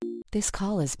This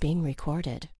call is being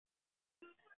recorded.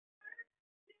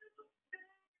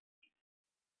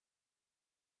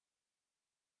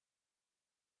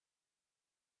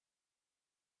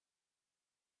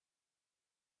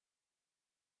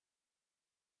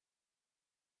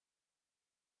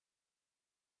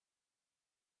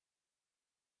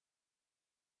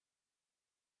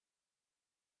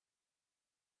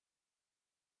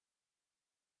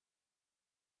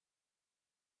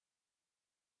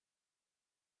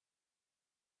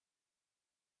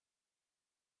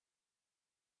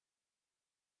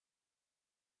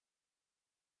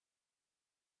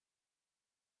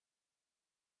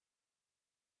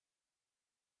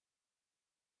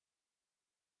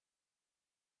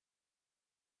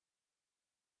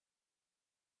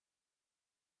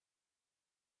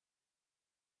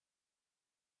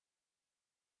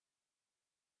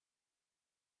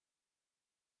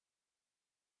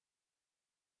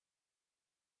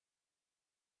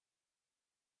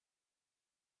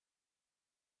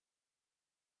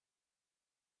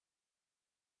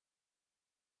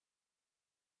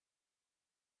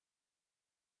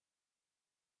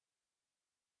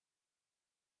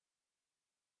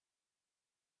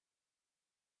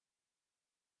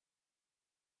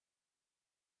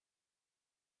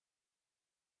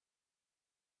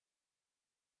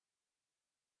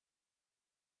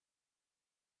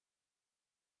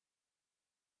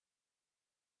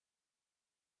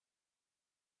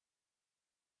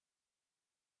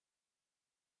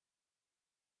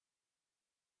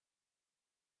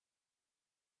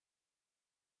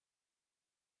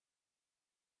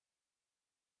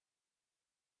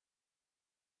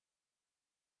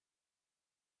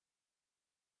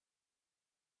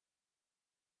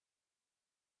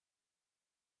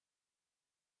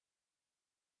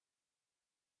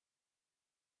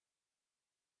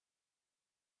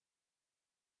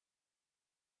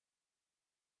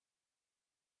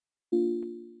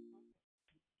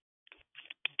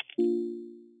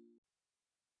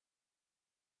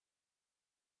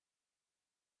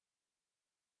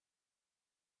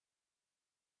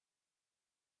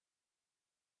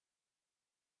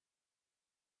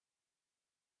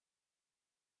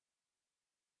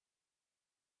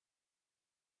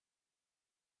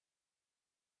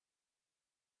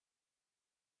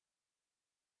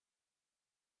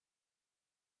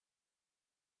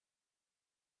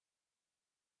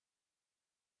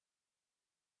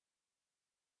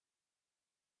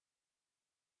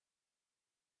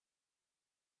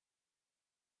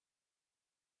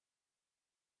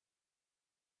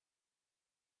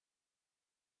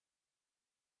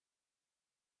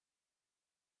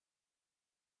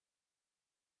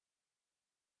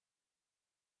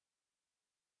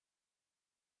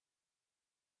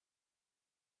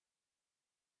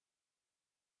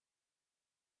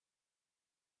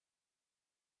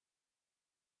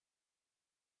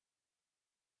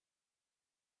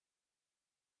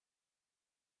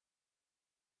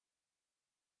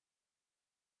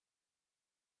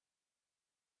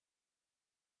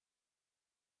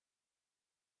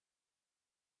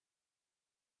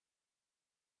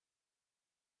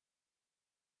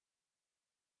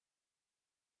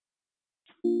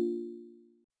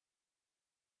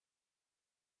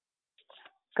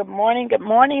 Good morning. Good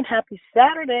morning. Happy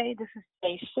Saturday. This is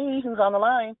JC. Who's on the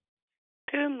line?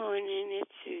 Good morning,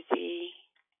 it's Susie.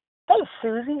 Hey,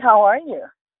 Susie. How are you?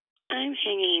 I'm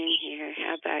hanging in here.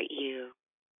 How about you?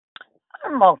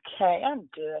 I'm okay. I'm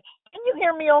good. Can you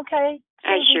hear me okay,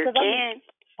 I Susie? sure Because can.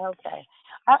 okay.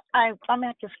 I'm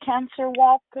at this cancer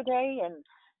walk today,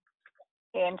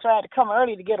 and so I had to come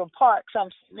early to get a park. So I'm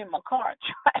sitting in my car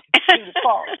trying to do the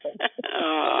call.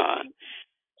 Aw.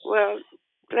 Well,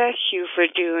 bless you for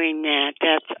doing that.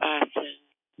 That's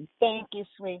awesome. Thank you,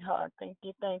 sweetheart. Thank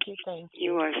you. Thank you. Thank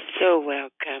You you. are so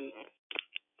welcome.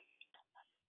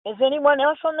 Is anyone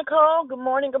else on the call? Good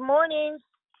morning. Good morning.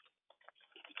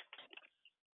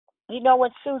 You know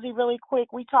what, Susie, really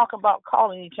quick, we talk about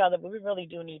calling each other, but we really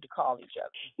do need to call each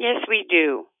Yes, we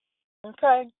do. other.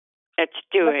 Okay? Let's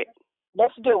do Let's, it.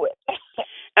 let's do it.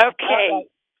 All Okay. right.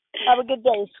 Have a good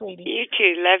day, sweetie. You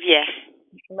too. Love ya.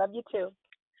 Love you too.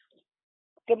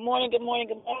 Good morning, good morning,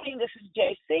 good morning. This is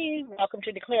JC. Welcome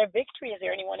to Declare Victory. Is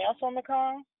there anyone else on the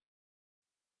call?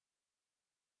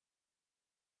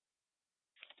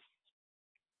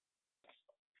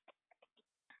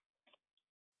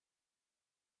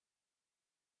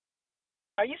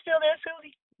 Are you still there,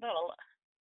 Susie? No.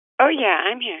 Oh, yeah,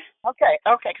 I'm here. Okay,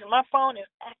 because my phone is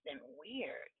acting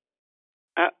weird.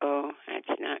 Uh-oh,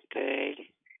 that's not good.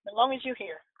 As long as you're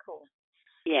here. Cool.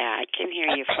 Yeah, I can hear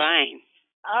you fine.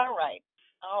 All right.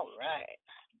 All right.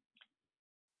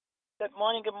 Good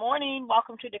morning. Good morning.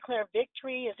 Welcome to Declare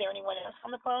Victory. Is there anyone else on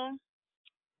the phone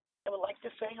that would like to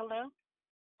say hello?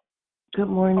 Good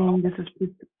morning. This is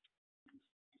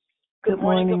Good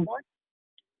morning. Good morning. morning.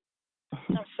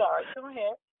 I'm sorry. Go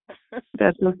ahead.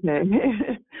 That's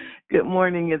okay. Good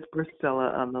morning. It's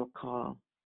Priscilla on the call.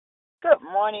 Good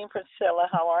morning, Priscilla.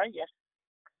 How are you?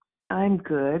 I'm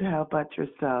good. How about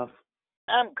yourself?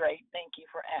 I'm great. Thank you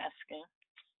for asking.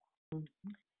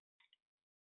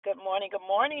 Good morning. Good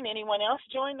morning. Anyone else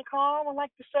join the call would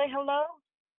like to say hello?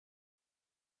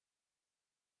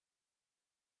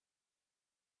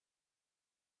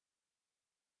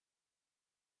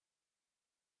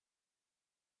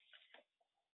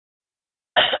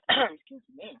 Excuse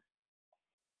me.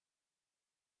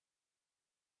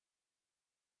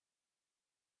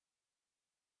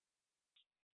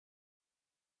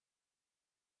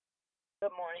 Good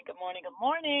morning. Good morning. Good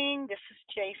morning. This is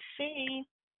JC.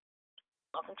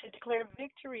 Welcome to Declare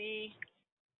Victory.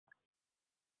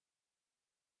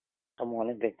 Good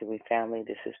morning, Victory family.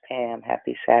 This is Pam.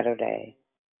 Happy Saturday.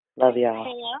 Love y'all.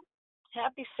 Pam,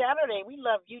 happy Saturday. We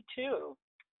love you too.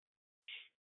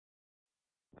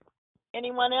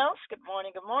 Anyone else? Good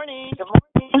morning. Good morning. Good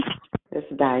morning. This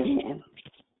is Diane.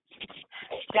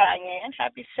 Hey, Diane.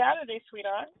 Happy Saturday,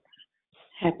 sweetheart.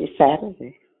 Happy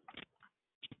Saturday.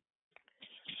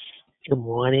 Good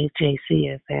morning, JC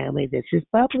and family. This is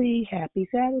Bubbly. Happy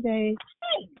Saturday.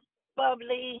 Hey,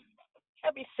 Bubbly.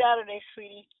 Happy Saturday,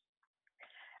 sweetie.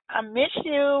 I miss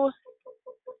you.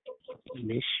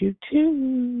 Miss you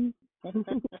too.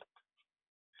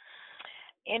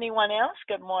 Anyone else?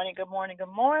 Good morning. Good morning. Good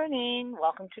morning.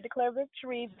 Welcome to Declare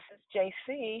Victory. This is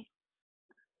JC.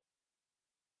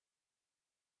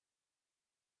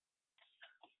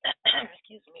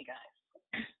 Excuse me, guys.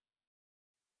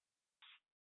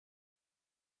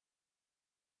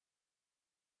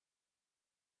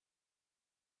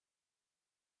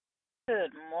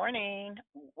 Good morning.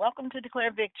 Welcome to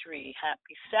Declare Victory.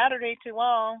 Happy Saturday to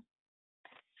all.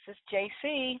 This is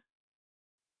JC.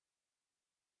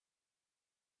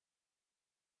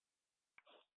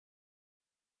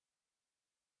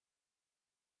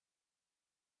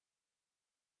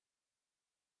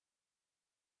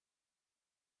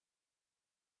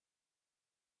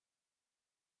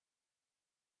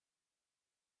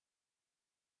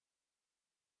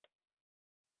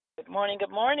 Good morning. Good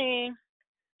morning.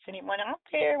 Is anyone out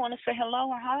there want to say hello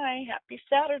or hi? Happy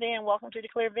Saturday and welcome to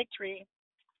Declare Victory.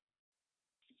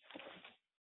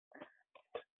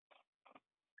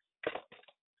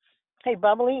 Hey,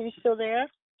 Bubbly, are you still there?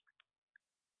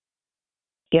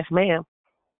 Yes, ma'am.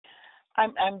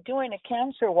 I'm doing a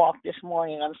cancer walk this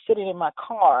morning. I'm sitting in my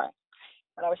car,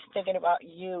 and I was thinking about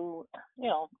you,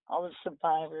 all the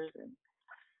survivors, and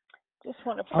just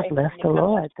want to pray. Oh, bless the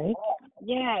Lord. Thank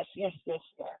you. Yes. Yes.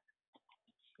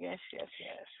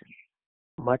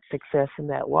 Much success in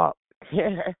that walk.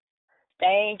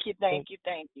 Thank you,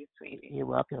 sweetie. You're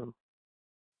welcome.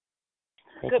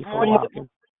 Thank Good you for morning. walking.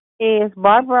 It's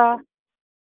Barbara.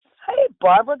 Hey,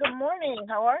 Barbara, good morning.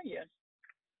 How are you?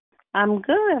 I'm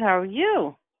good. How are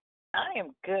you? I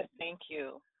am good, thank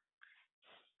you.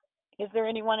 Is there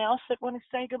anyone else that want to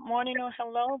say good morning or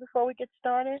hello before we get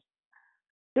started?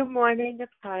 Good morning.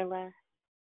 It's Kyla.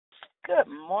 Good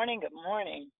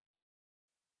morning.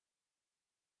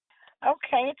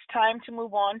 Okay, it's time to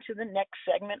move on to the next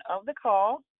segment of the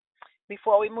call.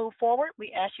 Before we move forward,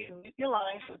 we ask you to mute your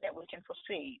line so that we can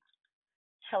proceed.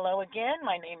 Hello again.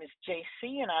 My name is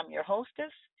JC, and I'm your hostess.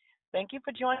 Thank you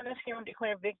for joining us here on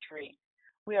Declare Victory.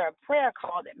 We are a prayer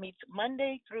call that meets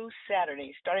Monday through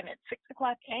Saturday, starting at 6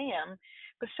 o'clock a.m.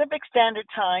 Pacific Standard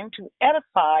Time to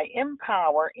edify,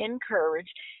 empower, encourage,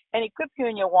 and equip you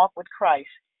in your walk with Christ.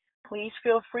 Please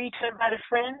feel free to invite a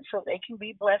friend so they can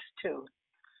be blessed too.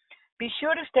 Be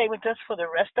sure to stay with us for the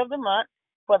rest of the month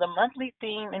for the monthly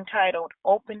theme entitled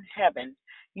Open Heaven.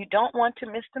 You don't want to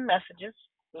miss the messages,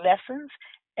 lessons,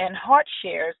 and heart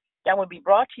shares that will be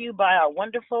brought to you by our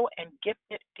wonderful and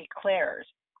gifted declarers.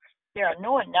 There are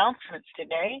no announcements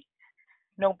today,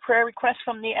 no prayer requests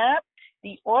from the app.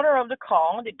 The order of the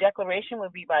call, the declaration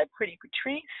will be by Pretty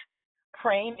Patrice.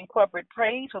 Praying and corporate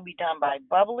praise will be done by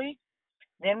Bubbly.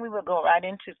 Then we will go right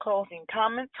into closing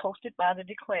comments hosted by the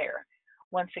declarer.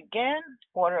 Once again,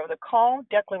 order of the call,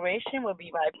 declaration will be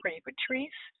by Pretty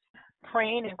Patrice.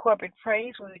 Praying and corporate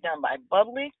praise will be done by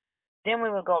Bubbly. Then we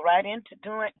will go right into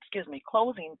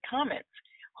closing comments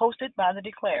hosted by the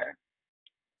declarer.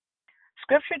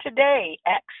 Scripture today,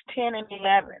 Acts 10 and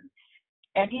 11.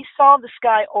 And he saw the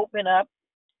sky open up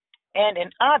and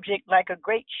an object like a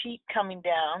great sheet coming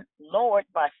down, lowered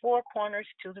by four corners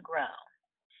to the ground.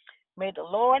 May the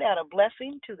Lord add a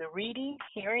blessing to the reading,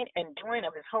 hearing, and doing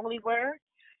of His holy word.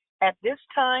 At this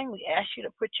time, we ask you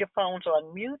to put your phones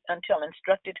on mute until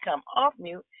instructed to come off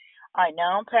mute. I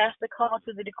now pass the call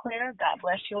to the declarer. God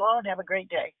bless you all and have a great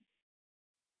day.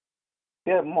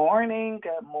 Good morning,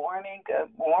 good morning, good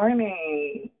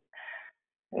morning.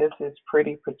 This is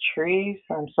Pretty Patrice.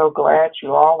 I'm so glad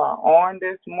you all are on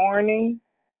this morning.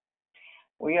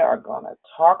 We are going to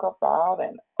talk about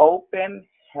an open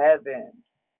heaven.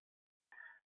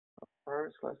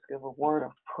 First, let's give a word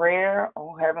of prayer.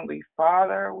 Oh, Heavenly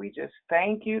Father, we just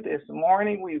thank you this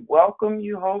morning. We welcome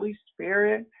you, Holy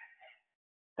Spirit.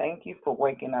 Thank you for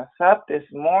waking us up this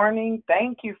morning.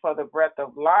 Thank you for the breath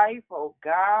of life, oh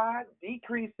God.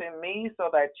 Decrease in me so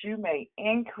that you may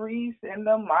increase in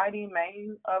the mighty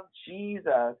name of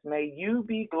Jesus. May you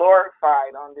be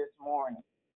glorified on this morning.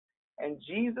 In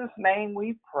Jesus' name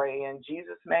we pray. In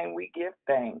Jesus' name we give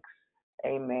thanks.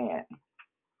 Amen.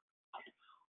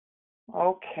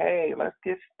 Okay, let's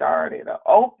get started. An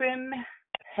open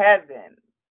heaven.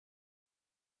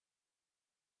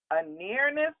 A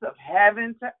nearness of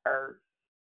heaven to earth.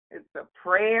 It's a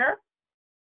prayer,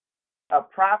 a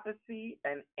prophecy,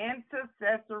 an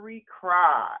intercessory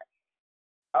cry,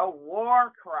 a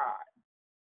war cry.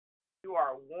 You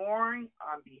are warring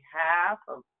on behalf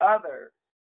of others.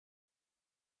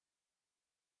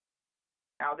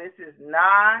 Now, this is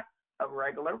not a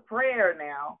regular prayer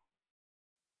now.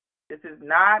 This is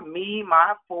not me,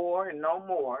 my four, and no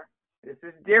more. This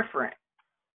is different.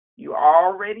 You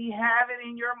already have it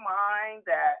in your mind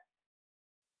that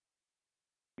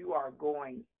you are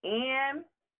going in,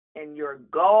 and your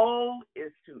goal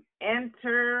is to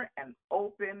enter an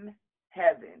open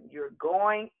heaven. You're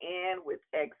going in with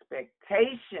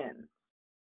expectation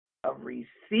of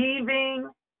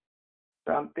receiving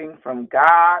something from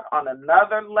God on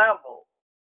another level.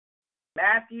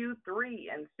 Matthew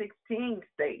 3:16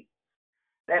 states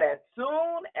that as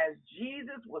soon as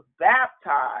Jesus was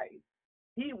baptized,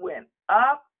 he went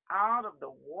up out of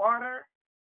the water,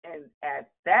 and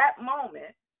at that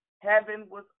moment, heaven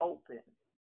was open.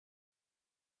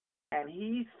 And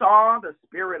he saw the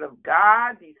Spirit of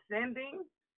God descending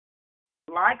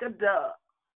like a dove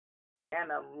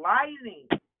and alighting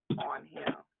on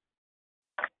him.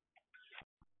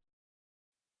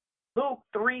 Luke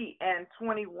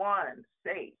 3:21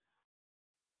 states,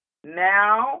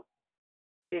 now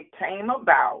it came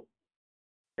about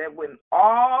that when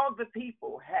all the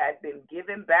people had been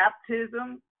given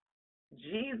baptism,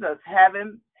 Jesus,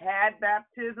 having had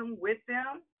baptism with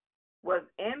them, was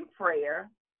in prayer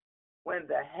when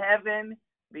the heaven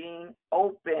being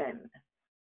open.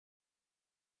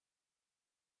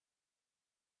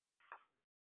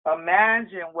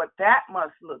 Imagine what that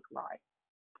must look like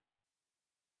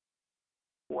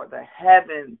for the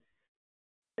heavens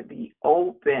to be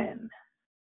open.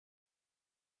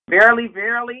 Verily,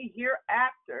 verily,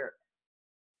 hereafter,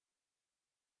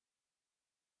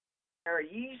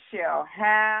 ye shall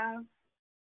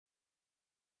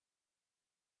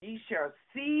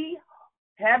see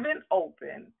heaven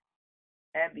open,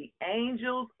 and the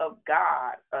angels of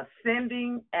God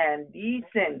ascending and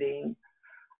descending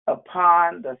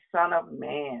upon the Son of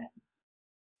Man.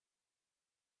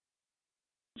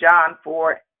 John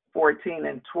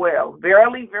 4:14-12.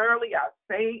 Verily, verily, I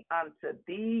say unto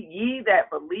thee, ye that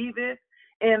believeth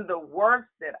in the works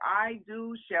that I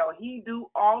do, shall he do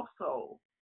also,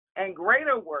 and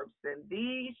greater works than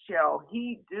these shall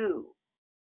he do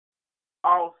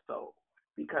also,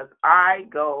 because I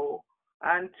go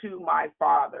unto my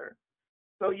Father.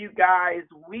 So you guys,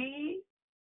 we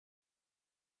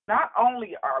not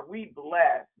only are we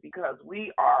blessed because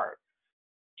we are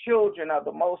children of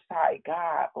the Most High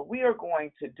God, but we are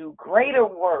going to do greater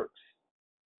works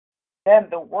than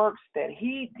the works that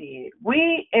he did.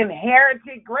 We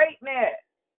inherited greatness.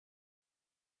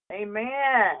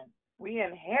 Amen. We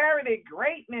inherited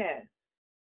greatness.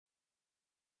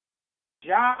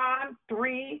 John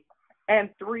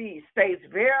 3:3 states,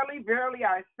 verily, verily,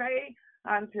 I say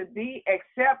unto thee,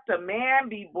 except a man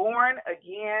be born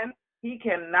again, he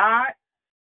cannot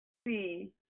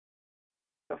see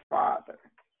the Father.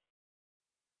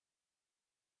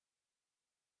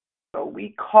 So we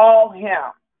call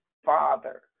him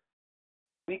Father.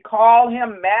 We call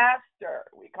him Master.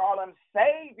 We call him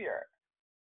Savior.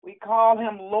 We call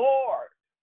him Lord.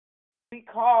 We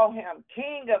call him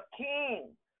King of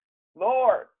Kings,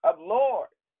 Lord of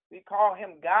Lords. We call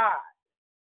him God.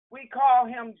 We call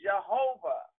him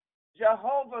Jehovah,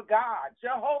 Jehovah God,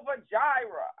 Jehovah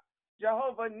Jireh,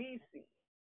 Jehovah Nisi,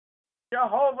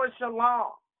 Jehovah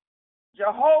Shalom,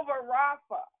 Jehovah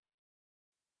Rapha,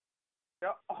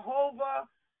 Jehovah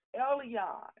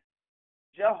Elyon.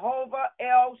 Jehovah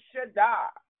El Shaddai.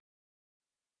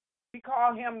 We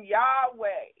call him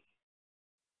Yahweh.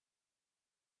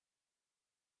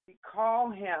 We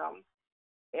call him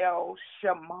El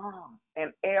Shammah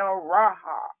and El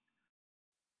Raha.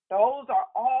 Those are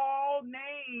all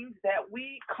names that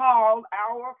we call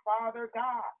our Father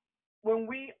God. When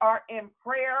we are in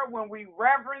prayer, when we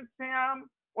reverence him,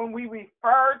 when we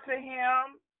refer to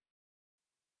him,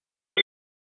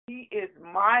 he is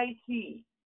mighty.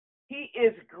 He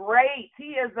is great.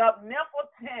 He is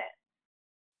omnipotent.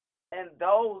 And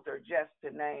those are just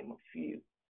to name a few.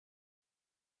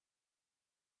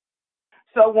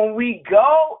 So when we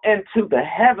go into the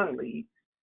heavenlies,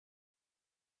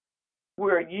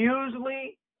 we're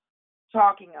usually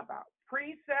talking about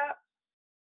precepts,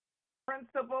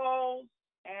 principles,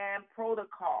 and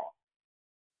protocols.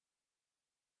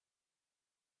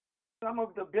 Some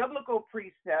of the biblical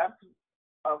precepts,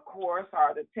 of course,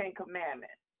 are the Ten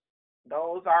Commandments.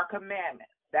 Those are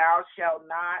commandments. Thou shalt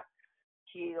not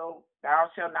kill, thou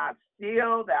shalt not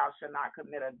steal, thou shalt not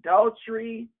commit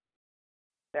adultery,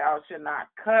 thou shalt not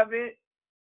covet,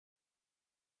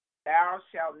 thou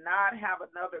shalt not have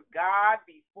another God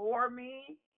before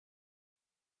me,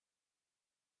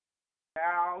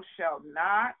 thou shalt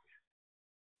not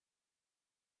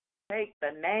take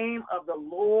the name of the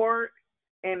Lord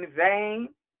in vain,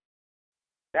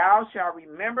 thou shalt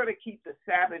remember to keep the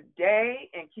Sabbath day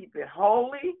and keep it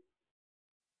holy,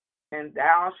 and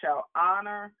thou shalt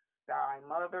honor thy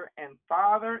mother and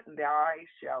father, and thou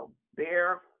shalt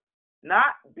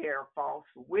not bear false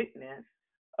witness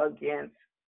against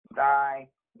thy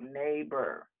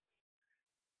neighbor.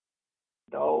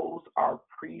 Those are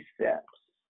precepts.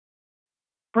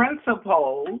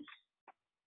 Principles,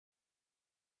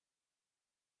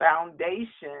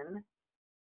 foundation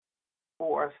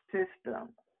for a system.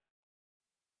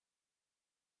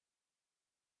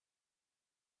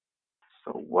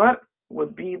 So what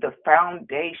would be the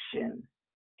foundation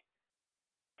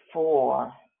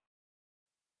for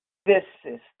this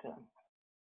system?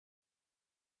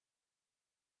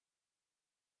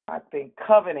 I think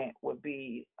covenant would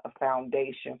be a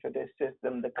foundation for this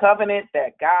system. The covenant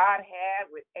that God had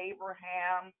with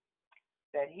Abraham,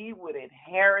 that he would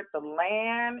inherit the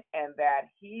land and that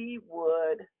he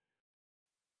would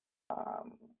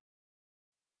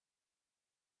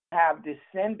have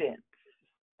descendants,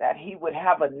 that he would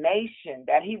have a nation,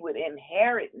 that he would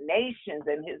inherit nations,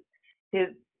 and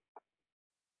his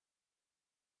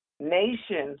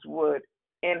nations would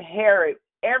inherit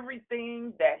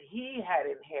everything that he had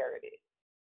inherited.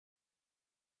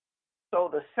 So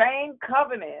the same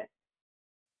covenant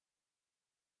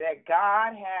that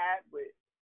God had with,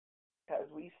 because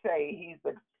we say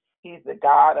he's the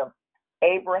God of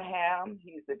Abraham,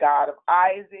 he's the God of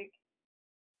Isaac,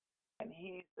 and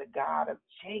he's the God of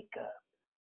Jacob.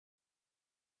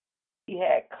 He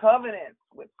had covenants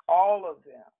with all of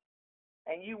them.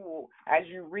 And you will, as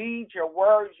you read your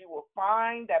words, you will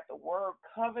find that the word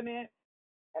covenant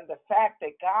and the fact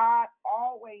that God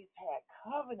always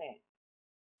had covenant.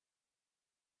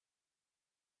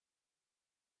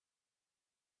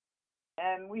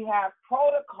 And we have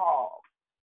protocols.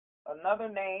 Another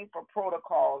name for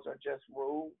protocols are just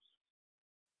rules.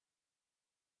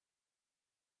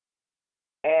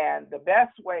 And the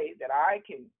best way that I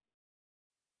can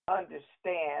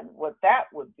understand what that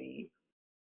would be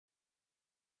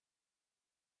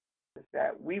is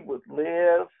that we would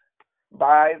live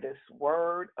by this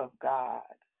word of God.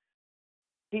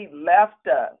 He left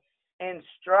us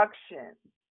instructions.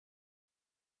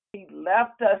 He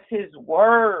left us his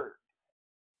word.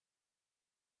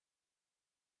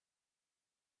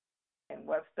 And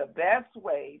what's the best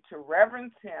way to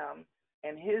reverence him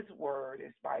and his word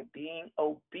is by being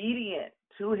obedient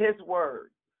to his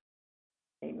word.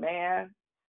 Amen.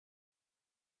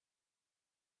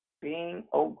 Being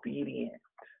obedient.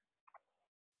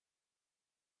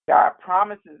 God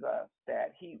promises us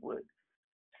that he would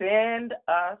send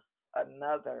us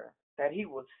another, that he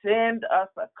will send us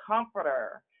a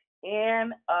comforter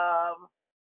in of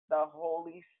the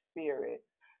Holy Spirit.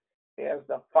 There's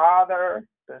the Father,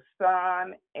 the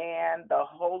Son, and the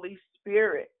Holy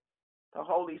Spirit. The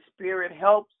Holy Spirit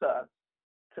helps us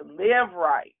to live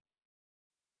right.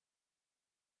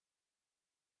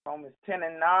 Romans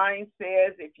 10:9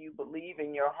 says, if you believe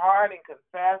in your heart and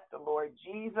confess the Lord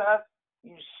Jesus,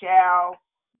 you shall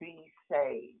be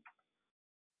saved.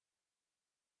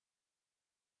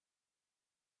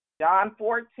 John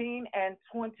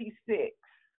 14:26.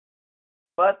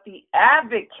 But the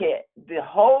advocate, the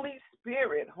Holy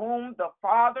Spirit, whom the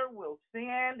Father will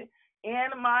send in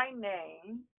my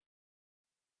name,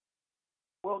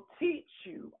 will teach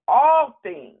you all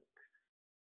things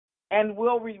and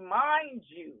will remind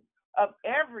you of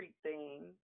everything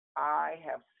I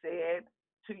have said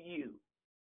to you.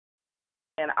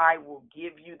 And I will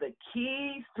give you the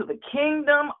keys to the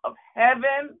kingdom of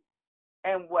heaven,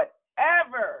 and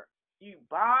whatever you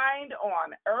bind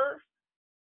on earth,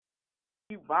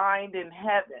 you bind in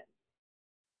heaven.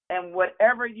 And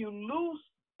whatever you loose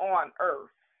on earth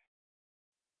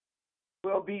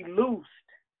will be loosed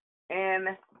in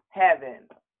heaven.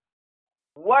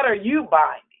 What are you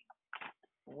binding?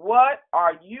 What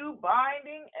are you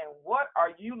binding and what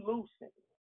are you loosing?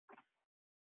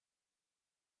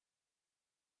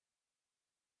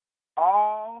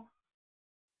 All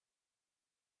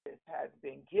this has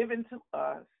been given to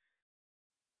us,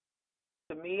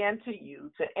 to me and to you,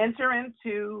 to enter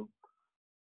into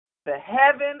the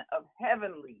heaven of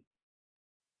heavenly.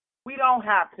 We don't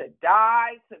have to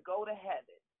die to go to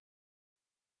heaven.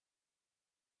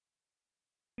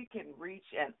 We can reach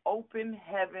an open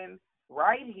heaven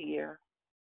right here,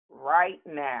 right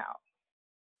now.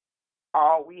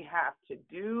 All we have to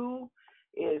do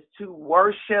is to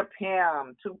worship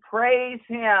him, to praise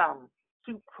him,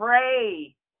 to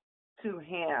pray to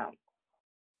him.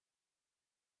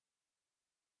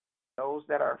 Those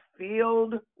that are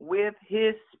filled with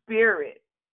his spirit.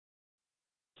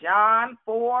 John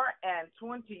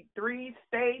 4:23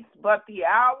 states, but the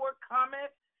hour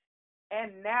cometh,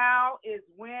 and now is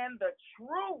when the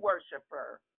true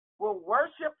worshiper will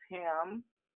worship him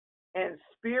in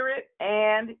spirit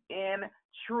and in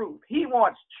truth. He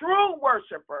wants true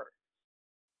worshipers,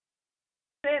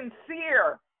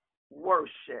 sincere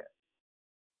worship.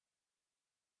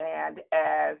 And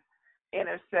as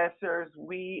intercessors,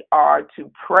 we are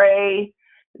to pray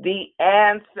the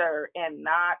answer and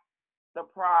not the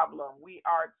problem. We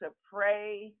are to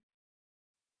pray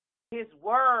his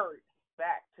word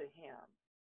back to him.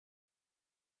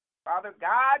 Father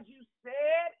God, you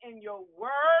said in your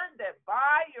word that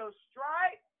by your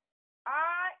stripes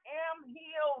I am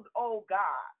healed, oh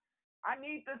God. I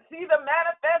need to see the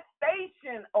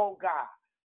manifestation, oh God.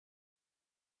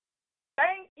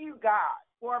 Thank you, God,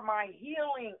 for my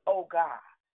healing, oh God.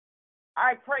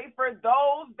 I pray for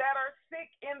those that are sick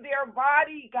in their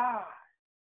body, God.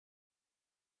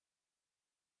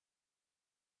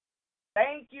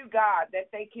 Thank you, God, that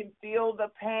they can feel the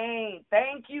pain.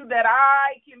 Thank you that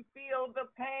I can feel the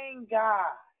pain, God.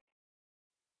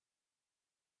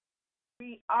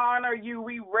 We honor you.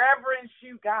 We reverence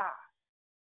you, God.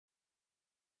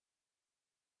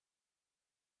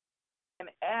 And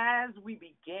as we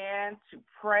began to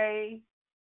pray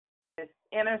this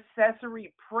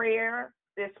intercessory prayer,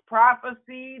 this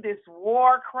prophecy, this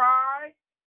war cry,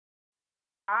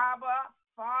 Abba,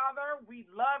 Father, we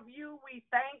love you, we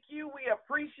thank you, we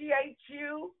appreciate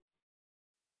you.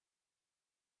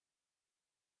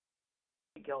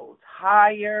 It goes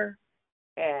higher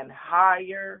and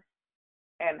higher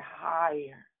and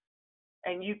higher.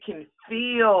 And you can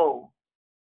feel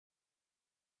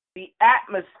the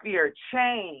atmosphere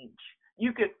change.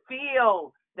 You could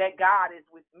feel that God is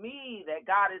with me, that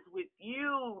God is with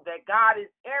you, that God is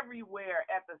everywhere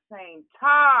at the same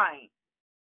time.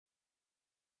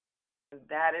 And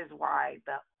that is why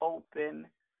the open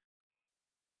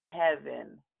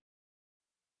heaven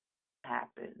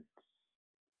happens.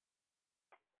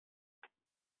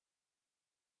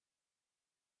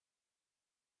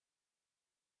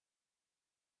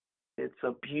 It's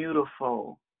a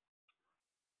beautiful,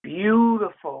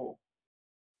 beautiful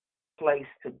place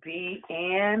to be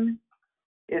in.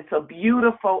 It's a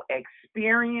beautiful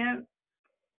experience.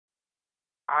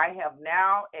 I have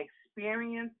now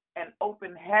experienced an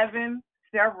open heaven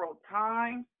several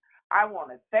times. I want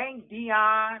to thank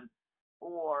Dion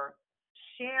for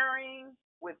sharing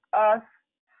with us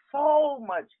so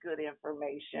much good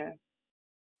information.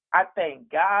 I thank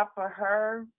God for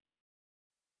her.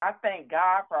 I thank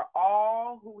God for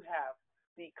all who have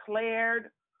declared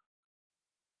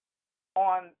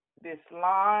on this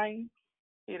line.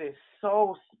 It is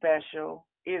so special.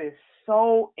 It is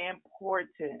so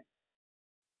important.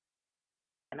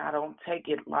 And I don't take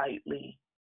it lightly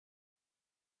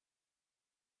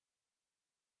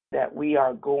that we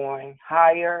are going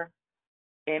higher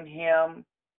in him.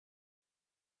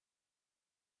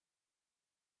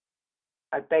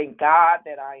 I thank God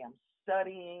that I am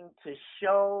studying to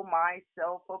show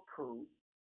myself approved.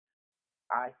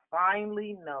 I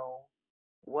finally know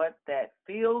what that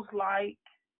feels like,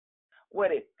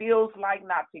 what it feels like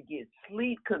not to get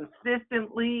sleep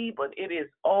consistently, but it is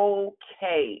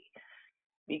okay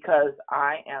because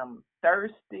I am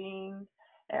thirsting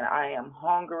and I am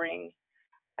hungering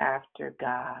after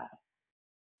God.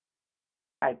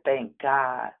 I thank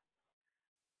God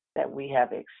that we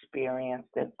have experienced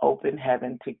an open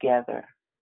heaven together.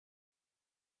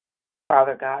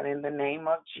 Father God, in the name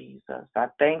of Jesus, I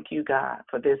thank you, God,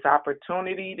 for this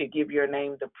opportunity to give your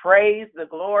name the praise, the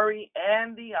glory,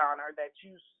 and the honor that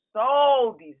you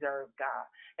so deserve, God.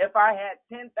 If I had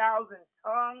 10,000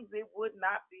 tongues, it would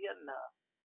not be enough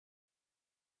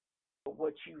for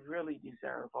what you really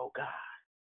deserve, oh God.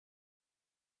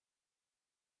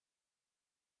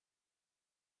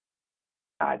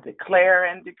 I declare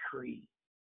and decree,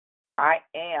 I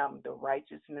am the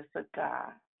righteousness of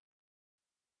God.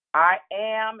 I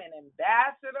am an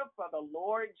ambassador for the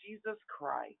Lord Jesus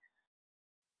Christ.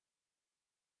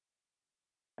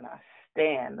 And I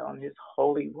stand on his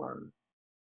holy word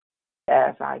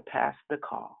as I pass the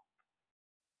call.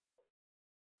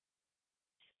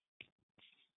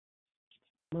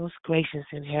 Most gracious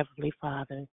and heavenly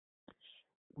Father,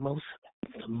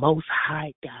 the most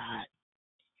high God,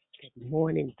 good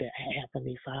morning, the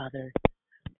Heavenly Father.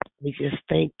 We just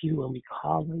thank you and we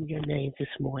call on your name this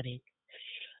morning.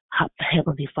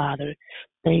 Heavenly Father,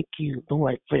 thank you,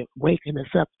 Lord, for waking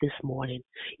us up this morning.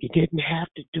 You didn't have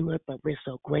to do it, but we're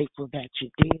so grateful that you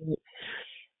did.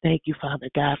 Thank you, Father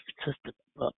God, for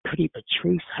Sister Pretty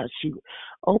Patrice, how she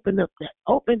opened up that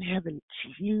open heaven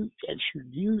to you, and she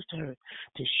used her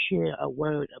to share a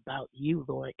word about you,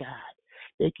 Lord God.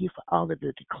 Thank you for all of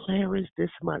the declarers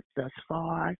this month thus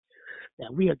far,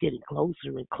 that we are getting closer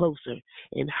and closer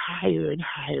and higher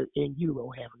in you,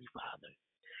 oh Heavenly Father.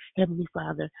 Heavenly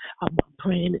Father, I'm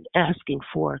praying and asking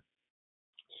for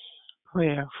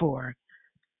prayer for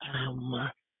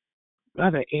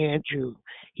Brother Andrew.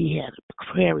 He had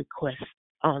a prayer request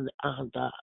on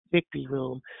the Victory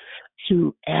Room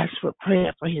to ask for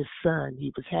prayer for his son.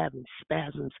 He was having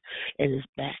spasms in his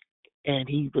back, and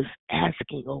he was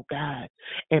asking, oh God,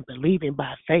 and believing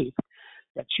by faith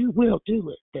that you will do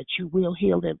it, that you will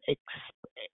heal him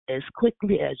as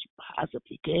quickly as you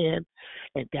possibly can.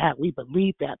 And God, we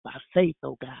believe that by faith,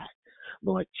 oh God.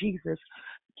 Lord Jesus,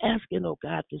 asking, oh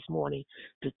God, this morning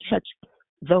to touch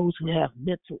those who have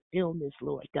mental illness,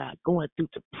 Lord God, going through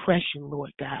depression,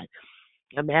 Lord God.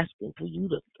 I'm asking for you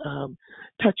to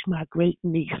touch my great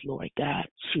niece, Lord God.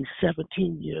 She's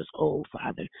 17 years old,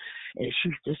 Father, and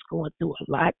she's just going through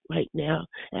a lot right now.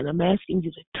 And I'm asking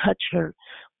you to touch her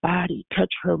body,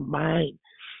 touch her mind,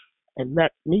 and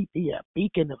let me be a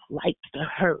beacon of light to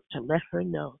her, to let her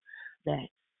know that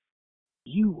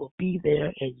you will be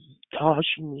there, and all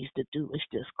she needs to do is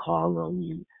just call on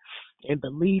you and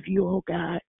believe you, oh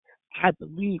God. I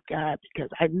believe, God, because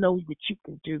I know what you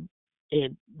can do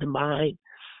in the mind.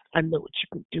 I know what you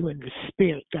can do in the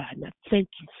spirit, God. And I thank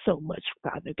you so much,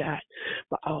 Father God,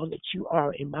 for all that you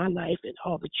are in my life and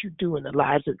all that you do in the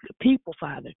lives of the people,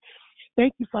 Father.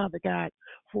 Thank you, Father God,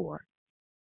 for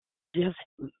just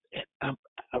a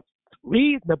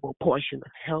reasonable portion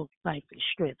of health, life, and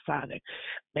strength, Father.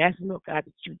 I'm asking, oh God,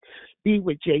 that you be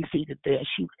with JC today.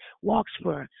 She walks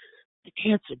for the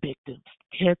cancer victims,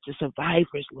 cancer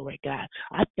survivors, Lord God.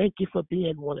 I thank you for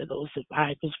being one of those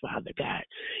survivors, Father God.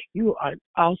 You are an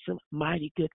awesome,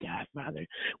 mighty, good God, Father.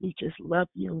 We just love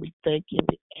you and we thank you.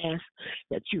 We ask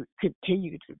that you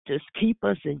continue to just keep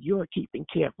us in your keeping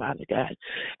care, Father God.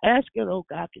 Asking, oh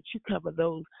God, that you cover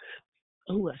those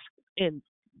who are in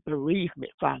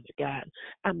bereavement, Father God.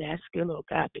 I'm asking, oh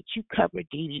God, that you cover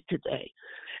Dee Dee today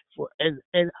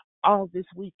and all this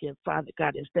weekend, Father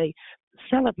God, as they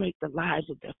celebrate the life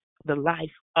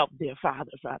of their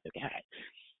father, Father God.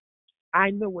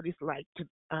 I know what it's like to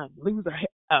lose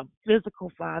a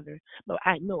physical father, but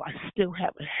I know I still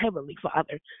have a heavenly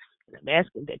Father, and I'm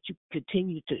asking that you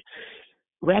continue to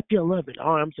wrap your loving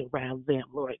arms around them,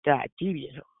 Lord God. Dee Dee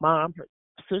and her mom, her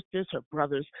sisters, her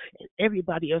brothers, and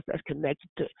everybody else that's connected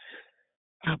to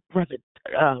Brother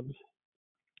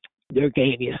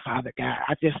Derganius, Father God.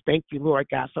 I just thank you, Lord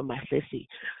God, for my sissy.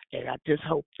 And I just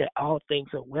hope that all things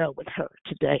are well with her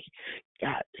today.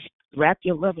 God, wrap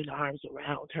your loving arms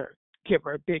around her. Give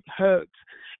her big hugs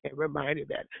and remind her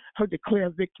that her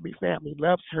Declare Victory family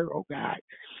loves her, oh God.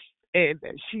 And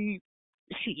that she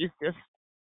is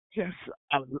just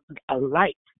a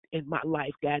light in my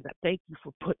life, God. I thank you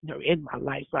for putting her in my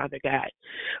life, Father God.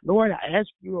 Lord, I ask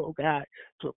you, oh God,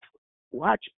 to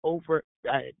watch over,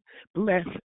 bless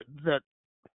the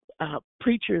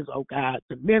preachers, oh God,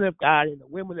 the men of God and the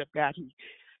women of God who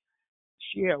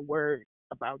share a word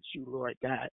about you, Lord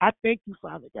God. I thank you,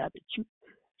 Father God, that you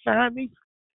found me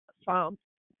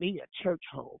a church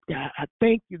home, God. I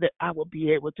thank you that I will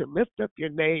be able to lift up your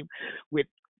name with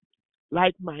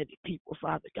like-minded people,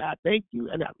 Father God. Thank you,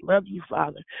 and I love you,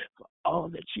 Father, for all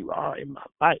that you are in my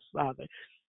life, Father.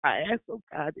 I ask, oh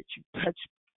God, that you touch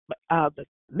the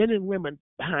men and women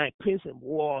behind prison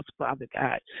walls, Father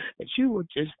God, that you will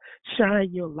just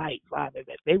shine your light, Father,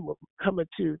 that they will come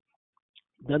into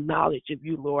the knowledge of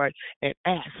you, Lord, and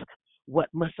ask, what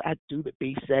must I do to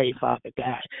be saved, Father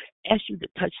God? Ask you to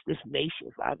touch this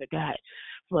nation, Father God,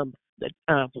 from the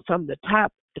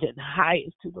top to the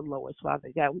highest to the lowest, Father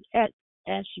God. We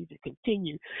ask you to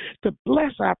continue to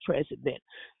bless our president,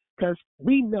 because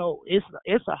we know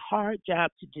it's a hard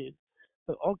job to do.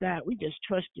 But, oh God, we just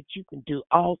trust that you can do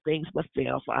all things but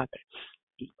fail, Father.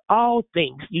 All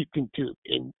things you can do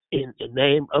in the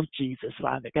name of Jesus,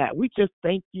 Father God. We just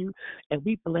thank you and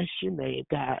we bless your name,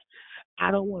 God.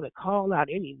 I don't want to call out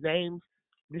any names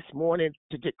this morning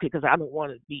because I don't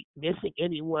want to be missing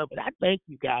anyone, but I thank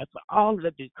you, God, for all of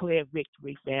the Declare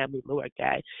Victory family, Lord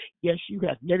God. Yes, you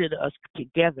have knitted us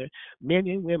together, men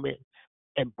and women,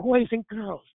 and boys and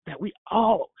girls, that we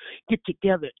all get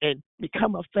together and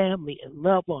become a family and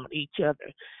love on each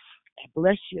other. I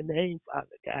bless your name, Father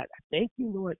God. I thank you,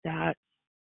 Lord God,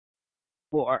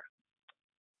 for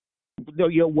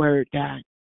your word, God.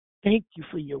 Thank you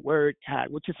for your word, God,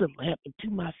 which is a lamp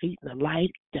unto my feet and a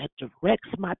light that directs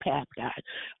my path, God.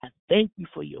 I thank you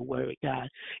for your word, God.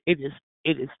 It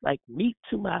is like meat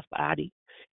to my body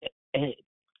and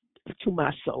to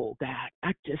my soul, God.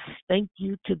 I just thank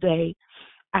you today.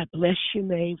 I bless your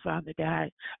name, Father God.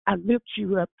 I lift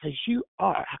you up because you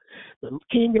are the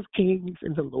King of Kings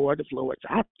and the Lord of Lords.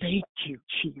 I thank you,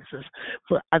 Jesus,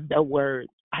 for the word.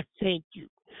 I thank you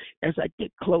as I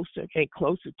get closer and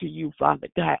closer to you, Father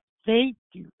God. Thank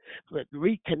you for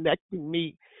reconnecting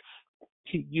me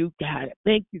to you, God.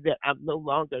 Thank you that I'm no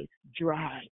longer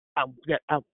dry. That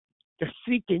I'm just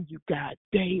seeking you, God,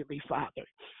 daily, Father.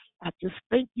 I just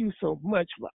thank you so much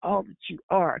for all that you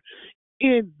are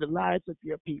in the lives of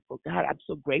your people. God, I'm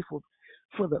so grateful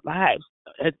for the lives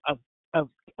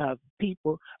of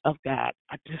people of God.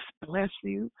 I just bless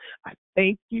you. I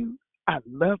thank you. I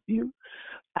love you.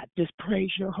 I just praise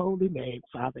your holy name,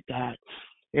 Father God.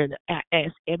 And I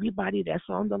ask everybody that's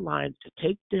on the line to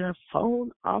take their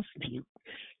phone off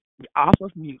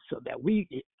of mute so that we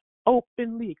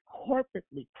openly,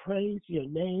 corporately praise your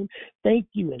name, thank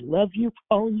you and love you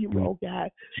on you, oh God,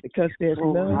 because there's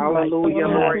none hallelujah,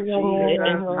 like Lord Jesus.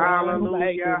 Jesus.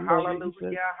 Hallelujah,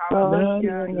 hallelujah,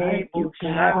 hallelujah. Thank you,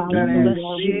 God. Hallelujah.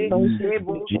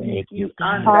 Thank you,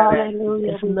 God. Hallelujah.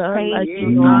 There's none like you,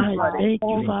 you, God. Lord. Thank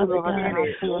you, Father God.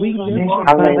 We lift Thank you you,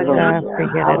 up, Father God, God, for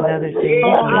yet another day.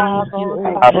 thank you,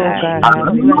 oh Oh God. God, how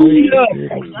we worship you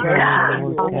this morning,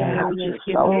 Lord God.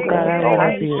 Oh God, I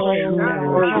want to be a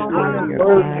true worshiper in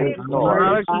your eyes, Lord.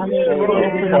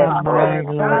 Open my mind,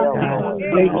 Lord God.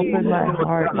 Open my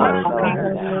heart, Lord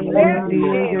God.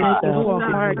 Reveal yourself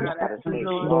to me,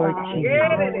 Lord Jesus.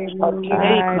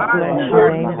 I bless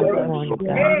your name this morning,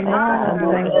 God. I'm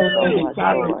thankful to you,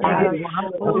 Father God,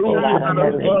 for open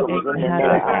heaven and how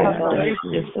that God does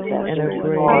this in a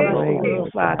greater way,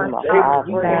 Lord God.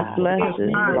 God blesses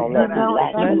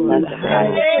the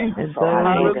highest and those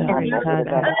who come in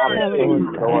contact with,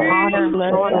 Lord God.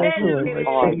 Bless those who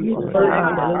are sick,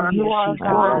 Lord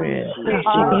God.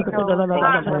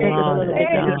 My friend, Milan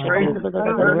and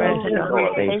Don, rest and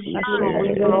safety,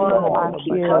 Sharon and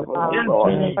Kill,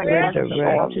 and Brenda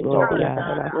rest, Lord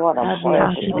God. I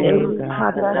bless your name,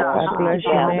 God. I bless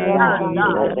your name,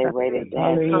 Jesus.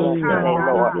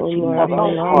 Hallelujah.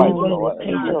 Oh Lord,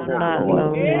 alone is not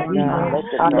lonely, God.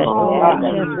 Oh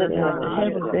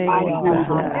Jesus, thank you,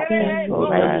 God. Oh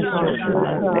God, stretch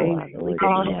my faith, Lord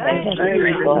Jesus.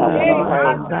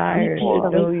 My desire to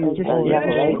know you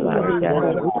more, Father God.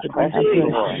 I bless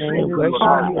your name this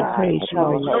morning. I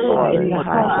call you Father in the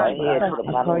highest.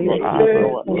 I call you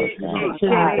Abba, Lord God.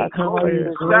 I call you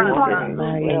great and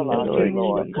mighty, Lord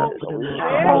Jesus.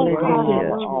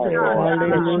 Hallelujah.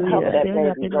 Hallelujah. Hallelujah.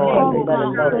 Thank you.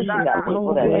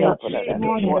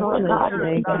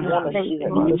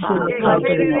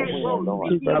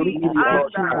 To believe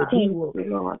that he will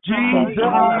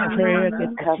prayers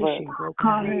and petitions, oh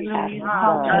God.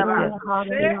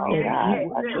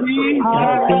 And he will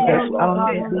give us all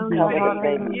that we need.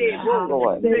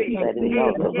 Lord, let him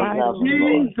know that we love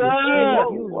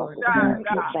him, Lord.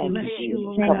 Thank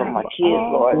you. Cover my kids,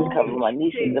 Lord. Cover my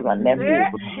nieces and my nephews.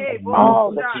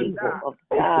 All the people of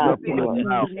God, Lord.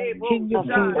 Kingdom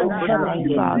heaven,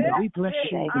 Father, we bless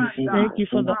you. Thank you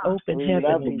for the open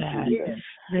heaven, God.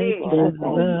 Thank you for the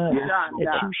love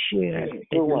that you share.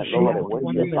 Lord, what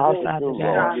you Father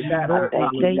God. Lord,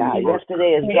 thank you, God.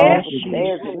 Yesterday is gone, but today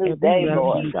is a new day,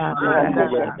 Lord. Lord, I'm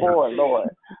looking forward, Lord.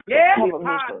 Cover me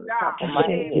from the top of my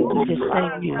head. We just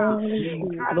thank you.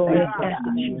 Lord, I ask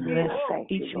that you bless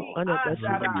each one of us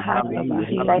from the top of our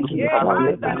head. Thank you for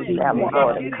my family,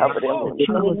 Lord, and cover them with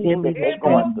anything that they're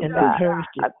going through, God.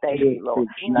 I thank you, Lord.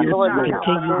 Now, Lord,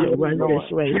 continue to run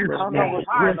this race.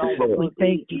 We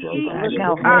thank you, Lord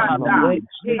God. The race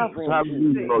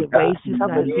is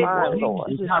not given to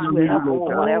the swift,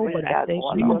 but I thank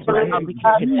you, Lord God, we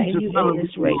can continue in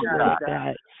this race, Lord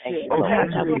God. Oh,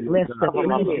 how we bless the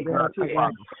peace of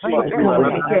God. Thank you, Lord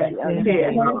God, for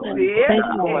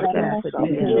this.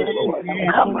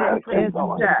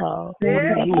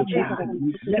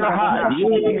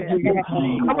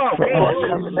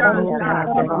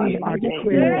 We are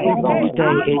declaring victory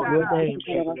day in your name.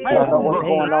 I don't know what's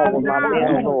going on with my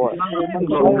marriage, Lord. Thank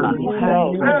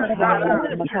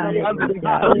you,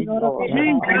 God.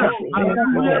 There's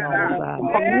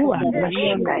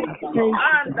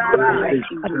none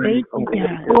like you.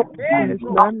 There's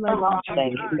none like you.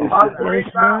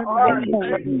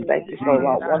 Thank you for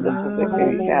my wonderful victory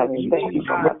family. Thank you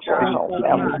for my church home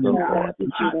family, Lord.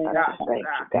 Thank you, God.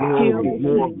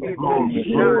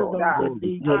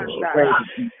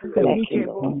 Thank you,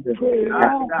 Lord.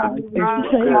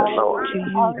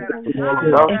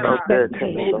 So good to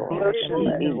me, Lord.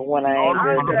 Even when I ain't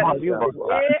good,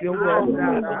 your word will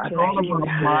never turn to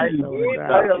my Lord God.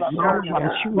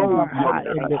 That you are high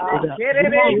and lifted up.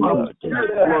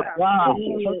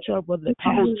 Touch over the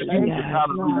pastor, God.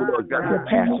 The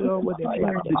pastor over the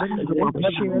church, the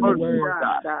share the word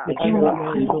that you have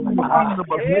made, Lord God.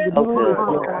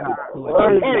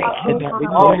 And that we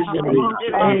bless them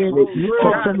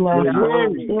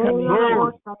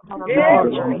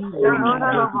and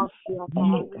touch the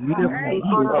Lord. Just can't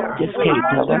do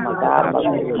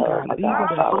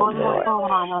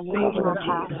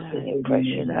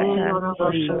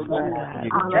that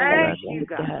without you,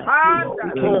 God. We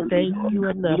can't thank you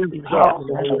enough.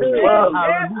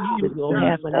 We don't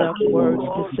have enough words to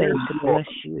say to bless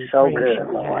you and praise you,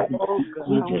 God.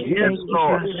 We just thank you,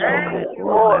 God. Oh,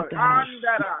 God.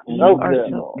 You are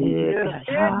so good, God.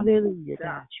 Hallelujah,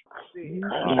 God. You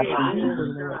are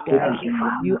amazing, Lord God.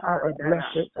 You are a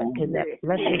blessed,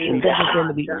 blessed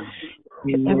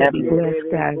and never be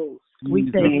blessed, God.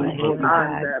 We thank you, Lord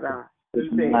God. And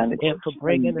for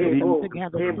bringing us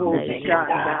together today,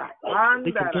 God.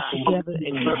 We can get together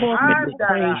and corporately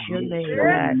praise your name,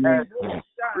 God.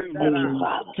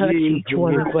 Touch each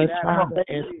one of us, Father,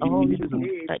 as only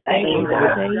you. Thank you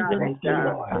for saving us.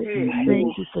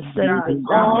 Thank you for saving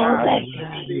all that,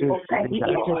 God. We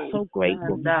are just so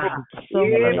grateful, God. So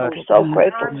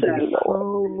grateful to you,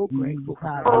 Lord. So grateful,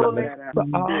 Father, for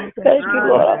all that. Thank you,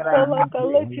 Lord. I feel like I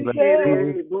let you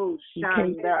down.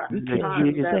 We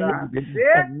can't say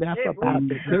enough about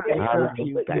the goodness of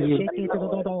you.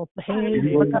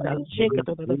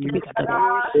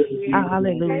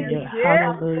 Hallelujah.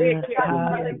 Hallelujah.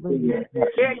 Hallelujah.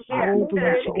 Oh,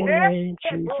 bless your name,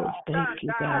 Jesus. Thank you,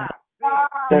 God.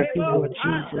 Thank you, Lord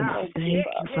Jesus. Thank you,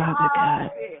 Father God.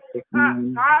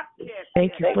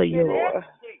 Thank you for your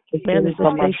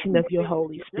manifestation of your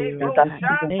Holy Spirit, God.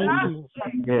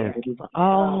 Thank you for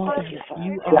all that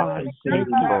you are. Thank you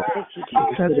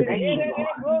because of you.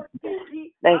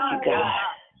 Thank you, God.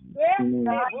 I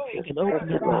can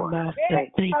open up my mouth and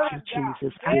thank you,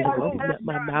 Jesus. I can open up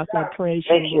my mouth and praise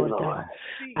you, Lord God.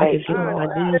 I can get on my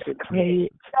knees and pray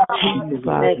to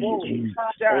you, Father.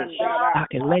 I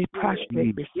can lay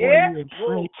prostrate before you and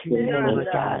pray to you, Lord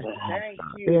God.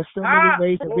 There are so many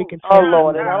ways that we can pray to you,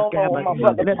 Lord God,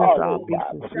 but let us all be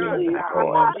sincere,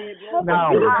 Lord.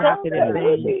 Not really talking in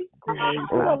vain.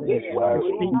 Father,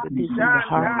 speak the deep in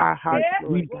our hearts,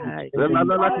 Lord God.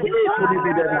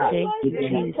 Thank you,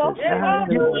 Jesus.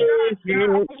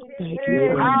 Hallelujah. Thank you,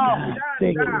 Lord God.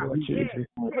 Thank you, Lord Jesus.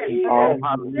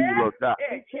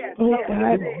 Oh,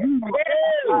 God.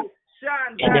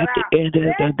 And at the end of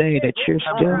the day, that you're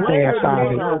still there,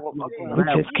 Father. We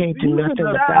just can't do nothing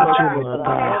without you, Lord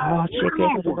God.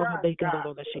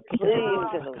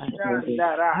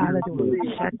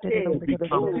 Hallelujah.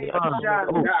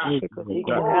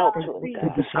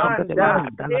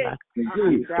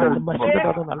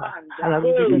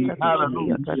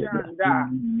 Hallelujah.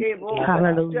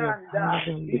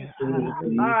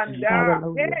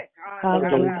 Hallelujah.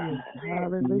 Hallelujah.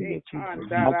 Hallelujah, Jesus.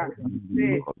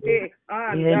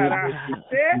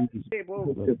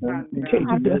 We can't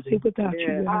do nothing without you,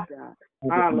 God.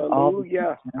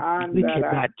 Hallelujah. We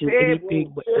cannot do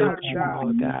anything without you,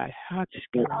 Lord God.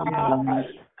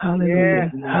 Hallelujah.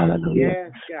 Hallelujah.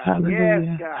 Hallelujah.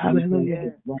 Hallelujah.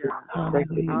 Hallelujah.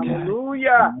 Hallelujah.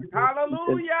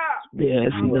 Hallelujah.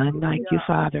 There's none like you,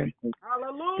 Father.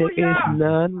 There is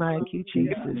none like you,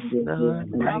 Jesus.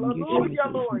 None like you, Hallelujah,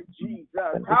 Jesus. Lord Jesus.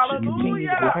 Continue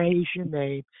Hallelujah. to praise your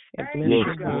name and Thank bless you,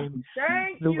 your God. name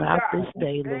Thank you, throughout God. this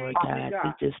day, Lord Thank you, God.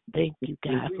 God. We just thank you,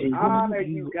 God, We for honor who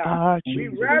you, you God. are, We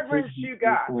Jesus. reverence you,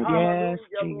 God. Yes,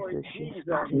 Hallelujah, Lord Jesus. Yes,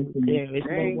 Jesus. there is no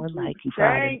Thank one you. like you,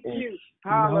 Father. Thank you.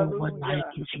 No one like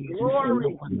Hallelujah. you, Jesus. Glory, No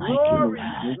one like you, glory,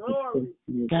 God. glory.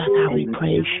 God, how we Glory to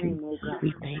praise your you. name, oh God.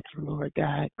 We thank you, Lord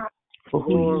God, for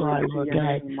who you Glory are, to Lord your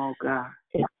God. name, oh God.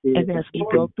 And as we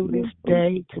go through this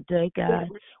day today, God,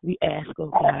 we ask, oh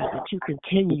God, that you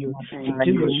continue to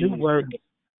do a new work,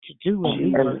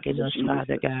 in us,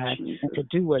 Father God, to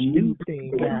do a new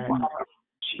thing, God,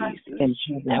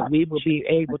 that we will be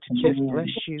able to just bless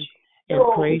you and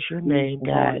praise your name,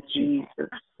 God.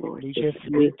 We just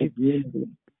lift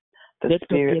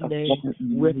up your name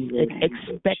with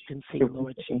expectancy,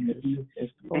 Lord Jesus.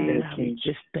 Oh, God, we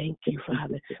just thank you,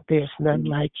 Father. There's none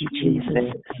like you,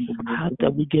 Jesus. How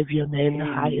that we give your name the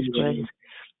highest praise.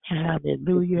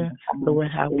 Hallelujah. Lord,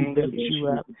 how we lift you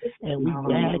up and we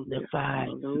magnify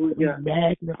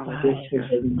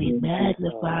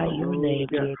your name,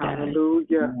 dear God.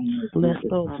 Bless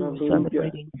those who are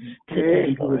celebrating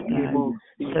today, Lord God,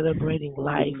 celebrating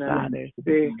life, Father.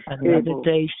 Another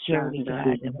day's journey,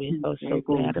 God, and we are so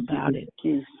glad about it.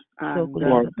 So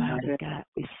glad about it, God.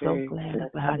 We're so glad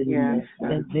about it.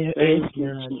 And there is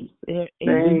none. There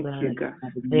is none.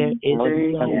 There is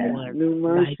no one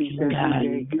like you, God.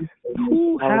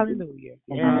 Ooh, hallelujah.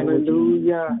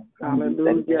 Hallelujah.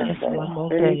 Hallelujah. Just one more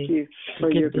Thank day you to for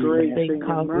get your this grace thing and your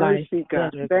called life mercy,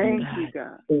 God. better, Thank God. you,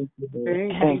 God.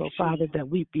 Ask, oh Father, that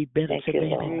we be better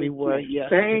today than we were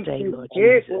yesterday, Lord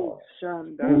Jesus.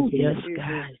 Oh, yes,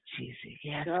 God, Jesus.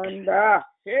 Yes, God.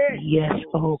 Yes,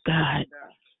 oh God.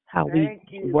 How we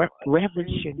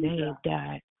reverence your name,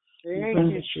 God.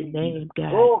 Reverence your name,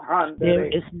 God. There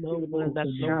is no one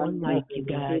like you,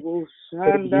 God. You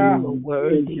are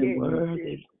worthy,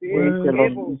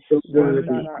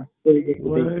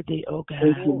 oh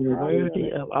God.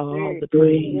 Worthy of all the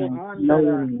praise.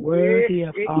 Worthy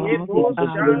of all the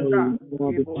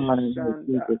honor.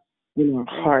 In our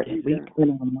heart, in our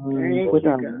mind, with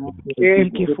our mouth.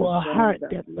 Thank you for a heart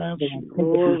that loves you.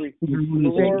 Glory.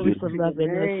 Thank you for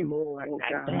loving us more,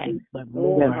 not back, but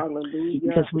more.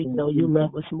 Because we know you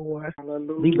love us more.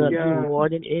 We love you more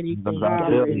than anything.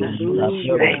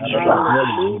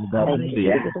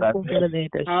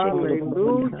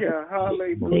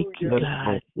 Thank you,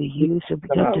 God. We use you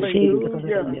because the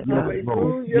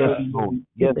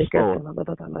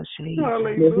shade.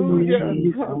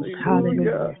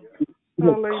 Hallelujah.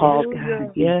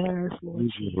 Hallelujah. Yes, Lord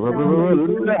Jesus.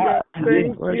 Hallelujah.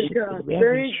 Thank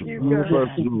you, God.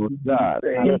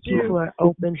 Thank you for an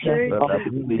open heaven.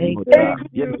 Thank you. Thank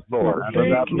you.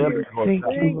 Thank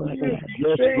you,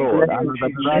 Lord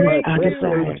God. Our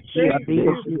desire to be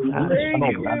with you, Father.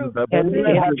 And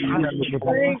everything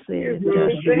all said and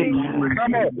done,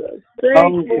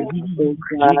 Thank you, God.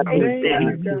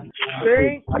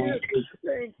 Thank you.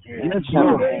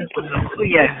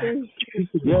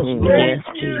 Yes,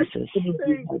 Jesus. Thank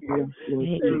you,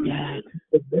 God.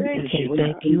 We can't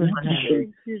thank you enough.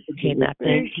 We cannot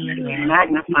thank you enough.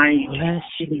 Magnify you. Bless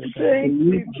you, God.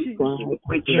 We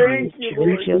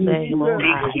lift your name on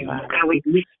high, Father. We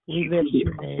lift your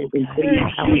name, God.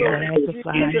 How we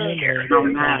magnify your name, God. No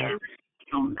matter.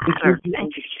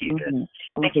 Thank you, Jesus.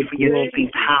 Thank you for your keeping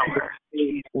power.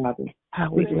 How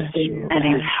we bless you, and God.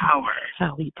 empower.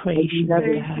 How we praise you, God.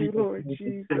 Lord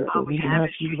Jesus. We love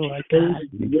you, Lord God.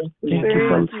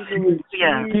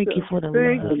 Thank you for the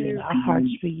love in our hearts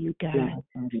for you, God.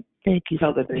 Thank you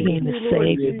for being the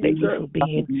Savior. Thank you for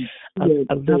being a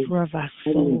lover of our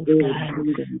souls, God.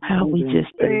 How we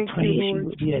just praise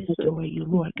you. We adore you,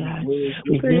 Lord God. We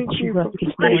lift you up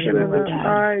this morning, Lord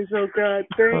God.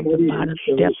 From the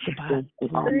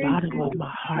bottom of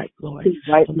my heart, Lord.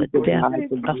 From the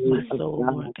depth of my soul,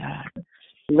 Lord God.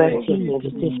 Continue to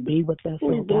just be with us,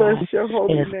 oh God, as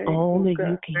only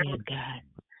you can, God.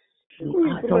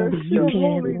 Only you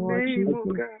can, Lord Jesus.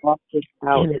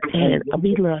 And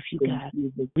we love you, God.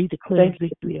 We declare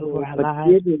victory over our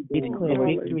lives. We declare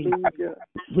victory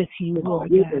with you,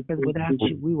 Lord God, because without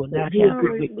you, we will not have the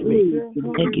victory.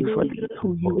 Thank you for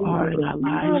who you are in our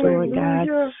lives, Lord God.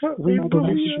 We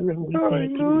bless you and we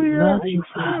thank you. We love you,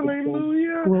 Father.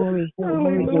 Glory,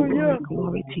 glory, glory,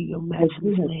 glory to your matchless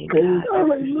name, God.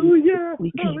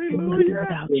 We can't do nothing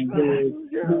without you, God.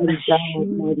 Bless you.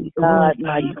 We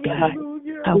glorify you, God.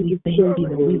 How we thank you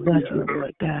and we love you,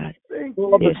 Lord God.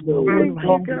 There's no one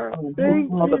like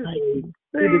you.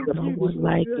 No one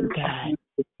like you, God.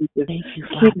 Thank you,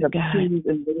 Father God. Kings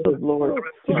and Lord.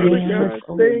 Yes,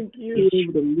 oh, Thank you. Be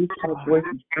able to lift our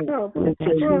voices and say,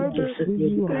 just who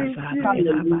you are, Father, in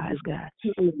our lives, God.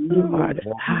 You are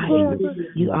the highest.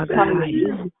 You are the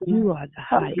highest. You are the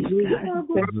highest, God.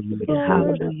 And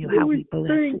hallelujah, how we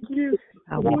bless you.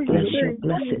 How we bless your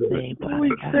blessed name, Father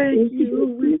God. Thank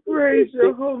you. We praise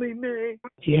your holy name.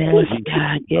 Yes,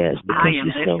 God, yes, because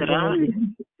you're so worthy.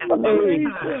 Praise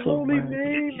your holy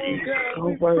name, oh God. So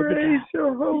We worthy, praise God.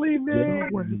 your holy name.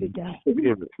 So worthy, God.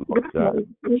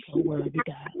 So worthy,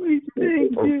 God. We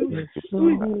thank you. So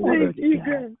We thank worthy, you, God.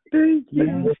 God. Thank you.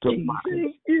 Yes, Jesus.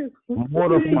 Thank you.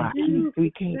 Thank you.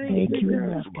 We can't thank you God.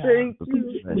 enough, God. Thank you.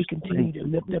 We continue to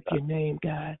lift up your name,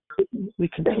 God. We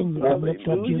continue to lift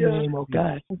up your name, oh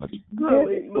God.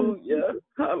 Hallelujah.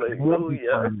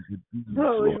 Hallelujah.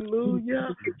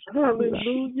 Hallelujah.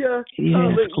 Hallelujah.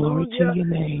 Yes, glory to your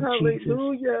name, Jesus.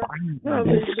 Hallelujah.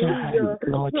 Yes, God.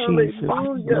 Lord Jesus.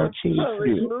 Lord Jesus.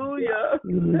 Hallelujah.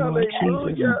 Lord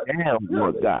Jesus.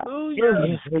 Lord God.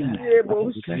 Yes, God.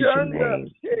 Bless your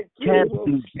name. Cast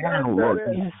me down, Lord.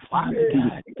 Yes, Father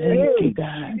God. Thank you,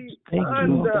 God. Thank you,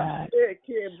 oh God.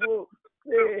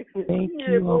 Thank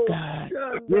you, oh God.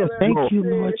 Thank you,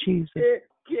 Lord Jesus.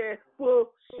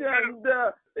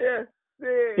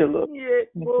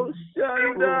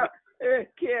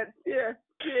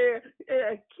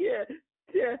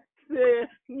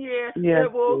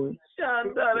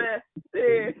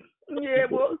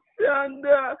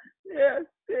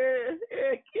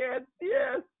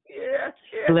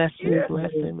 Bless him,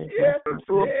 bless him, and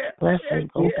bless him,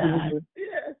 oh God.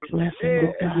 Bless him,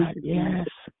 oh God. Yes.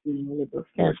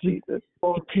 As we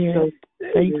prepare,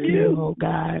 thank you, oh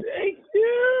God. Thank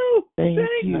you. Thank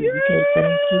you. We can't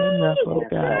thank you enough, oh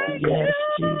God. Yes,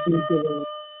 Jesus.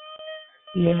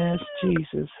 Yes,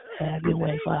 Jesus. Have your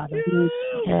way, Father.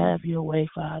 Have your way,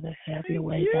 Father. Have your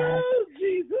way, God.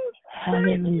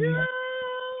 Hallelujah.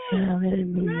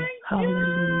 Hallelujah.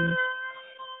 Hallelujah.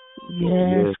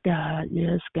 Yes, God.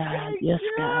 Yes, God. Yes,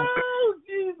 God.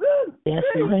 Yes,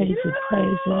 praise Him,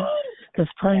 praise Him.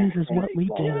 Because praise is what we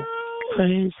do.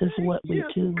 Praise is what we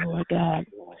do, Lord God.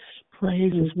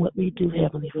 Praise is what we do,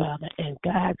 Heavenly Father. And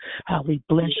God, how we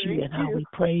bless you and how we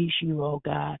praise you, oh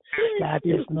God. God,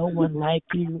 there's no one like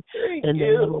you, and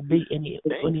there never will be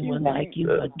anyone like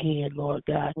you again, Lord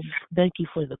God. Thank you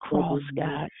for the cross,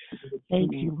 God.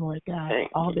 Thank you, Lord God, for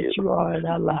all that you are in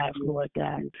our lives, Lord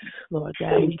God. Lord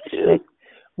God,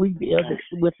 we build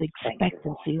with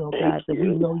expectancy, oh God, that we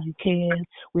know you can,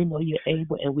 we know you're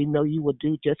able, and we know you will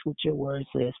do just what your word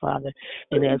says, Father.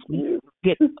 And as we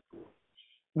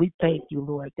thank you,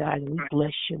 Lord God, and we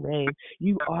bless your name.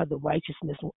 You are the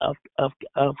righteousness of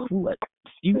what?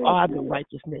 You are the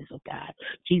righteousness of God.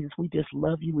 Jesus, we just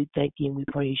love you, we thank you, and we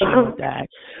praise you, Lord God.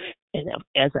 And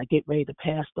as I get ready to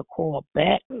pass the call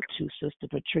back to Sister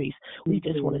Patrice, we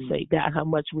just want to say, God, how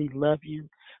much we love you,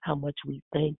 how much we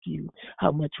thank you,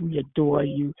 how much we adore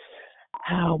you,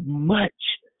 how much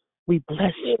we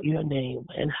bless your name,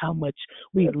 and how much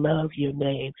we love your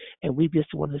name. And we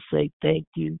just want to say thank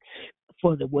you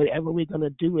for whatever we're going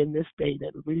to do in this day,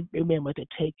 that we remember to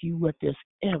take you with us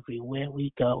everywhere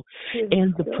we go.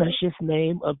 In the precious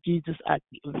name of Jesus, I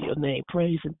give your name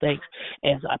praise and thanks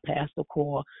as I pass the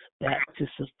call back to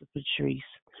Sister Patrice.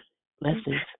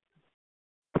 Blessings.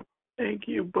 Thank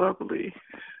you, Bubbly.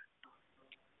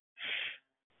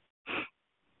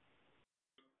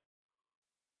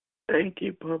 Thank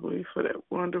you, Bubbly, for that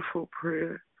wonderful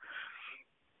prayer.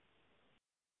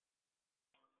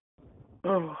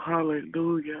 Oh,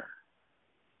 hallelujah.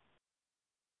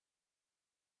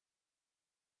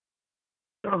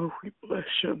 Oh, we bless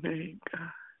your name, God.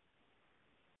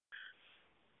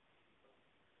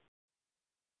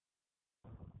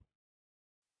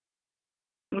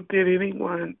 Did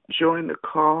anyone join the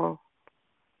call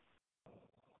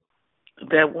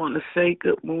that want to say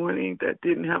good morning, that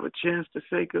didn't have a chance to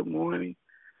say good morning?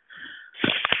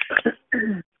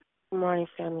 Good morning,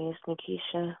 family. It's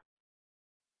Nikisha.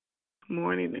 Good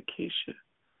morning, Nikisha.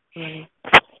 Morning.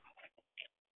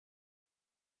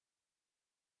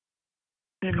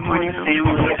 Good morning,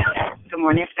 family. Good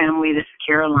morning, family. This is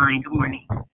Caroline. Good morning.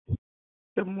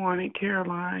 Good morning,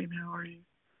 Caroline. How are you?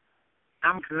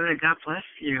 I'm good. God bless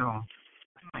you.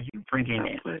 You bringing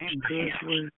it. Bless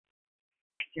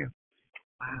you.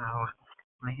 Wow. I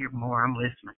want to hear more. I'm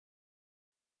listening.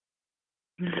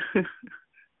 Is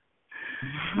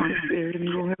there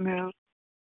anyone else?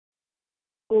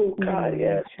 Oh, God,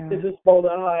 yes. This is Mona.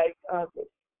 Hi.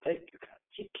 Thank you, God.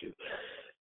 Thank you.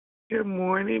 Good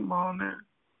morning, Mona.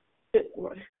 Good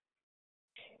morning.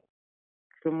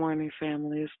 Good morning,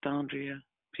 family. It's Dondria.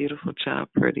 Beautiful child,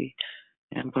 pretty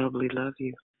and bubbly. Love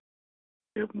you.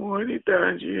 Good morning,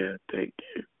 Donja. Thank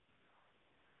you.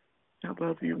 I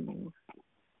love you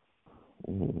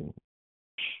more.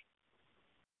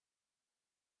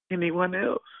 Anyone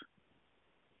else?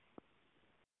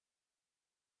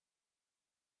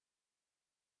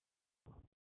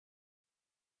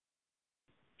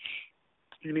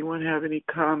 Anyone have any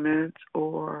comments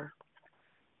or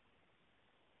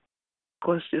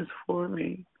questions for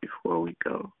me before we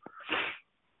go?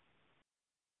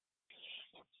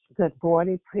 Good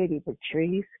morning, pretty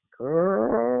Patrice.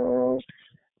 Girl.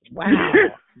 Wow.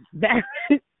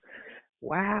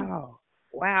 Wow.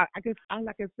 Wow. I guess all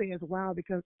I can say is wow,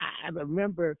 because I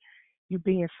remember you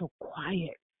being so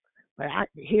quiet. But I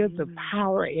hear the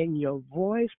power in your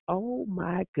voice. Oh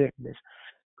my goodness.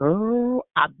 Girl,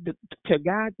 to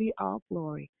God be all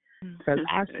glory. Because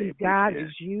I see God is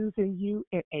using you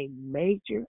in a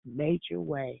major, major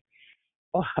way.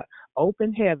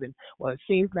 Open heaven. Well, it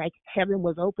seems like heaven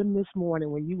was open this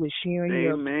morning when you were sharing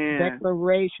your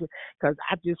declaration, because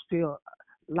I just feel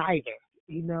lighter,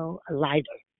 a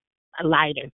lighter.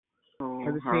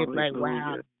 Because it seems like,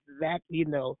 wow, that,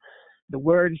 the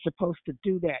word is supposed to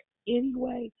do that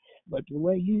anyway, but the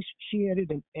way you shared it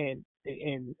and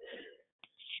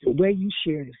the way you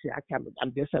shared it,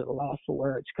 I'm just at a loss for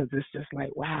words, because it's just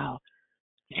like, wow,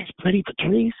 that's pretty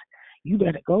Patrice. You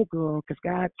better go, girl, because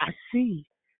God, I see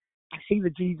the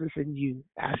Jesus in you.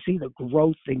 I see the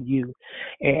growth in you.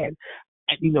 And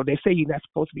they say you're not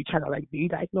supposed to be trying to be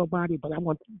like nobody, but I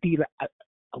want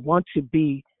to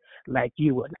be like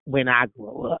you when I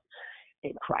grow up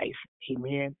in Christ.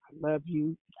 Amen. I love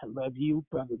you. I love you,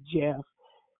 Brother Jeff.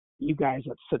 You guys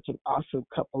are such an awesome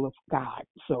couple of God.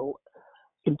 So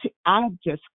I'm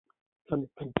just going to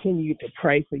continue to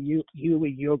pray for you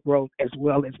and your growth, as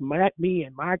well as me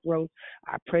and my growth.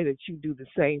 I pray that you do the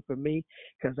same for me,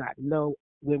 because I know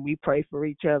when we pray for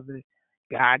each other,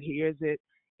 God hears it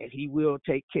and He will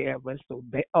take care of us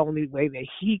the only way that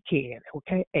He can.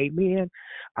 Okay, amen.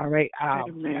 All right,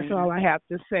 that's all I have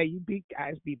to say. You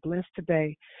guys be blessed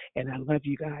today, and I love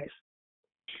you guys.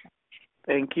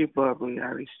 Thank you, Bubbly.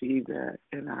 I received that,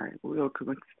 and I will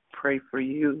pray for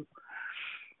you.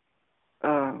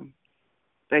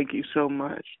 Thank you so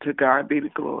much. To God be the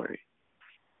glory.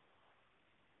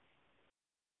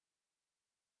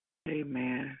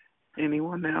 Amen.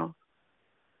 Anyone else?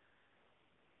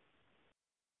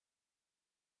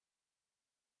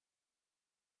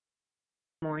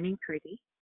 Morning, pretty.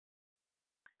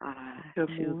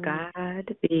 To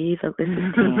God be the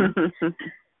listen.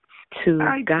 To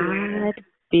God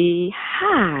be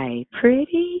hi,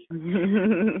 pretty.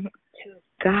 To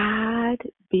God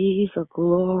be the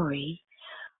glory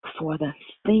for the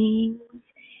things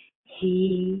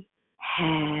He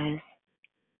has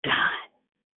done.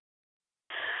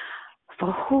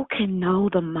 For who can know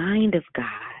the mind of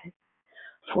God?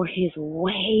 For His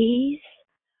ways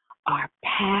are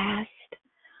past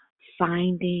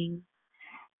finding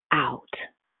out.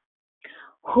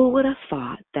 Who would have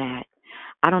thought that?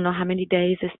 I don't know how many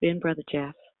days it's been, Brother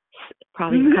Jeff.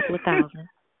 Probably a couple of thousand.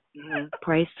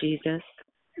 Praise Jesus.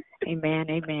 Amen,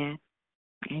 amen,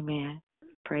 amen.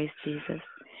 Praise Jesus.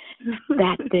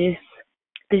 That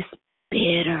this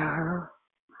bitter,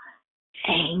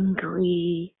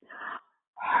 angry,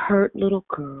 hurt little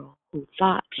girl who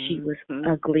thought she was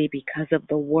ugly because of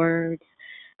the words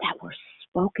that were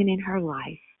spoken in her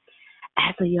life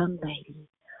as a young lady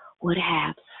would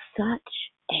have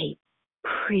such a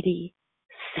pretty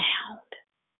sound.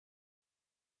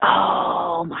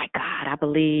 Oh my God, I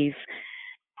believe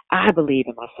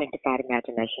in my sanctified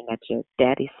imagination that your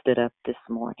daddy stood up this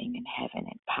morning in heaven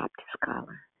and popped his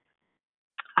collar.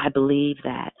 I believe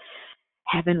that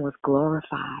heaven was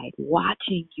glorified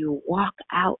watching you walk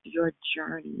out your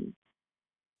journey.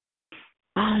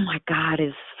 Oh my God,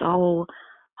 it's so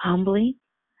humbling.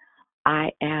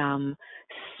 I am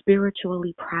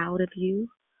spiritually proud of you,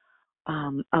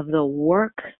 of the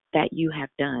work that you have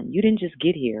done. You didn't just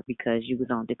get here because you was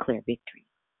on Declare Victory.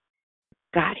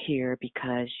 Got here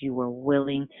because you were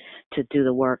willing to do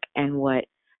the work. And what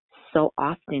so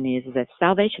often is that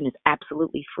salvation is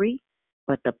absolutely free,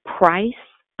 but the price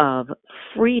of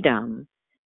freedom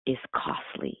is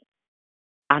costly.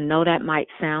 I know that might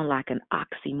sound like an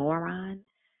oxymoron,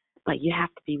 but you have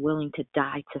to be willing to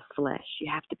die to flesh. You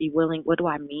have to be willing. What do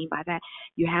I mean by that?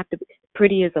 You have to,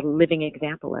 pretty is a living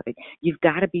example of it. You've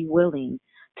got to be willing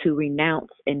to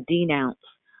renounce and denounce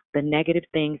the negative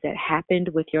things that happened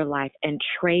with your life and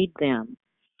trade them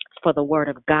for the word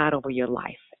of God over your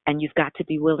life. And you've got to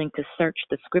be willing to search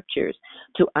the scriptures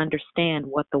to understand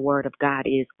what the word of God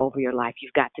is over your life.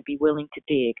 You've got to be willing to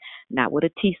dig, not with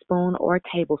a teaspoon or a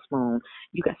tablespoon.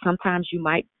 Sometimes you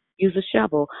might use a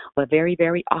shovel, but very,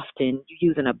 very often you're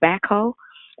using a backhoe.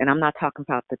 And I'm not talking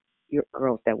about the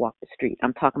girls that walk the street.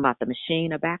 I'm talking about the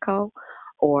machine, a backhoe,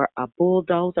 or a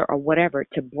bulldozer or whatever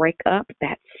to break up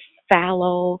that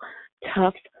fallow,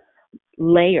 tough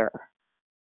layer.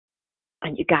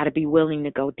 And you got to be willing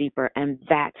to go deeper. And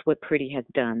that's what Pretty has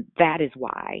done. That is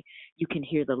why you can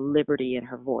hear the liberty in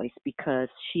her voice, because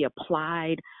she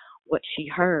applied what she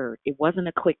heard. It wasn't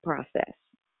a quick process,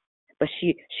 but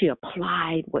she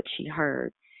applied what she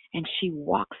heard, and she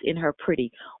walks in her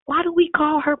pretty. Why do we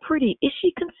call her pretty? Is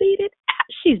she conceited?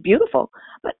 She's beautiful,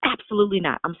 but absolutely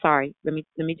not. I'm sorry. Let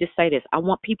me just say this. I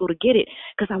want people to get it,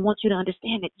 because I want you to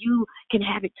understand that you can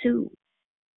have it too.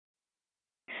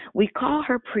 We call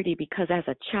her pretty because as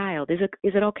a child, is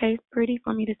it okay, Pretty,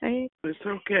 for me to say it? It's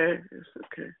okay. It's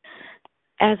okay.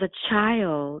 As a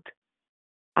child,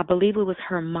 I believe it was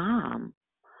her mom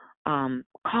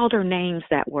called her names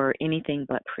that were anything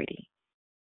but pretty.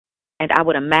 And I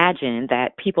would imagine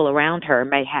that people around her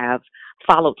may have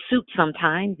followed suit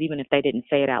sometimes, even if they didn't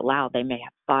say it out loud, they may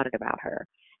have thought it about her.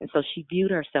 And so she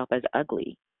viewed herself as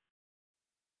ugly.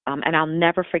 And I'll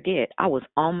never forget, I was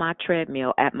on my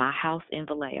treadmill at my house in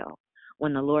Vallejo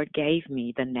when the Lord gave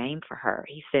me the name for her.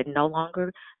 He said, no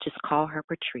longer just call her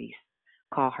Patrice,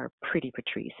 call her Pretty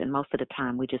Patrice. And most of the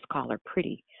time we just call her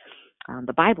Pretty.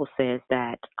 The Bible says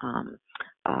that,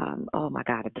 oh my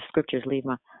God, if the scriptures leave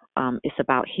my, it's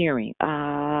about hearing.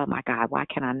 My God, why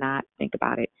can I not think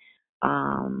about it?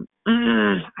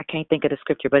 I can't think of the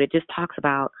scripture, but it just talks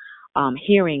about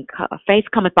hearing. Faith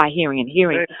cometh by hearing, and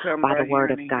hearing by the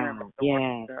word of God.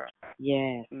 Yes,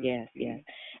 yes, yes, yes.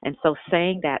 And so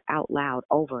saying that out loud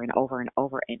over and over and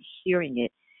over and hearing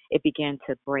it, it began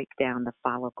to break down the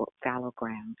fallow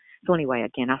ground. So anyway,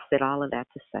 again, I said all of that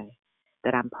to say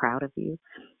that I'm proud of you,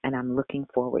 and I'm looking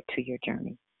forward to your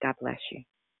journey. God bless you.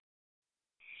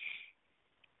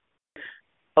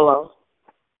 Hello?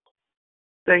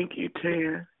 Thank you,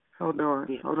 Tanya. Hold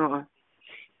on.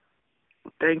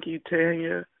 Thank you,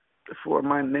 Tanya, for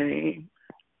my name.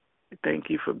 Thank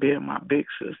you for being my big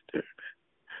sister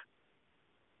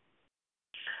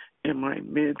and my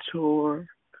mentor.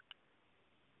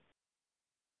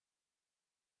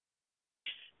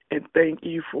 And thank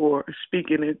you for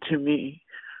speaking into me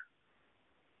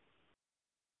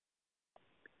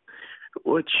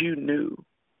what you knew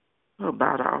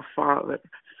about our Father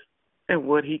and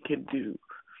what He can do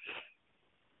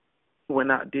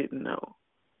when I didn't know.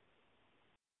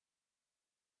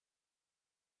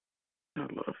 I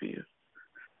love you.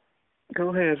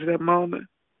 Go ahead, is that Mona?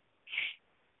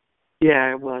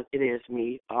 Yeah, well, it is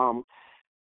me.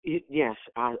 Yes,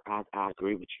 I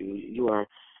agree with you. You are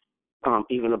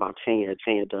even about Tanya.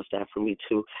 Tanya does that for me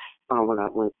too.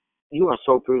 When you are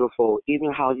so beautiful,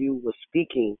 even how you were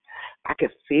speaking, I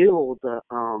could feel the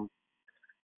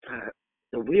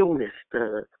realness,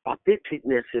 the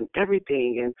authenticness, and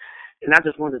everything. And I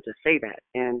just wanted to say that.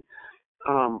 And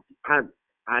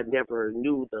I never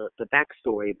knew the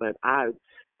backstory, but I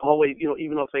always,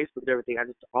 even on Facebook and everything, I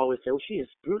just always say, "Oh, she is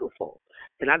beautiful,"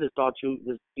 and I just thought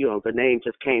the name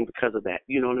just came because of that.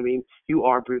 You know what I mean? You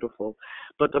are beautiful.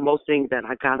 But the most thing that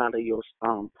I got out of your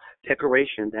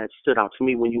declaration that stood out to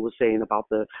me when you were saying about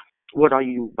what are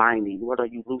you binding, what are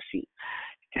you loosing,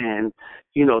 and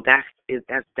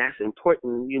that's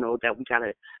important. That we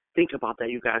gotta think about that,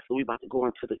 you guys. So we about to go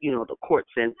into the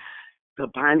courts and the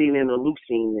binding and the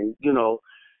loosing,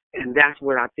 and that's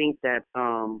where I think that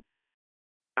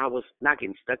I was not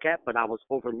getting stuck at, but I was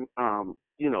over,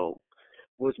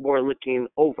 was more looking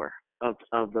over of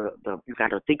the you got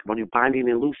to think about you binding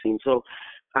and loosing. So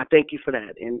I thank you for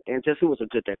that, and just it was a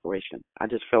good declaration. I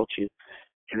just felt you,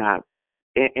 and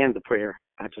the prayer.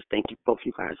 I just thank you both,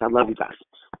 you guys. I love you guys.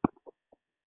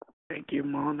 Thank you,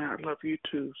 Mona. I love you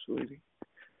too, sweetie.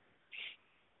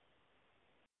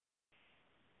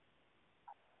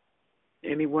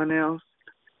 Anyone else?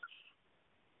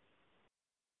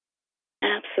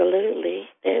 Absolutely.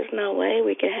 There's no way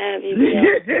we could have you be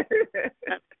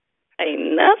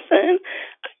ain't nothing.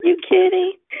 Are you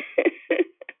kidding?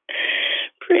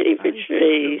 Pretty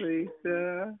Patrice.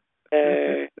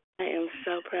 I am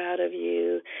so proud of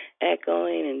you,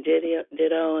 echoing and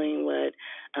dittoing what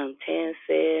Tan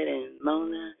said and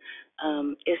Mona.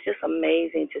 It's just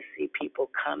amazing to see people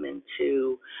come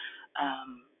into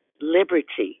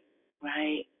liberty,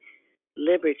 right?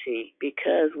 Liberty,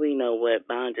 because we know what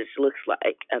bondage looks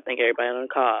like. I think everybody on the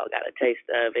call got a taste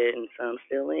of it, and some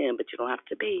still in, but you don't have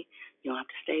to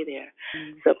stay there.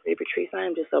 So, Patrice, I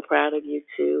am just so proud of you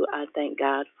too. I thank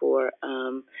God for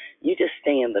you just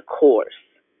staying the course.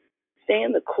 Stay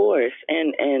in the course,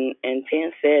 and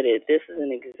Tan said it. This is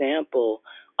an example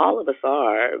All of us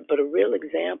are, but a real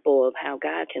example of how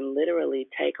God can literally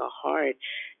take a heart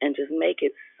and just make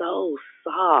it so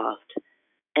soft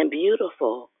and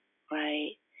beautiful,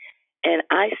 right? And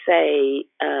I say,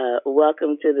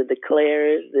 welcome to the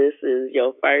Declarers. This is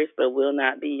your first, but will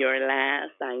not be your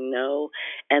last, I know.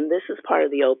 And this is part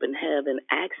of the open heaven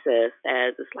access,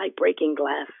 as it's like breaking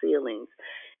glass ceilings.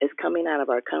 It's coming out of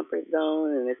our comfort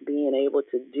zone, and it's being able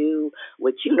to do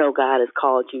what you know God has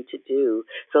called you to do.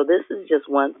 So this is just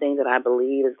one thing that I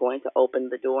believe is going to open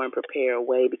the door and prepare a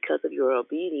way because of your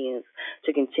obedience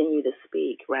to continue to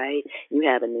speak, right? You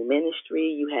have a new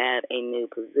ministry. You have a new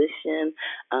position.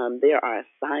 There are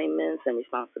assignments and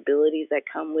responsibilities that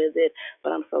come with it,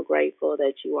 but I'm so grateful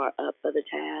that you are up for the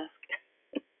task.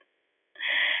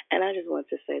 And I just want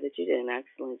to say that you did an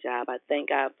excellent job. I thank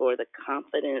God for the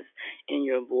confidence in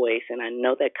your voice, and I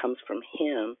know that comes from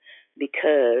Him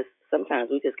because sometimes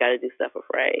we just got to do stuff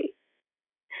afraid.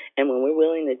 And when we're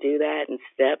willing to do that and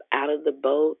step out of the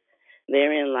boat,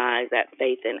 therein lies that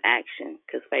faith in action,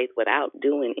 because faith without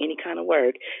doing any kind of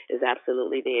work is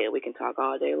absolutely dead. We can talk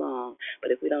all day long,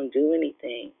 but if we don't do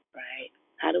anything, right,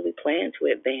 how do we plan to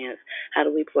advance? How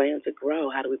do we plan to grow?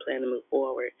 How do we plan to move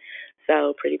forward?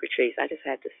 So, Pretty Patrice, I just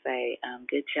had to say,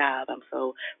 good job. I'm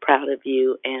so proud of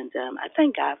you, and I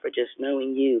thank God for just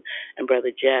knowing you and Brother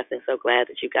Jeff, and so glad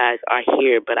that you guys are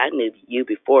here, but I knew you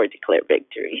before Declare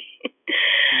Victory.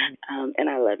 And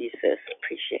I love you, sis.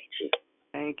 Appreciate you.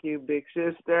 Thank you, big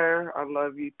sister. I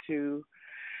love you too.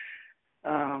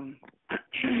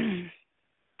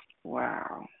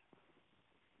 Wow.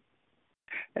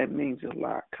 That means a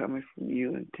lot coming from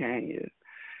you and Tanya,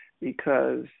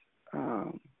 because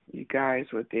you guys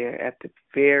were there at the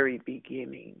very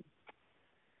beginning.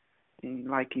 And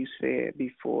like you said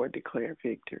before, Declare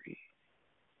Victory.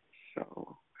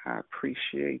 So I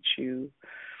appreciate you.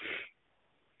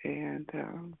 And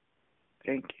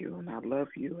thank you, and I love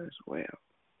you as well.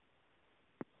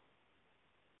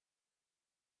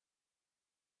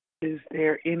 Is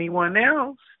there anyone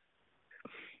else?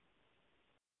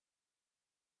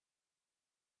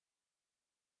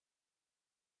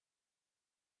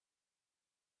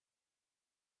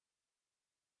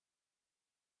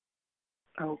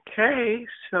 Okay,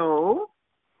 so.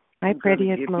 Hi, Pretty.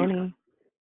 It's Moni.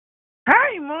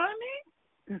 Hi,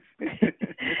 Moni.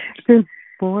 Good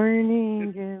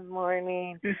morning. Good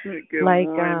morning. Good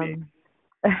morning.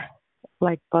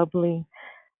 Like bubbly,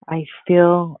 I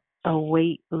feel a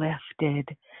weight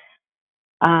lifted.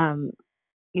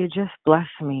 You just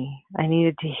blessed me. I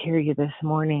needed to hear you this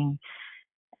morning,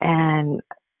 and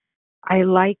I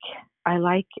like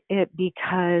it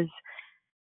because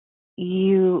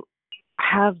you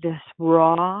have this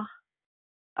raw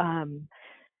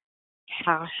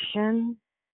passion,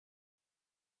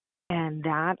 and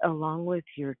that along with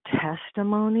your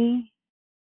testimony,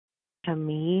 to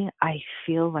me, I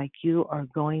feel like you are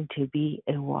going to be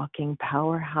a walking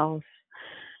powerhouse.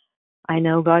 I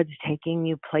know God's taking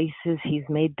you places. He's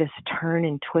made this turn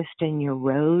and twist in your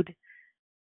road.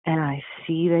 And I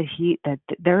see that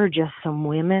there are just some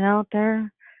women out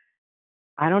there.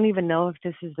 I don't even know if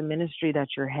this is the ministry that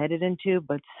you're headed into,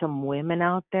 but some women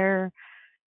out there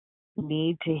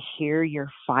need to hear your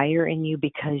fire in you,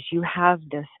 because you have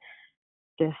this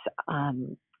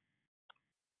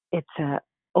it's an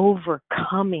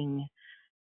overcoming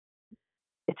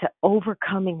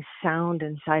sound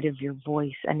inside of your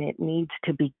voice, and it needs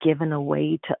to be given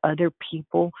away to other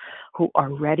people who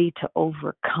are ready to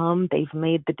overcome. They've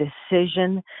made the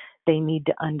decision. They need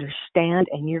to understand,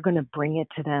 and you're going to bring it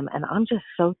to them. And I'm just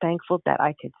so thankful that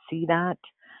I could see that.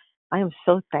 I am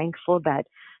so thankful that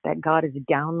God is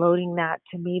downloading that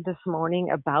to me this morning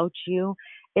about you.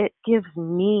 It gives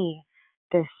me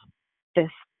this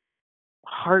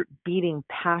heart beating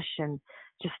passion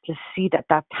just to see that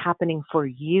that's happening for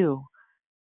you.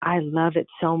 I love it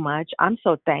so much. I'm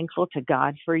so thankful to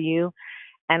God for you.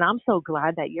 And I'm so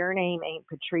glad that your name ain't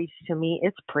Patrice to me.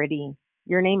 It's Pretty.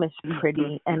 Your name is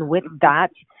Pretty. And with that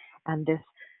and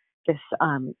this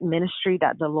ministry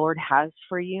that the Lord has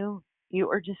for you, you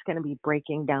are just going to be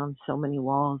breaking down so many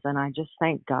walls. And I just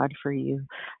thank God for you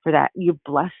for that. You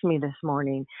blessed me this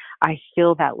morning. I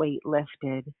feel that weight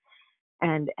lifted.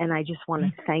 And I just want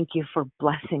to thank you for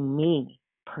blessing me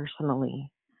personally.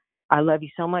 I love you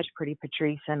so much, Pretty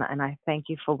Patrice, and I thank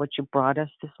you for what you brought us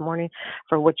this morning,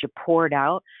 for what you poured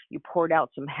out. You poured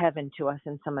out some heaven to us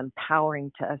and some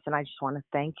empowering to us, and I just want to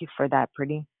thank you for that,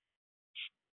 Pretty.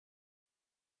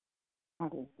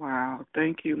 Oh, wow.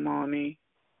 Thank you, Moni.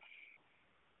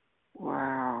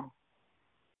 Wow.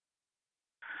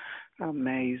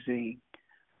 Amazing.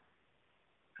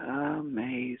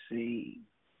 Amazing.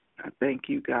 I thank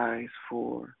you guys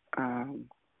for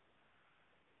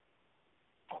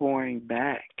pouring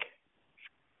back,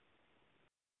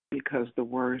 because the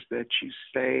words that you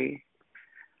say,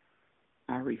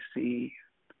 I receive.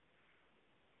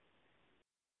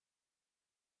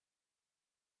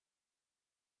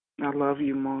 I love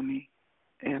you, Moni,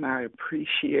 and I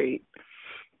appreciate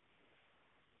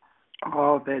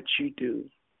all that you do.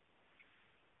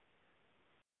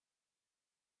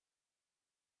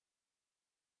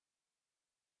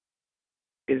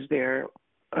 Is there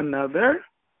another?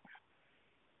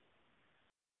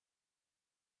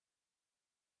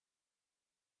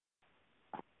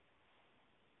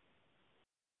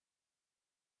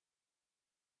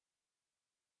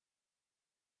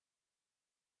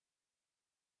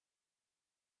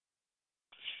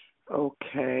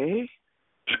 Okay.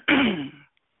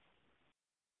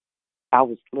 I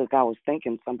was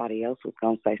thinking somebody else was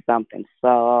gonna say something.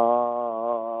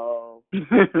 So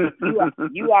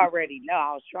you already know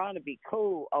I was trying to be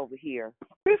cool over here.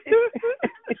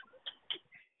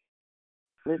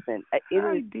 Listen, it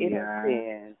has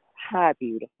been, hi,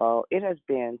 beautiful. It has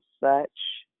been such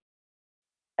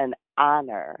an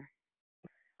honor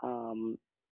to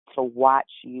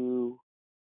watch you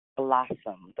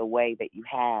blossom the way that you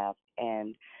have.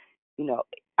 And, you know,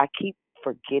 I keep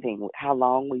forgetting how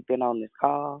long we've been on this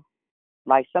call.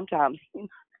 Like sometimes,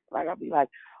 like I'll be like,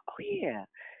 oh, yeah,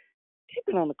 they've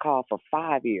been on the call for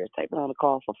 5 years. They've been on the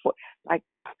call for 4. Like,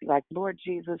 I'll be like, Lord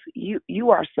Jesus, you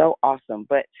are so awesome.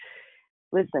 But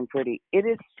listen, pretty, it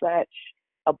is such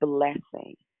a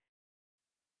blessing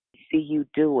to see you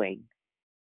doing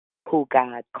who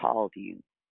God called you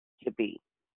to be,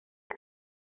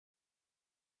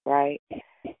 right?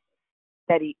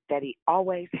 That he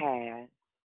always has,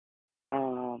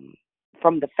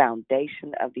 from the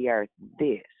foundation of the earth.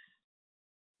 This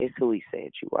is who he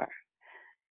said you are.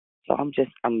 So I'm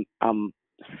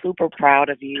super proud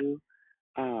of you.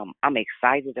 I'm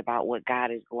excited about what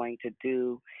God is going to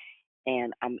do,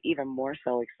 and I'm even more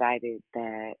so excited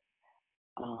that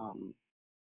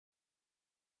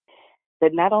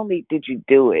that not only did you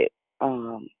do it,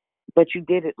 but you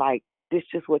did it like this.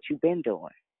 Just what you've been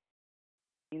doing.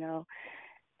 You know,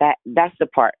 that's the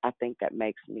part I think that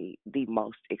makes me the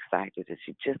most excited. Is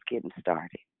you're just getting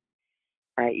started,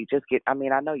 right? You just get. I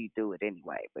mean, I know you do it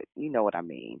anyway, but you know what I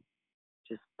mean.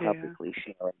 Just publicly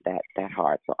sharing that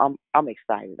heart. So I'm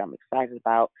excited. I'm excited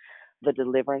about the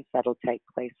deliverance that'll take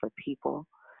place for people.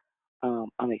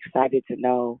 I'm excited to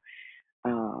know.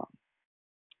 I'm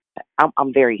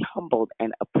very humbled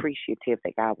and appreciative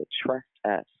that God would trust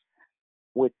us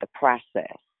with the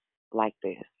process like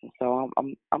this. And so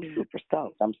I'm super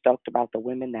stoked. I'm stoked about the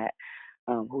women that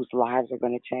whose lives are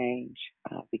going to change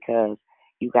because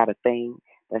you got a thing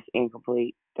that's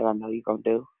incomplete that I know you're going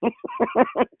to do.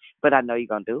 But I know you're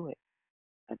going to do it.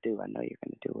 I do. I know you're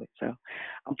going to do it. So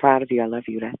I'm proud of you. I love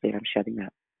you. That's it. I'm shutting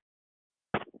up.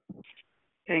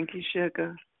 Thank you,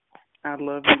 Sugar. I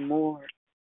love you more.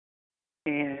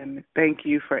 And thank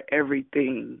you for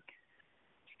everything.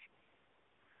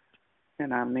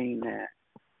 And I mean that.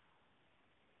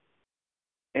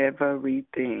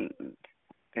 Everything.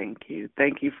 Thank you.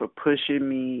 Thank you for pushing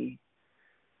me.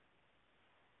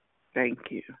 Thank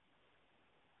you.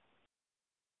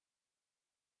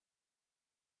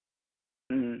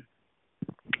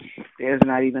 There's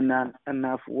not even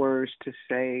enough words to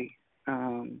say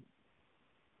how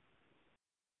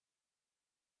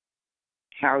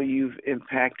you've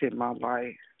impacted my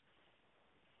life.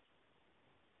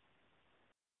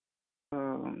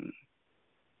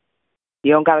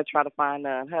 You don't got to try to find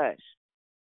none. Hush.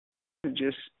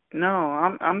 Just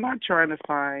no. I'm not trying to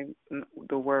find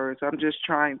the words. I'm just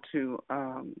trying to.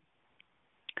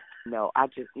 No,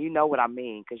 you know what I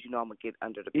mean, because you know I'm gonna get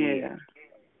under the bed. Yeah.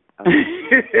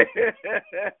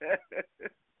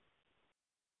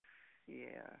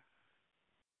 Yeah.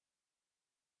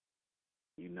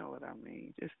 You know what I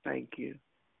mean. Just thank you.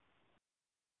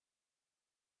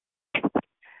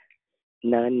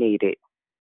 None needed.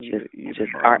 Just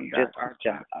our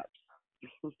job.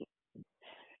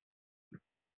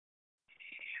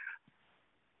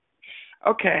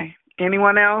 Okay.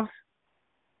 Anyone else?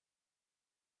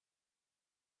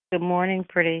 Good morning,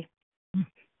 pretty.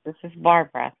 This is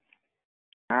Barbara.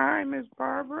 Hi, Miss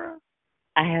Barbara.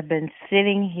 I have been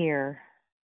sitting here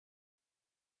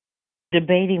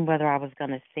debating whether I was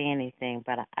going to say anything,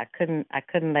 but I couldn't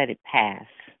let it pass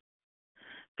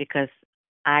because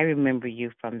I remember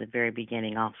you from the very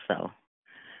beginning also.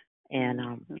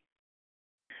 And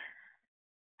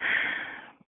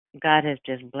God has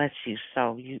just blessed you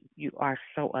so. You are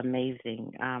so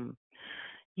amazing.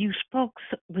 You spoke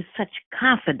with such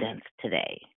confidence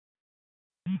today.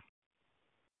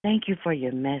 Thank you for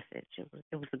your message.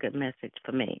 It was a good message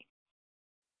for me.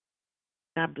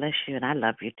 God bless you, and I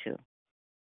love you too.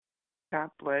 God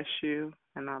bless you,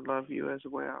 and I love you as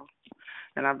well.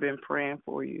 And I've been praying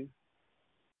for you.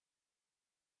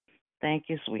 Thank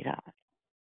you, sweetheart.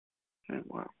 You're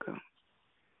welcome.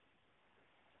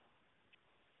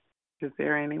 Is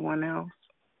there anyone else?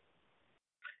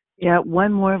 Yeah,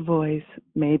 one more voice,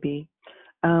 maybe.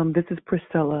 This is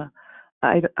Priscilla.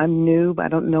 I'm new, but I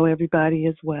don't know everybody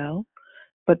as well.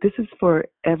 But this is for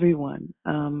everyone.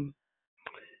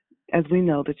 As we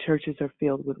know, the churches are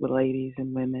filled with ladies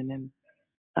and women.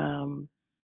 And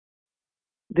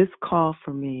this call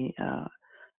for me,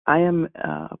 I am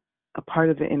a part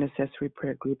of the intercessory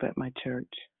prayer group at my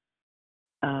church.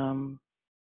 And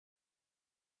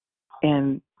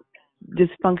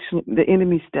dysfunction, the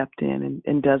enemy stepped in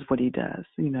and does what he does.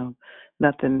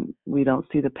 Nothing, we don't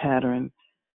see the pattern,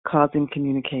 causing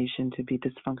communication to be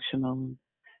dysfunctional.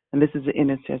 And this is an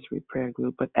intercessory prayer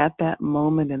group. But at that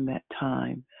moment in that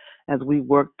time, as we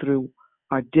work through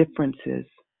our differences,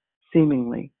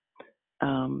 seemingly,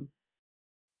 I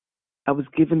was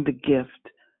given the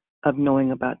gift of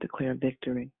knowing about Declare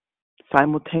Victory.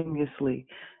 Simultaneously,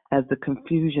 as the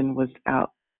confusion was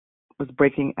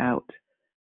breaking out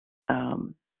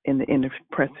in the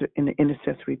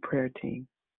intercessory prayer team.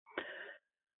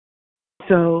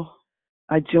 So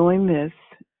I joined this,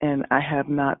 and I have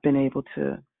not been able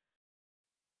to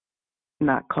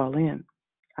not call in.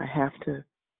 I have to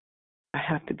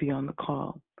be on the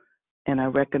call. And I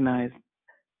recognize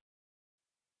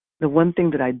the one thing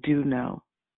that I do know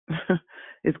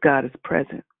is God is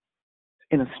present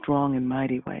in a strong and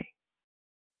mighty way.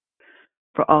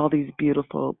 For all these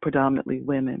beautiful, predominantly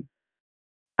women,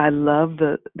 I love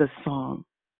the song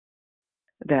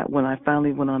that when I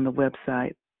finally went on the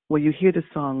website, well, you hear the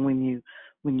song when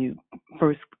you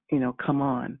first, come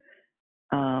on.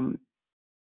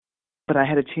 But I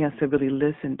had a chance to really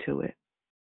listen to it.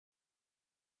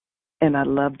 And I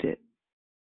loved it.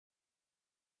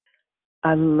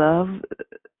 I love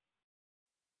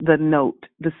the note,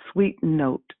 the sweet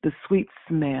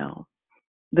smell,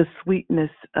 the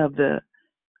sweetness of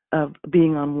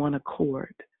being on one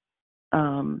accord.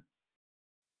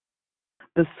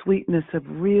 The sweetness of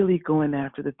really going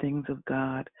after the things of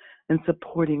God and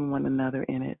supporting one another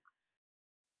in it.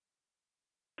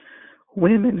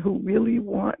 Women who really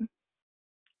want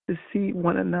to see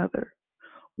one another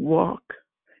walk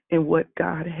in what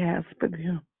God has for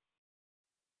them.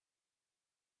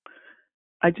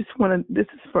 I just want to, this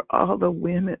is for all the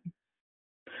women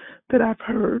that I've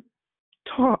heard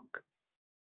talk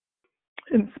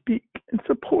and speak and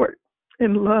support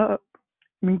and love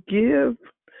and give.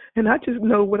 And I just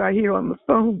know what I hear on the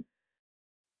phone.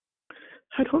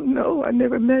 I don't know. I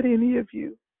never met any of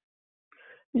you.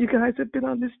 You guys have been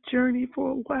on this journey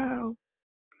for a while.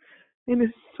 And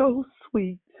it's so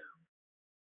sweet.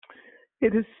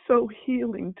 It is so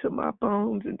healing to my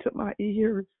bones and to my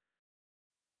ears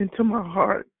and to my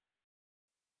heart.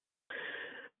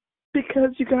 Because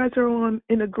you guys are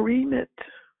in agreement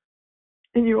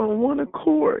and you're on one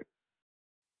accord.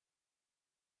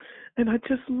 And I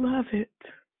just love it.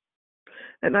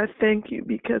 And I thank you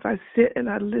because I sit and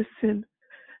I listen.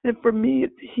 And for me,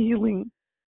 it's healing.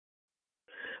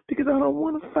 Because I don't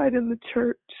want to fight in the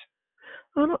church.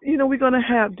 We're going to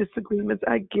have disagreements.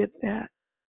 I get that.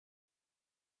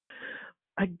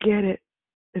 I get it.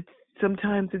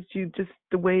 Sometimes it's just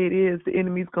the way it is. The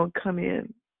enemy's going to come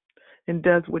in and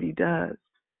does what he does.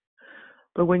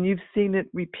 But when you've seen it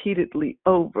repeatedly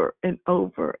over and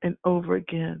over and over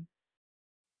again,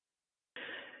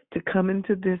 to come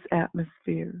into this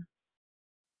atmosphere,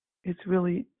 it's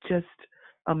really just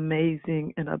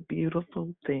amazing and a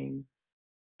beautiful thing.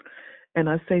 And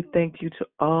I say thank you to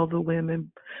all the women.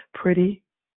 Pretty,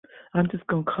 I'm just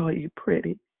going to call you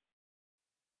Pretty.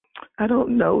 I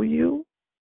don't know you.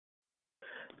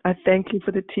 I thank you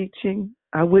for the teaching.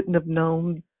 I wouldn't have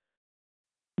known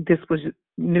this was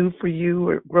new for you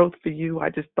or growth for you.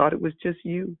 I just thought it was just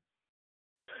you.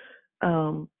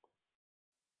 And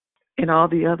all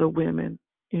the other women,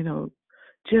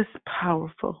 just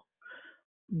powerful,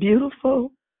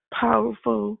 beautiful,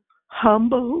 powerful,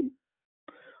 humble,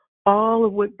 all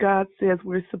of what God says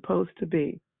we're supposed to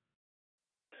be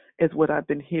is what I've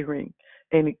been hearing.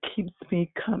 And it keeps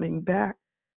me coming back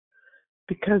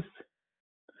because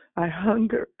I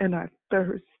hunger and I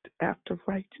thirst after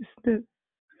righteousness.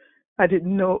 I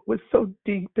didn't know it was so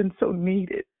deep and so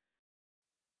needed.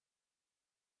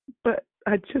 But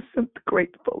I just am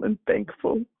grateful and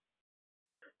thankful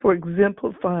for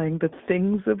exemplifying the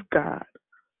things of God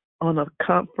on a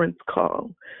conference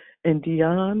call. And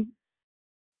Dion,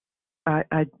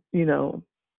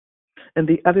 And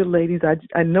the other ladies,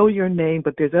 I know your name,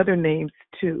 but there's other names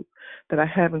too that I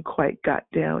haven't quite got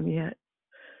down yet.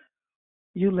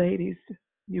 You ladies,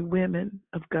 you women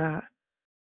of God,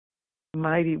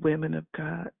 mighty women of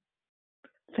God,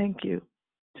 thank you.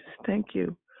 Just thank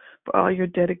you for all your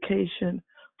dedication,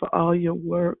 for all your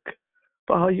work,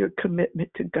 for all your commitment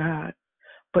to God,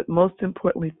 but most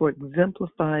importantly for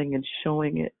exemplifying and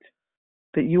showing it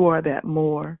that you are that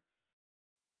more.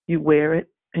 You wear it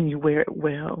and you wear it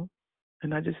well.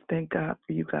 And I just thank God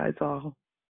for you guys all.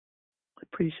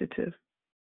 Appreciative.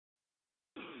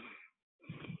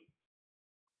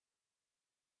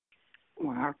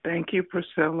 Well, thank you,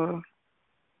 Priscilla.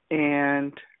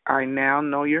 And I now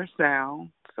know your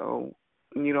sound, so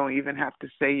you don't even have to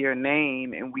say your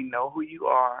name, and we know who you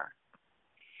are.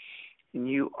 And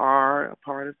you are a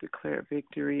part of Declare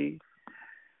Victory,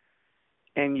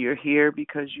 and you're here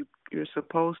because you're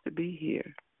supposed to be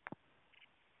here,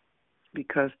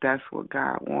 because that's what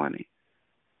God wanted.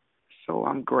 So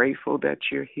I'm grateful that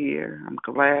you're here. I'm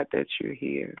glad that you're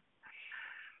here.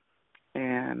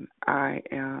 And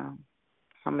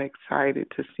I'm excited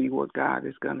to see what God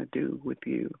is going to do with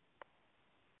you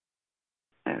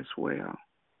as well.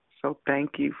 So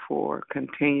thank you for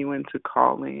continuing to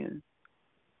call in.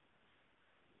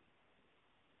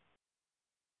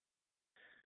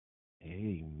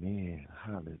 Amen.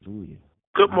 Hallelujah.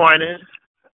 Good morning.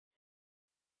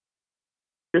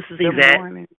 This is Yvette. Good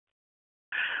morning.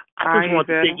 I just want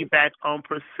to piggyback on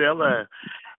Priscilla.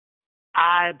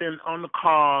 I've been on the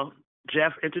call.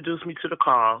 Jeff introduced me to the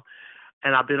call,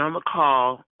 and I've been on the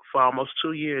call for almost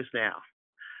 2 years now.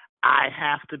 I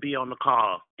have to be on the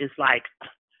call. It's like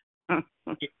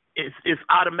it's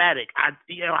automatic.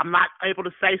 I'm not able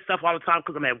to say stuff all the time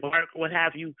because I'm at work or what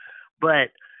have you,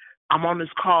 but I'm on this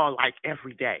call like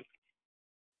every day.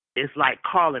 It's like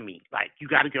calling me. Like, you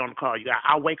got to get on the call.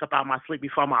 I wake up out of my sleep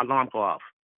before my alarm go off,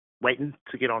 waiting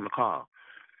to get on the call.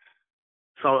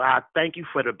 So I thank you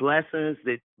for the blessings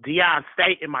that Dion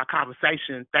stayed in my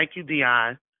conversation. Thank you,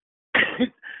 Dion,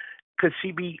 because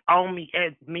she be on me,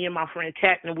 and me and my friend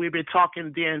Kat, and we've been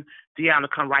talking. Then Dion will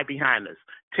come right behind us.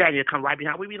 Tanya come right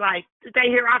behind. We be like, did they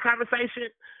hear our conversation?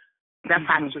 That's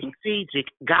how strategic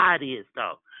God is,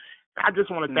 though. I just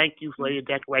want to thank you for your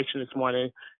declaration this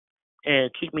morning,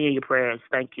 and keep me in your prayers.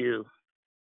 Thank you.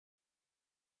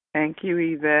 Thank you,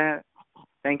 Yvette.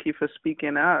 Thank you for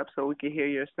speaking up so we can hear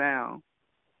your sound.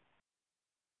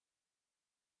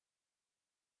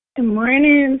 Good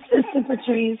morning, Sister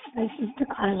Patrice. This is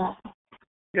DeCarla.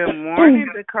 Good morning,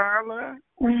 DeCarla.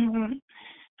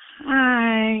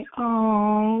 Hi.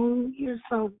 Oh, you're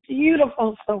so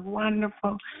beautiful, so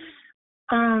wonderful.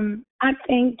 I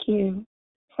thank you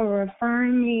for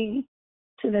referring me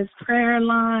to this prayer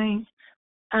line.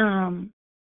 I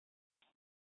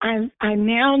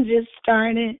now just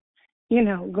started,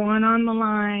 going on the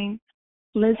line,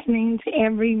 listening to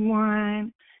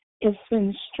everyone. It's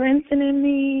been strengthening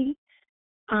me.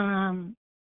 I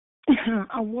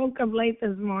woke up late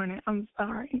this morning. I'm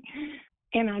sorry.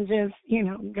 And I just,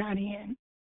 got in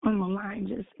on the line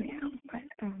just now. But,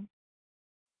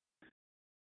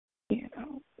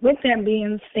 with that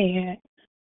being said,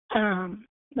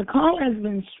 the call has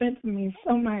been strengthening me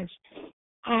so much.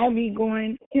 I'll be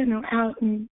going, out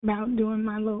and about doing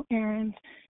my little errands.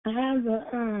 I have the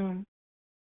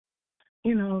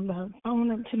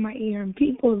phone up to my ear, and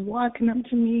people is walking up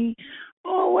to me.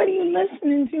 Oh, what are you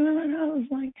listening to? And I was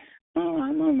like, oh,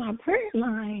 I'm on my prayer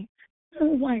line. I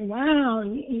was like, wow,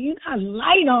 you got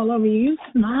light all over you. You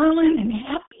smiling and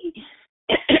happy.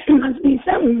 It must be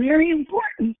something very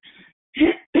important.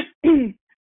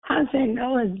 I said,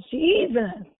 no, it's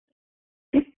Jesus.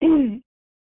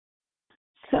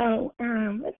 So,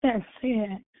 with that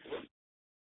said,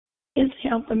 it's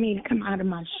helping me to come out of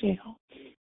my shell.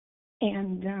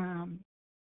 And,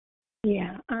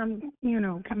 I'm,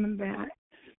 coming back.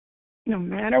 No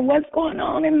matter what's going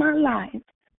on in my life,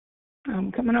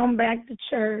 I'm coming on back to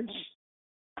church.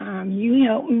 You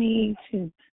help me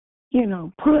to,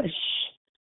 push,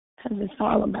 because it's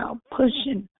all about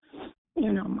pushing,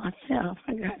 myself.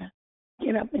 I got to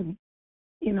get up and,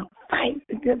 fight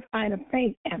the good fight of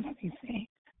faith, as they say.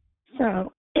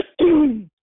 So,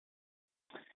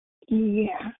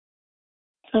 yeah.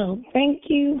 So thank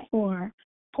you for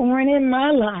pouring in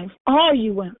my life, all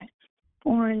you women,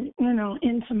 pouring,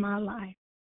 into my life.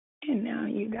 And now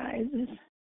you guys is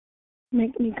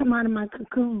making me come out of my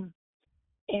cocoon.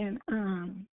 And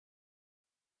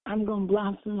I'm going to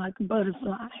blossom like a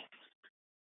butterfly.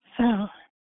 So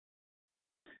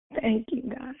thank you,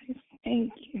 guys.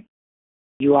 Thank you.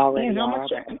 You already and are.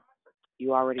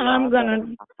 You already I'm are. Gonna...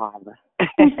 My father.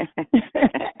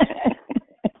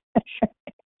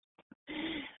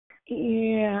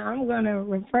 I'm going to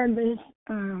refer this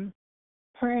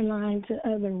prayer line to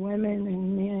other women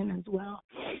and men as well.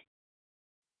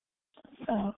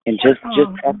 So, and just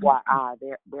FYI,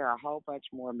 there are a whole bunch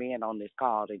more men on this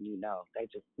call than you know. They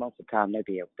just most of the time they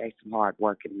some hard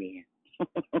working men.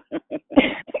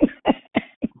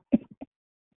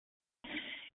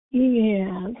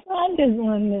 Yeah, so I just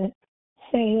wanted to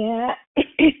say that.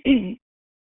 Yeah.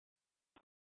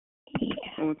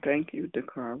 Well, thank you,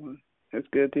 DeCarla. It's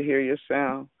good to hear your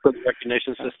sound. Good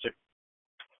recognition, sister.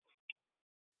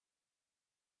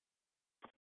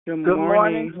 Good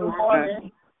morning. Good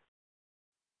morning.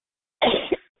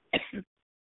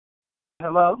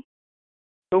 Hello?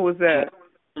 Who was that?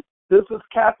 This is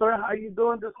Catherine. How you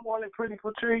doing this morning, Pretty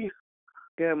Patrice?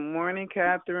 Good morning,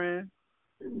 Catherine.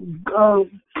 You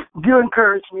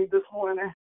encouraged me this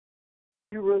morning.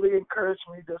 You really encouraged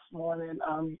me this morning.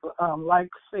 Like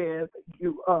said,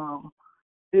 you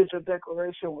did your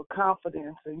declaration with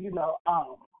confidence, and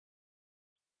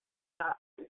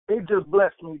it just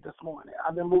blessed me this morning.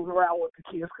 I've been moving around with the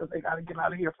kids because they got to get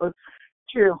out of here for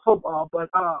cheering football, but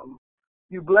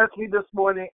you blessed me this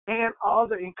morning, and all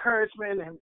the encouragement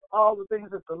and all the things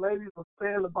that the ladies were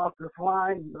saying about this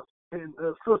line and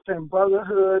the sister and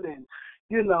brotherhood, and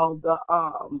the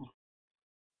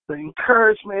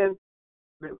encouragement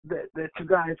that you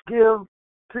guys give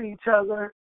to each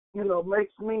other,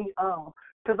 makes me,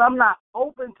 because I'm not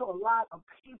open to a lot of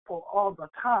people all the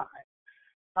time.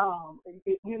 I'm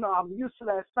used to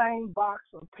that same box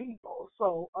of people.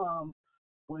 So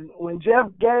when Jeff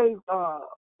gave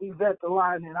Yvette the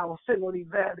line, and I was sitting with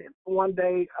Yvette one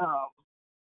day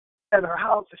at her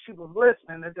house, and she was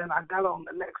listening, and then I got on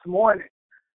the next morning.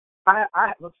 I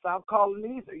haven't stopped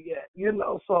calling either yet,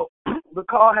 so the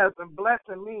call has been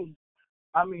blessing me,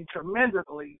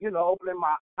 tremendously, opening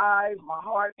my eyes, my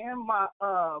heart, and my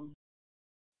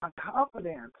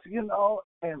confidence,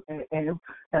 and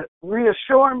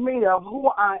reassuring me of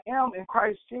who I am in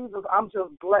Christ Jesus. I'm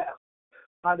just blessed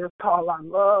by this call. I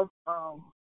love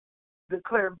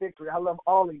Declare Victory. I love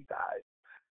all these guys.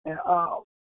 And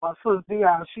my sister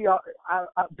Dion,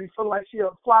 I be feeling like she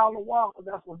a fly on the wall,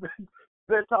 because that's what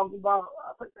they're talking about.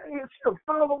 I think, hey, she a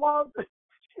fly on the wall.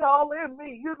 She all in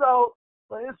me,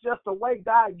 but it's just the way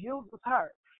God uses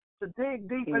her to dig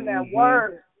deep in that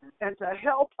word and to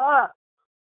help us.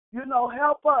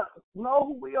 Help us know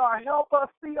who we are. Help us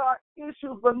see our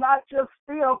issues, but not just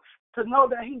feel to know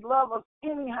that He loves us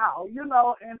anyhow.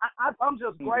 And I'm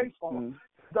just grateful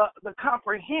the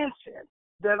comprehension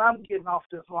that I'm getting off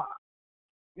this line.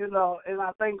 And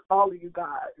I thank all of you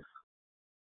guys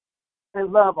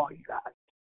and love all you guys.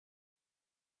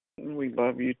 We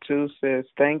love you too, sis.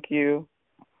 Thank you.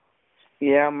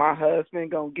 Yeah, my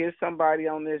husband gonna get somebody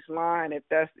on this line.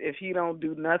 If he don't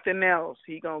do nothing else,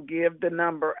 he gonna give the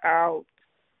number out.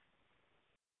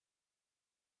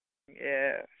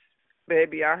 Yes,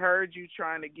 baby, I heard you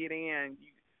trying to get in.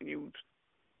 You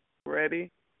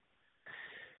ready?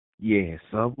 Yes,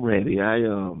 I'm ready. I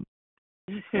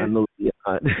know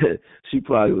she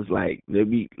probably was like, let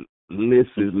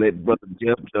Brother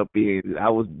Jeff jump in. I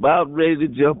was about ready to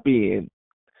jump in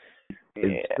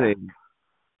and say,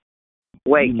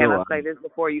 wait, can I say this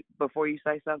before you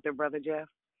say something, Brother Jeff?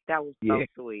 That was so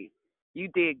sweet. You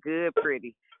did good,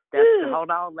 Pretty.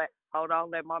 Hold on, let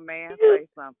my man say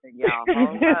something, y'all.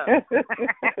 Hold up.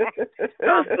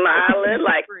 I'm smiling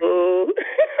like, ooh.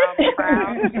 I'm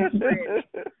proud of you, Pretty.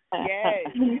 Yes,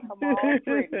 come on,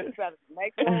 Pretty. You better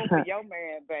make room for your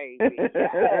man, baby.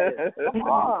 Yes, come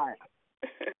on.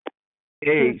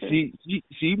 Hey,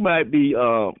 she might be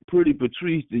Pretty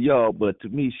Patrice to y'all, but to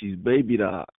me she's Baby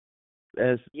Doll.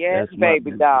 That's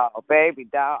baby doll.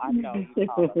 I know you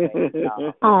call her baby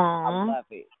doll. I love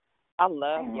it. I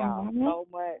love y'all so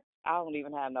much. I don't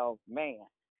even have no man.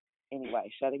 Anyway,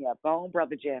 shutting up. Go on,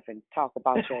 Brother Jeff, and talk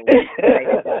about your baby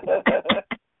doll.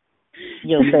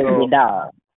 Your baby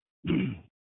doll.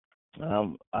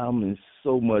 I'm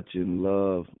so much in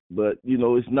love, but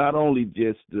it's not only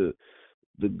just the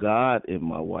God in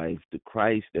my wife, the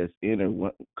Christ that's in her,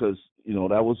 because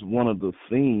that was one of the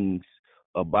things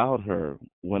about her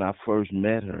when I first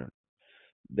met her,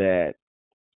 that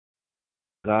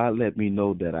God let me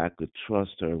know that I could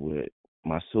trust her with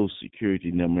my Social Security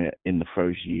number in the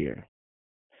first year,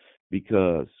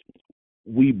 because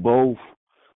we both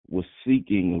were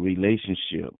seeking a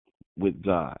relationship with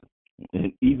God.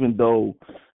 And even though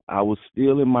I was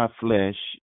still in my flesh,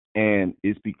 and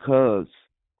it's because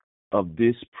of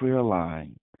this prayer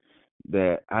line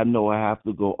that I know I have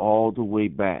to go all the way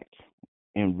back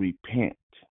and repent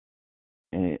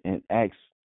and ask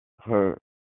her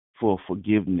for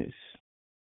forgiveness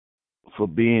for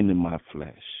being in my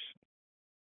flesh.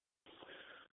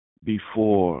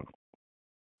 before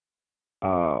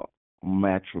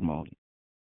matrimony.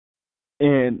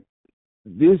 And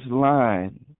this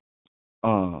line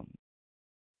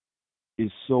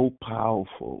is so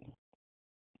powerful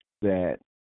that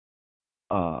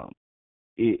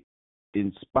it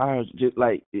inspires, just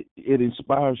like it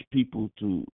inspires people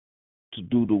to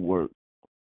do the work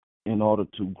in order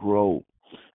to grow.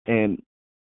 And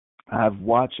I've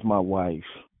watched my wife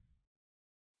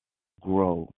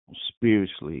grow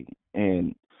spiritually,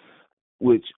 and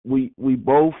which we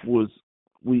both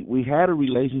we had a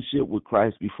relationship with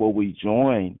Christ before we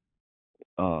joined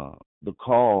the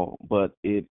call, but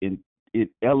it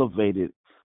elevated,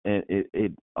 and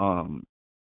it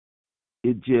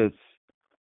just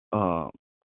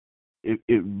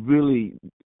it really,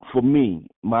 for me,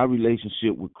 my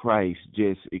relationship with Christ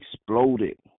just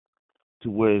exploded to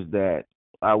where that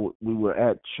we were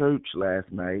at church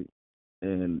last night,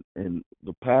 and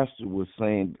the pastor was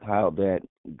saying how that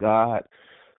God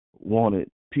wanted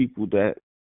people that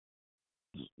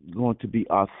going to be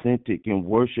authentic and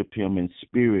worship him in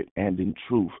spirit and in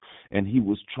truth. And he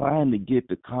was trying to get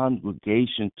the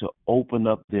congregation to open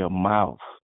up their mouth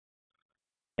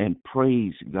and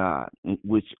praise God,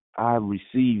 which I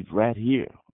received right here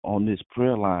on this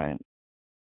prayer line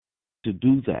to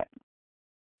do that.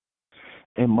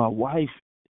 And my wife,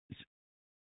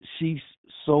 she's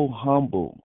so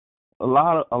humble. A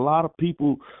lot of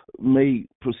people may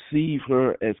perceive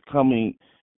her as coming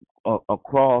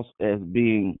across as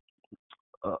being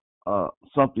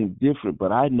something different,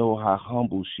 but I know how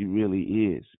humble she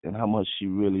really is and how much she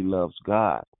really loves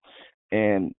God.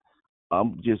 And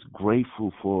I'm just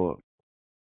grateful for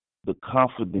the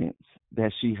confidence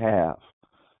that she has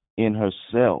in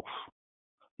herself,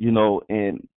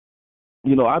 and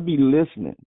I be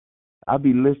listening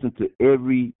to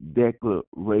every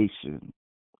declaration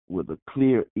with a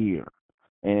clear ear.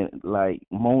 And like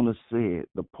Mona said,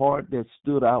 the part that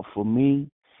stood out for me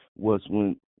was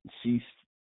when she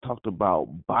talked about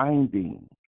binding,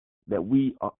 that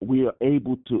we are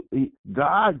able to,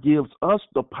 God gives us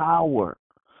the power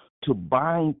to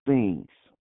bind things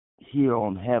here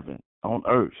on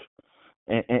earth,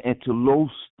 and to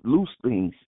loose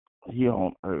things here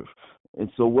on earth.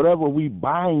 And so whatever we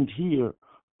bind here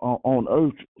on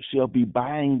earth shall be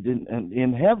bound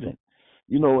in heaven.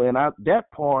 And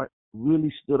that part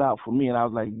really stood out for me, and I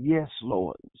was like, yes,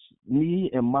 Lord, me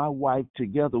and my wife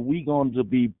together, we going to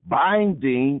be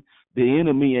binding the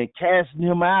enemy and casting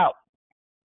him out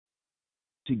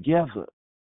together.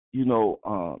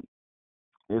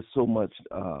 There's so much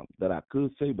that I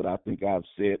could say, but I think I've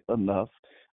said enough.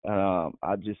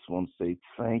 I just want to say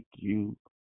thank you.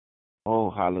 Oh,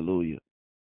 hallelujah.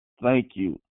 Thank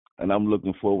you. And I'm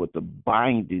looking forward to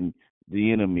binding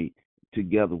the enemy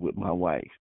together with my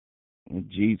wife. In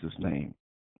Jesus' name.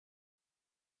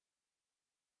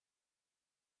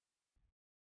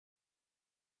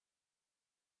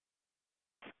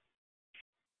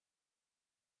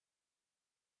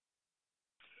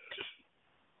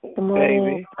 Good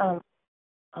morning.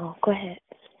 Go ahead.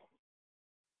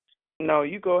 No,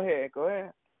 you go ahead. Go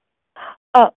ahead.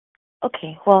 Oh,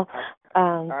 okay. Well,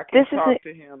 I this can is talk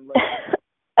to him later.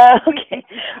 okay.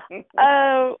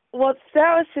 Well,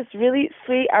 that was just really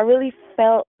sweet. I really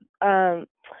felt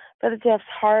Brother Jeff's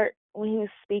heart when he was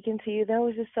speaking to you. That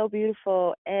was just so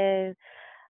beautiful. And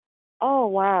oh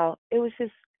wow, it was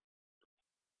just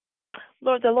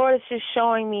the Lord is just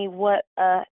showing me what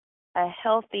a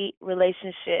healthy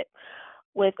relationship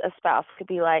with a spouse could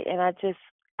be like. And I just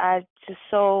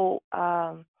so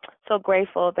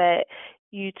grateful that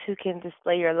you two can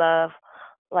display your love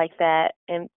like that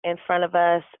in front of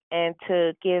us, and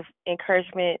to give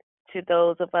encouragement to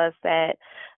those of us that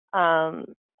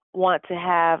want to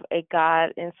have a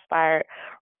God-inspired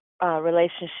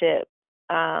relationship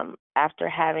after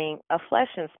having a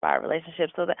flesh-inspired relationship.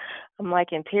 So that I'm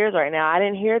like in tears right now. I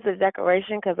didn't hear the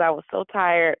declaration because I was so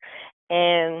tired,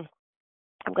 and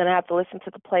I'm going to have to listen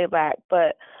to the playback.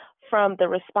 But from the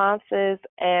responses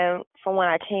and from when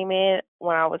I came in,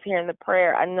 when I was hearing the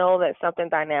prayer, I know that something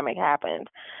dynamic happened.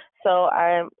 So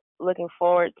I'm looking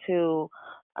forward to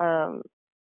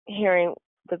hearing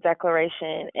the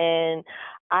declaration. And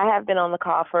I have been on the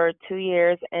call for 2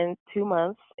 years and 2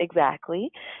 months exactly.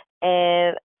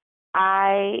 And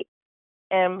I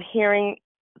am hearing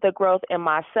the growth in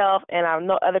myself, and I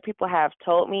know other people have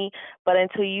told me, but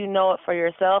until you know it for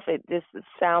yourself, it just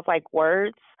sounds like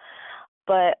words.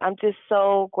 But I'm just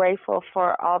so grateful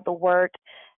for all the work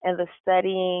and the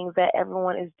studying that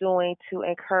everyone is doing to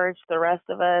encourage the rest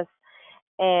of us,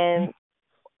 and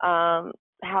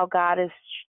how God is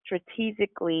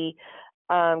strategically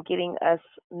getting us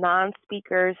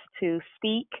non-speakers to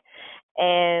speak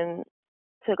and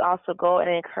to also go and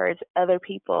encourage other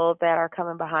people that are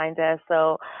coming behind us.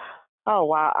 So, oh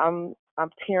wow, I'm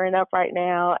tearing up right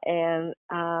now, and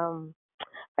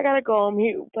I gotta go on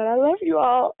mute. But I love you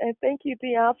all, and thank you,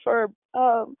 Dion, for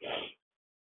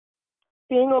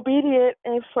being obedient,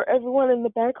 and for everyone in the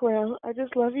background. I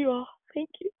just love you all. Thank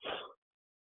you.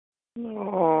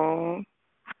 Oh,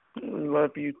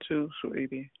 love you too,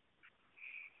 sweetie.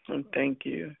 And thank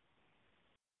you.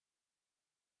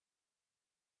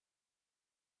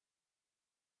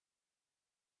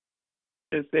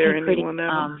 Is there anyone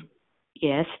else?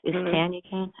 Yes, it's Mhm. Tanya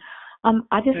again.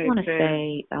 I just Hey, want to Tanya.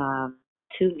 say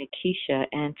to Nikisha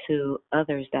and to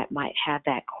others that might have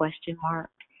that question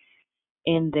mark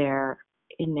in their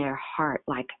heart,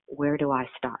 like, where do I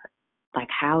start? Like,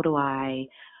 how do I,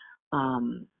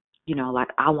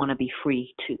 like, I want to be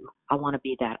free too. I want to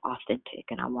be that authentic,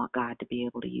 and I want God to be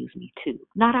able to use me too.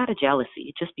 Not out of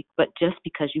jealousy, but just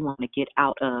because you want to get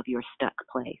out of your stuck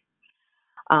place.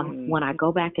 When I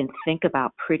go back and think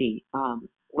about Pretty,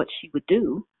 what she would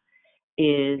do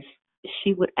is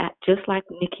she would act just like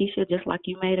Nikisha, just like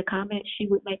you made a comment, she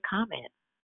would make comments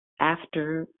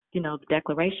after, the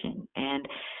declaration. And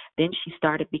then she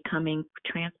started becoming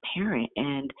transparent,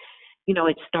 and,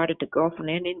 it started to go from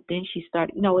there. And then she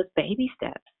started, it's baby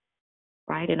steps,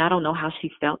 right? And I don't know how she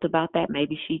felt about that.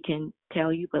 Maybe she can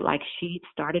tell you, but like, she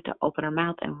started to open her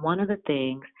mouth. And one of the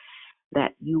things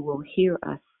that you will hear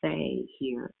us say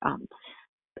here,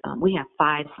 we have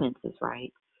 5 senses,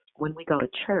 right? When we go to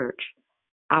church,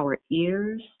 our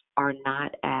ears are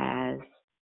not as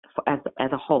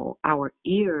a whole. Our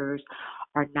ears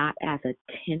are not as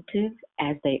attentive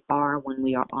as they are when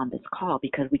we are on this call,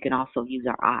 because we can also use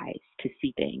our eyes to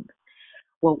see things.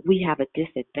 Well, we have a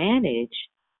disadvantage,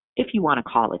 if you want to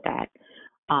call it that,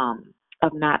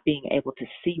 of not being able to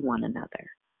see one another.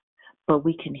 But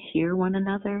we can hear one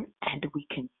another, and we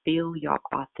can feel your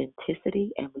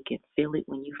authenticity, and we can feel it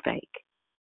when you fake.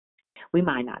 We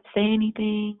might not say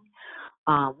anything.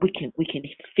 We can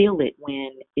feel it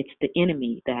when it's the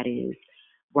enemy that is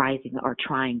rising or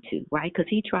trying to, right? Because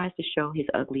he tries to show his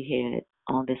ugly head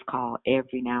on this call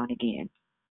every now and again.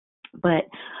 But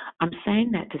I'm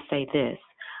saying that to say this.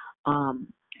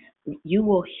 You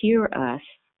will hear us,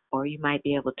 or you might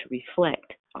be able to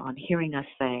reflect on hearing us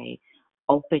say,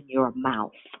 open your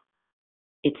mouth.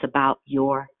 It's about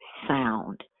your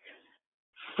sound.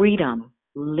 Freedom,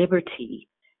 liberty,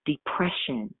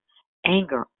 depression,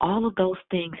 anger, all of those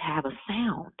things have a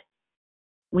sound.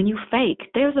 When you fake,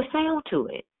 there's a sound to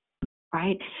it,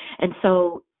 right? And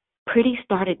so Pretty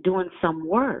started doing some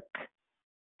work.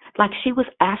 Like, she was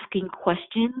asking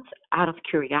questions out of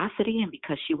curiosity and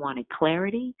because she wanted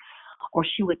clarity, or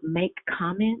she would make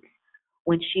comments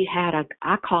when she had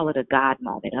I call it a God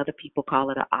moment. Other people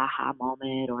call it an aha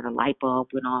moment, or the light bulb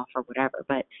went off, or whatever.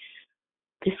 But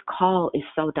this call is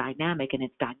so dynamic, and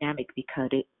it's dynamic because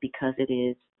it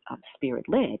is spirit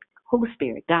led. Whose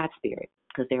spirit? God's spirit.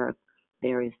 Because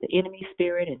there is the enemy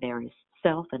spirit, and there is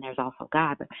self, and there's also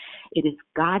God. But it is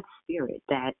God's spirit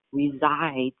that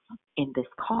resides in this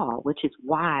call, which is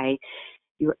why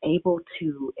you're able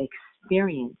to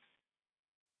experience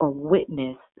or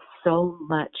witness so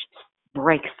much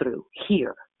breakthrough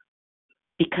here,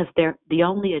 because the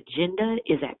only agenda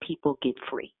is that people get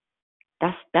free.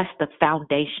 That's the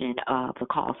foundation of the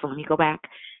call. So let me go back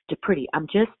to Pretty. I'm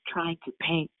just trying to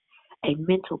paint a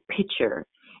mental picture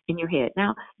in your head.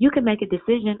 Now, you can make a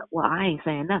decision. Well, I ain't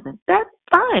saying nothing. That's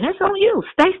fine. That's on you.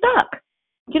 Stay stuck.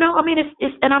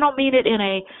 It's and I don't mean it in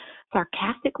a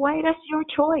sarcastic way. That's your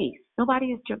choice. Nobody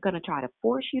is going to try to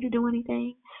force you to do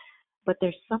anything. But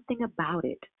there's something about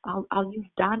it. I'll use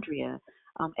Dondria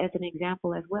as an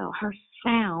example as well. Her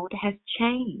sound has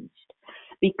changed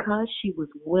because she was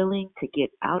willing to get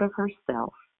out of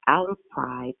herself, out of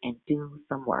pride, and do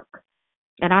some work.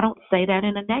 And I don't say that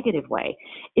in a negative way.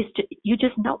 It's just, you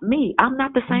just know me. I'm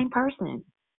not the same person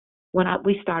when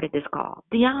we started this call.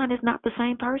 Dion is not the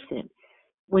same person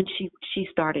when she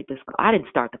started this call. I didn't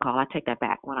start the call. I take that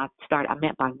back. When I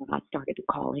meant by when I started to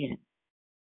call in.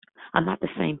 I'm not the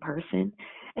same person,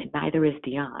 and neither is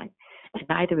Dion, and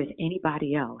neither is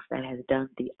anybody else that has done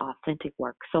the authentic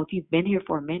work. So if you've been here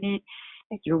for a minute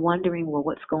and you're wondering, well,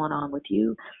 what's going on with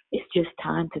you, it's just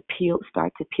time to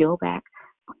start to peel back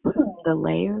the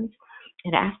layers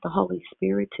and ask the Holy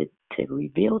Spirit to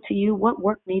reveal to you what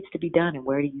work needs to be done and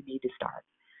where do you need to start.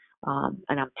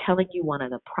 And I'm telling you, one of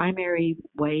the primary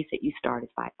ways that you start is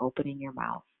by opening your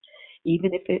mouth.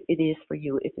 Even if it is for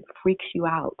you, if it freaks you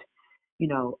out,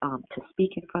 to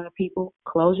speak in front of people,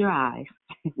 close your eyes.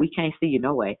 We can't see you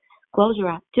no way. Close your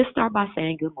eyes. Just start by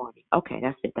saying good morning. Okay,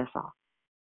 that's it. That's all.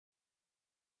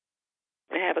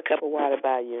 I have a cup of water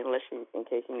by you, in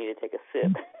case you need to take a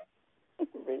sip.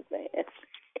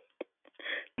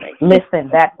 Listen,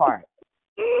 that part.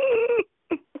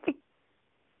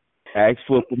 Ask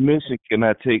for permission. Can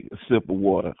I take a sip of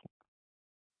water?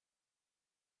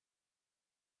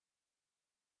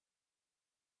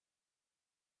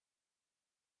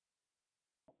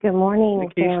 Good morning,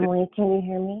 Nikisha. family. Can you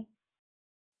hear me?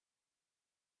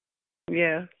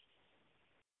 Yeah.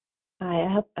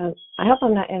 Hi. I hope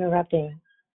I'm not interrupting.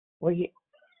 Were you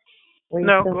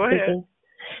No, still go speaking? ahead.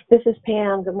 This is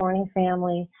Pam. Good morning,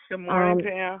 family. Good morning,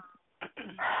 Pam.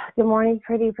 Good morning,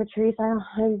 pretty Patrice. I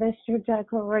missed your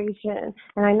declaration,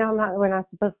 and I know we're not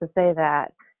supposed to say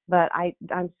that, but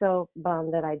I'm so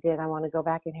bummed that I did. I want to go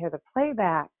back and hear the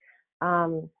playback.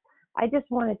 I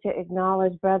just wanted to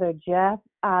acknowledge Brother Jeff.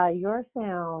 Your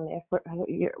sound, if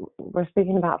we're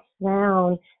speaking about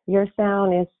sound, your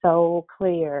sound is so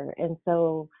clear and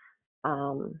so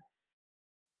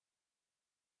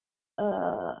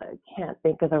I can't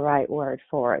think of the right word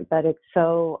for it, but it's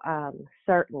so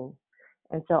certain.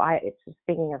 And so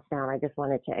speaking of sound, I just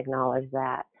wanted to acknowledge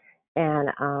that. And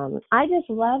I just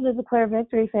love the Declare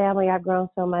Victory family. I've grown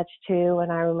so much too.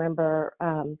 And I remember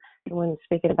when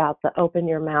speaking about the open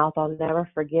your mouth, I'll never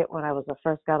forget when I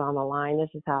first got on the line.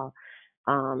 This is how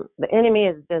the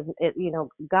enemy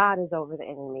God is over the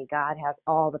enemy. God has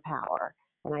all the power.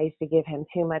 And I used to give him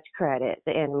too much credit,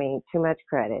 the enemy, too much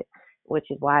credit,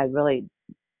 which is why I really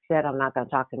said I'm not going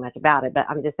to talk too much about it. But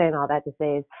I'm just saying all that to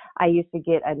say is I used to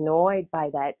get annoyed by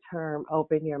that term,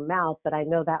 open your mouth. But I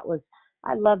know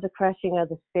I love the crushing of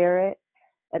the spirit,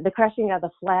 the crushing of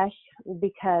the flesh,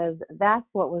 because that's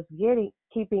what was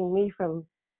keeping me from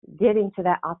getting to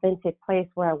that authentic place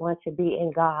where I want to be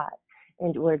in God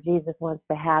and where Jesus wants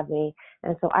to have me.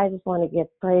 And so I just want to give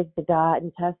praise to God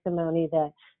and testimony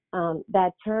that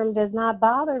that term does not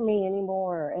bother me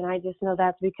anymore. And I just know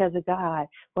that's because of God.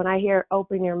 When I hear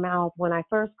open your mouth, when I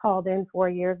first called in 4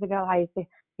 years ago, I used to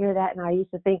hear that and I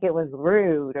used to think it was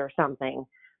rude or something.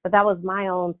 But that was my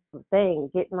own thing.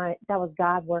 That was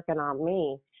God working on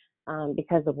me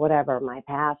because of whatever, my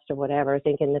past or whatever,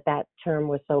 thinking that term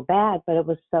was so bad. But it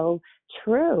was so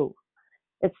true.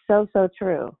 It's so, so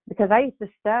true. Because I used to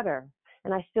stutter,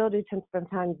 and I still do from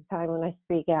time to time when I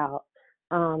speak out.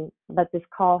 But this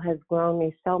call has grown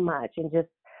me so much. And just,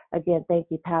 again,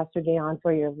 thank you, Pastor Dion,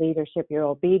 for your leadership, your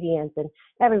obedience, and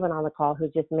everyone on the call who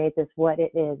just made this what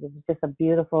it is. It's just a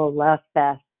beautiful love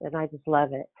fest, and I just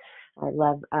love it. I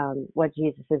love what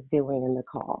Jesus is doing in the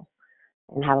call.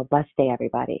 And have a blessed day,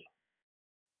 everybody.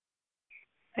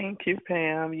 Thank you,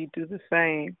 Pam. You do the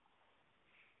same.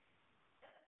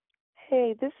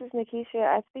 Hey, this is Nikisha.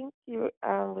 I think you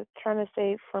was trying to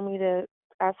say for me to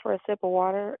ask for a sip of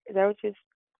water. Is that what you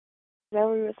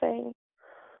were saying?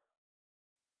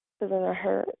 Because then I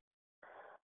heard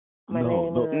my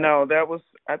name. No,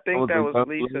 I think that was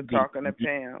Lisa talking to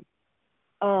Pam.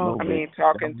 Oh,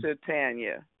 talking to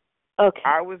Tanya. Okay.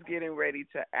 I was getting ready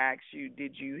to ask you,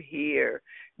 did you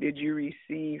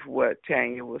receive what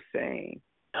Tanya was saying?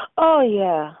 Oh,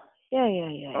 yeah.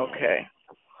 Yeah. Okay.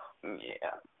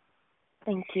 Yeah.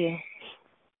 Thank you.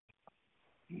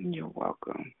 You're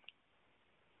welcome.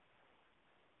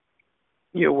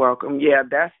 You're welcome. Yeah,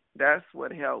 that's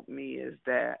what helped me is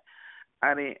that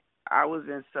I was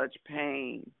in such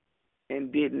pain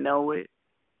and didn't know it,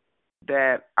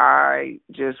 that I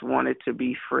just wanted to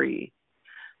be free.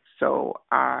 So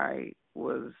I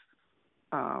was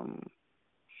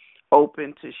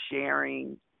open to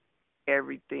sharing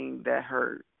everything that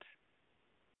hurt.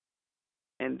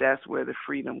 And that's where the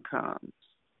freedom comes.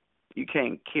 You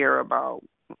can't care about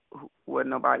what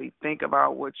nobody think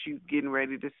about what you're getting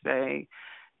ready to say.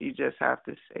 You just have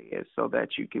to say it so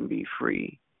that you can be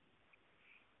free.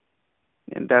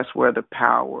 And that's where the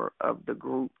power of the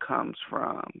group comes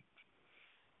from.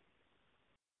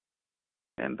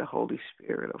 And the Holy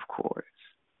Spirit, of course.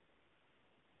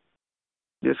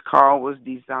 This call was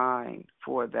designed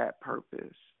for that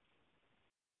purpose.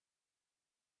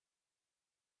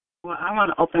 Well, I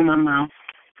want to open my mouth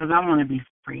because I want to be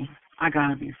free. I got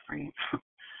to be free.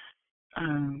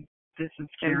 This is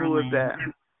Caroline. And who is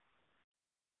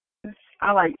that?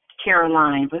 I like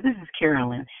Caroline, but this is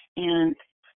Carolyn. And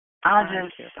I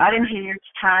didn't hear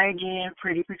Ty again,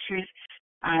 Pretty Patrice.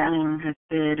 I had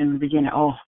said in the beginning,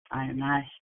 I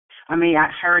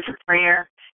heard the prayer,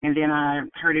 and then I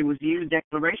heard it was you,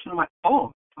 declaration. I'm like,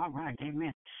 oh, all right,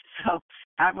 amen. So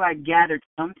I've gathered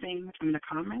something from the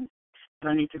comments, but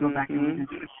I need to go back and listen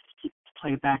to the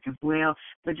playback as well.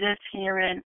 But just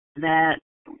hearing that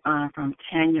from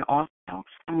Tanya also,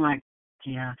 I'm like,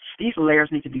 Yeah, these layers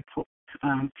need to be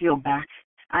peeled back.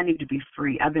 I need to be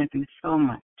free. I've been through so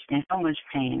much and so much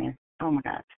pain and oh my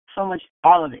God, so much,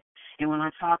 all of it. And when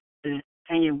I talked to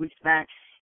Tanya weeks back,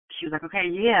 she was like, okay,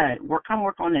 yeah, come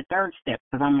work on the third step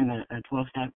because I'm in a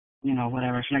 12-step,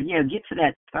 whatever. She's like, yeah, get to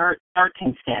that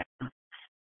 13th step,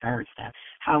 third step.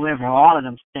 However, all of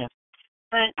them steps.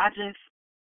 But I just,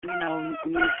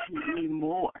 need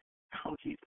more. Oh,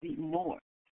 Jesus, need more.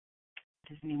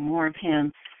 Just need more of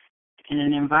him in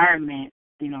an environment,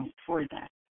 for that.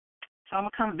 So I'm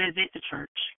going to come visit the church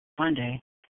one day,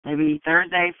 maybe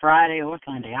Thursday, Friday, or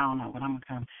Sunday. I don't know, but I'm going to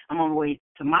come. I'm on my way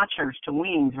to my church, to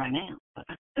Wings right now.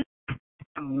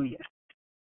 Oh, yeah.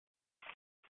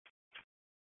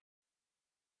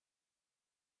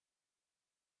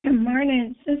 Good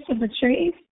morning, Sister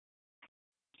Patrice.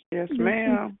 Yes,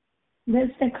 ma'am.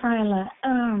 This is Carla.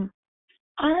 I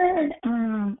heard,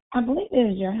 I believe it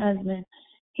was your husband.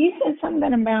 He said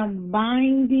something about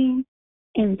binding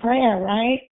in prayer,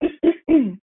 right?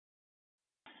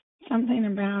 Something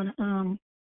about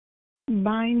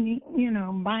binding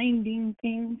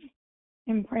things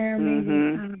in prayer,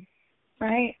 maybe,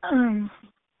 right?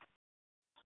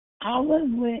 I was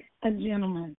with a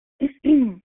gentleman,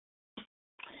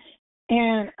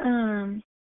 and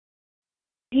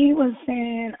he was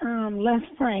saying, let's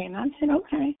pray. And I said,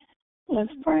 okay,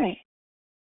 let's pray.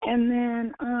 And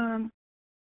then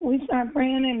we started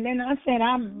praying, and then I said,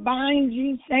 I bind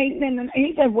you, Satan. And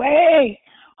he said, wait,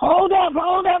 hold up,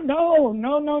 no.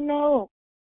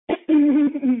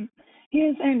 He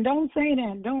was saying, don't say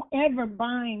that. Don't ever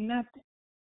bind nothing.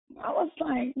 I was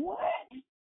like, what?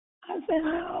 I said,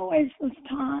 I always was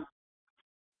taught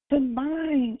to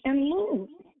bind and loose.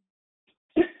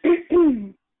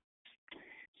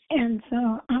 And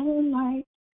so I would like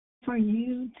for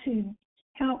you to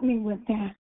help me with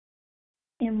that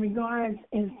in regards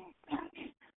is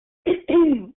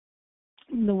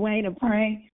the way to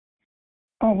pray,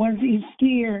 or was he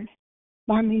scared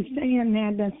by me saying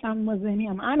that something was in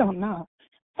him? I don't know,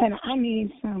 but I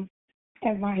need some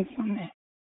advice on that.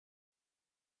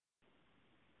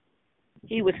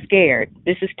 He was scared.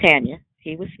 This is Tanya.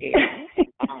 He was scared.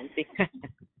 Because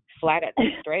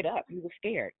straight up, he was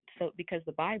scared. So because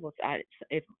the Bible,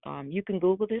 if you can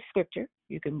Google this scripture,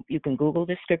 you can Google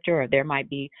this scripture, or there might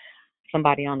be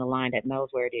somebody on the line that knows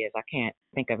where it is. I can't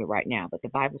think of it right now, but the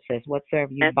Bible says,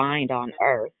 "Whatsoever you bind on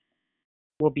earth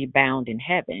will be bound in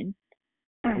heaven,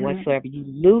 and whatsoever you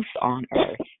loose on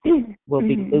earth will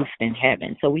be loosed in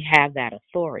heaven." So we have that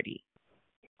authority.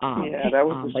 That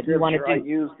was the scripture I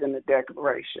used in the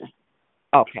declaration.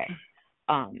 Okay.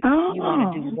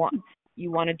 You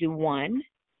want to do one,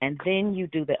 and then you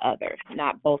do the other,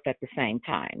 not both at the same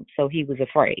time. So he was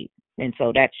afraid, and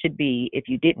so that should be, if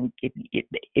you didn't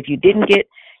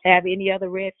have any other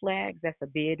red flags, that's a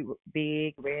big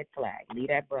red flag. Leave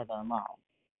that brother alone.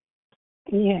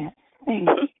 Yeah.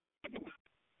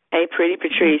 Hey, Pretty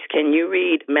Patrice, can you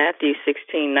read Matthew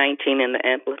 16:19 in the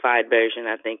Amplified Version?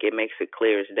 I think it makes it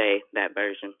clear as day, that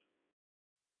version.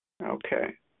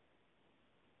 Okay.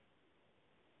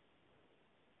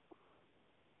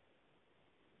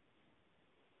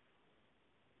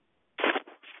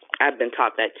 I've been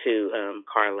taught that too,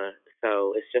 Carla.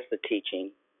 So it's just a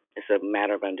teaching. It's a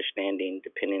matter of understanding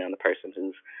depending on the person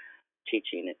who's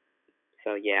teaching it.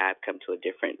 So, yeah, I've come to a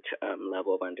different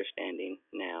level of understanding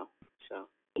now. So.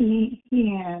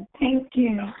 Yeah, thank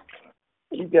you.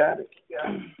 You got it.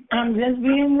 I'm just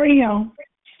being real.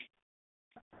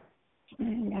 I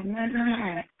ain't got nothing to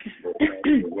hide.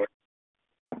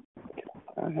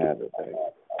 I have it, baby.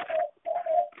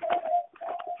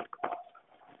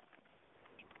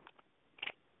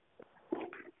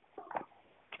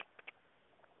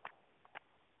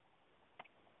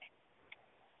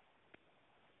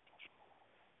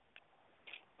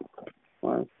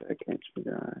 One second, you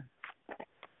guys.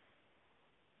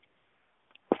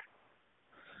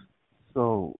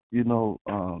 So,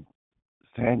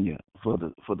 Tanya, for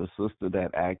the sister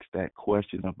that asked that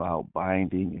question about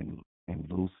binding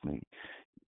and loosening,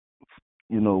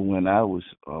 when I was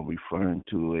referring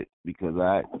to it, because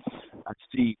I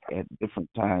see at different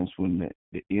times when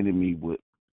the enemy would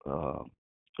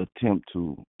attempt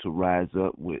to rise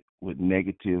up with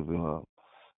negative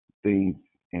things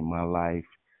in my life,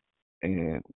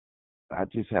 and I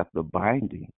just have to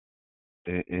bind him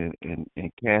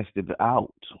and cast it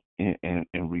out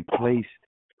and replace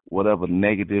whatever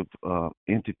negative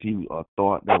entity or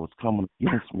thought that was coming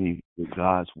against me with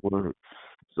God's word.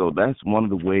 So that's one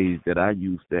of the ways that I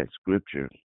use that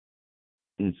scripture.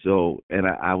 And so, and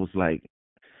I was like,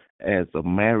 as a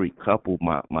married couple,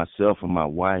 myself and my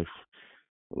wife,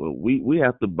 we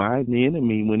have to bind the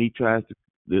enemy when he tries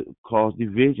cause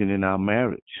division in our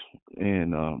marriage,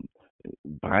 and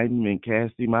bind him and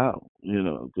cast him out.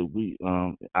 Because we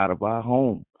out of our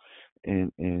home,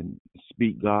 and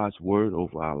speak God's word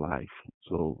over our life.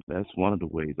 So that's one of the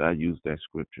ways I use that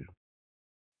scripture.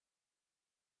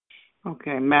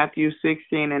 Okay, Matthew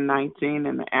 16:19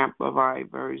 in the Amplified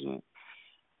version.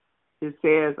 It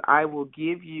says, I will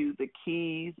give you the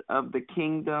keys of the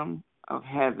kingdom of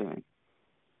heaven,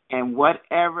 and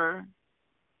whatever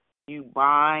you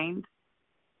bind,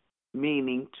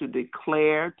 meaning to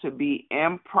declare to be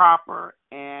improper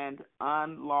and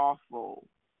unlawful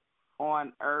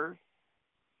on earth,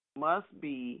 must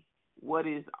be what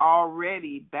is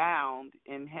already bound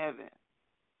in heaven.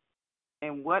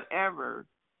 And whatever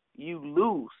you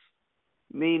loose,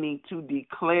 meaning to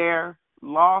declare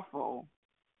lawful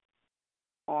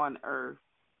on earth,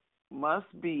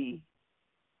 must be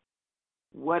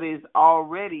what is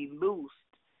already loosed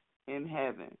in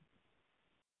heaven.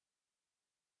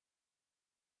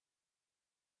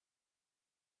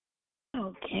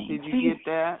 Okay. Did you get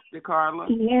that, DeCarla?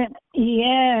 Yeah,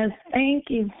 yes. Thank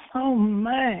you so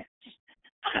much.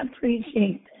 I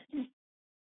appreciate this.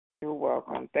 You're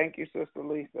welcome. Thank you, Sister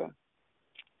Lisa.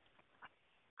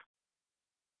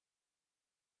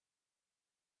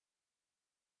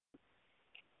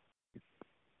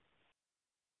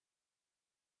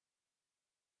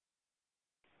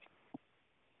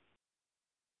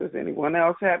 Does anyone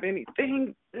else have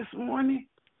anything this morning?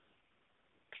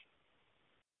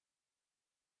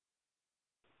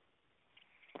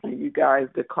 And you guys,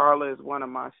 DeCarla is one of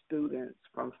my students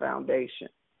from Foundation.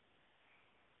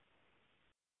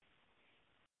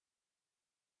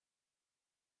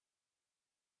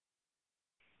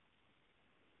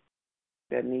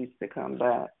 That needs to come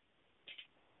back.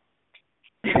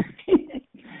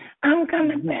 I'm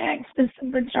coming back,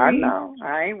 Sister Patrice. I know.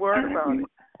 I ain't worried about it.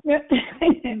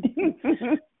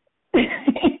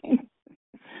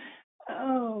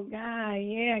 Oh, God,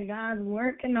 yeah, God's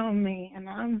working on me, and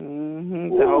I'm...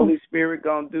 The Holy Spirit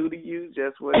going to do to you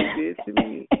just what he did to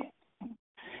me.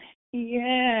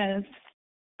 Yes.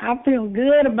 I feel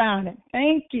good about it.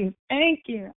 Thank you. Thank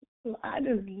you. I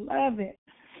just love it.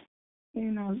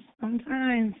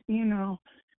 Sometimes,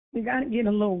 we got to get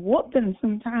a little whooping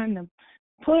sometime to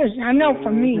push. I know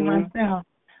for me, myself,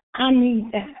 I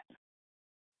need that.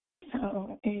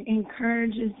 So it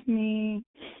encourages me,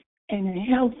 and it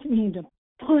helps me to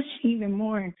push even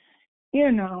more,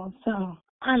 so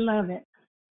I love it.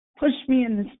 Push me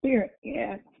in the spirit,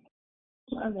 yes.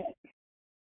 Love it.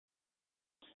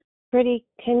 Pretty,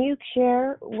 can you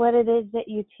share what it is that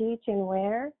you teach and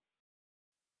where?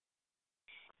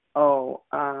 Oh,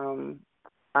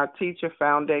 I teach a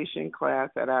foundation class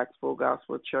at Axel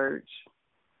Gospel Church,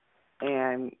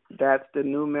 and that's the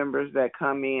new members that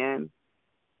come in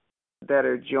that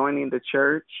are joining the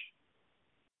church,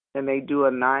 and they do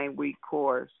a 9-week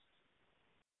course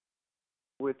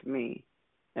with me.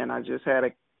 And I just had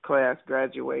a class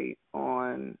graduate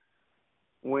on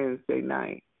Wednesday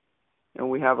night, and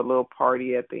we have a little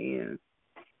party at the end.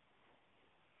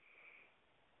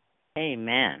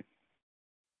 Amen.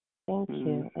 Thank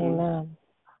you. Amen.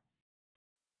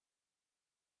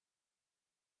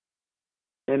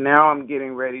 And now I'm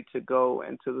getting ready to go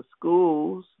into the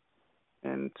schools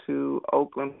and to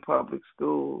Oakland Public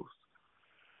Schools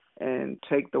and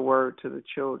take the word to the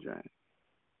children.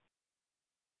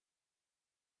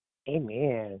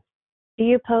 Amen. Do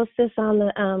you post this on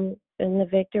the in the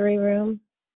Victory Room?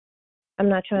 I'm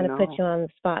not trying to put you on the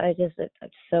spot. I'm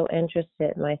so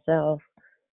interested myself.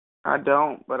 I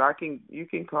don't, but you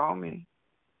can call me.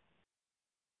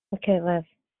 Okay, love.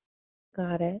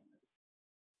 Got it.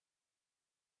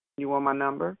 You want my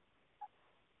number?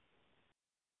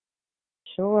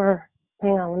 Sure.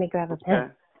 Hang on, let me grab a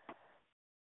pen.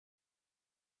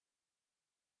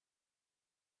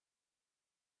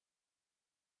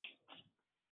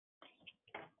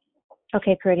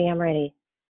 Okay, Pretty, I'm ready.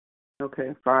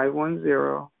 Okay,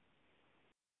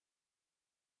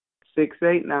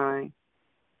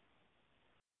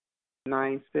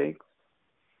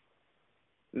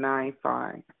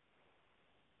 510-689-9695.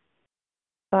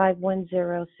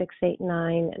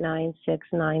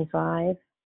 510-689-9695.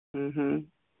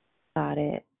 Got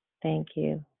it. Thank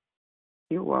you.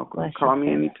 You're welcome. Bless Call you, me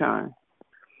sis. anytime.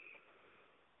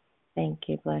 Thank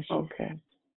you. Bless you, sis.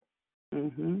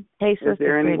 Hey, Sister Is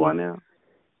there anyone Pretty. else?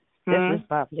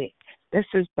 This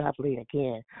is Bubbly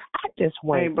again. I just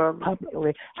want to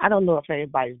publicly, I don't know if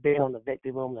anybody's been on the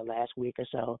Victory Room the last week or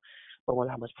so, but when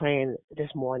I was praying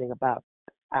this morning about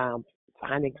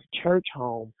finding a church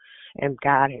home, and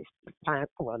God has I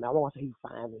won't say he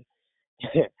finally,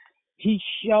 he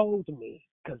showed me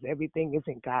because everything is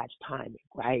in God's timing,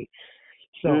 right?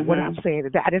 So what I'm saying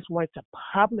is that I just want to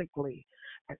publicly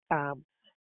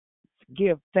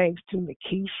give thanks to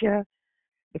Nikisha,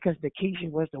 because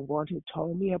Nikisha was the one who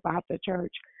told me about the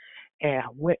church, and I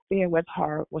went there with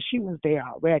her. Well, she was there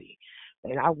already,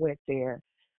 and I went there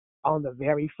on the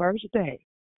very first day.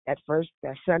 That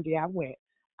Sunday I went,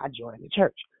 I joined the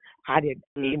church. I didn't,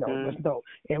 it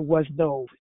was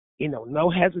no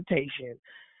hesitation.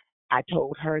 I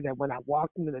told her that when I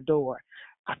walked into the door,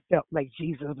 I felt like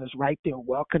Jesus was right there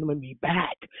welcoming me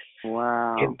back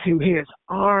into his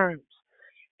arms.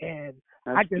 And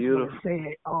That's I just beautiful. want to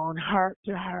say it on her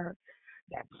to her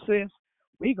that, sis,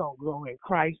 we going to grow in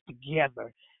Christ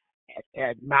together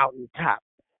at Mountaintop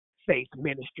Faith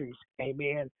Ministries.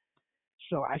 Amen.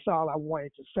 So that's all I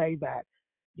wanted to say, that,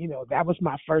 that was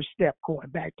my first step, going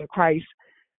back to Christ,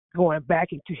 going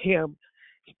back into him,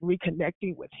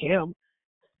 reconnecting with him,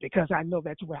 because I know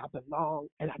that's where I belong,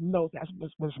 and I know that's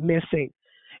what was missing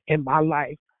in my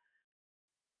life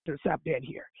since I've been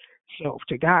here. So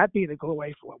to God be the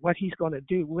glory for what he's going to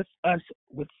do with us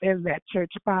within that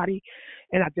church body.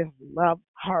 And I just love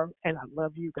her, and I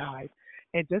love you guys.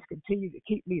 And just continue to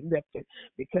keep me lifted,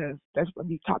 because that's when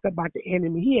we talk about the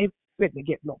enemy. He ain't fit to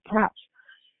get no props.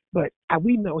 But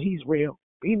we know he's real.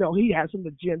 We know he has an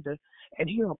agenda, and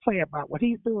he don't play about what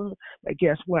he's doing. But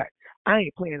guess what? I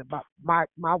ain't playing about my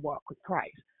walk with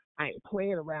Christ. I ain't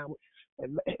playing around with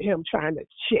him trying to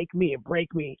shake me and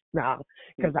break me now,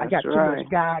 because I got too much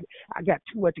God. I got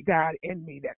too much God in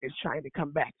me that is trying to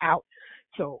come back out.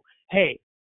 So, hey,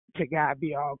 to God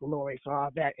be all glory for all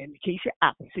that. And Keisha,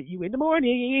 I'll see you in the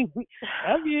morning.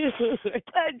 Love you.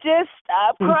 Just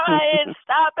stop crying.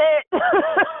 Stop it.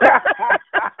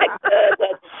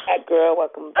 That girl,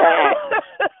 welcome back.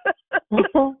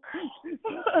 Oh,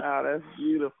 that's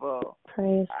beautiful.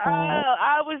 Praise God.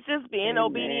 I was just being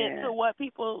obedient to where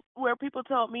people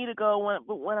told me to go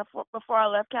before I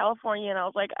left California, and I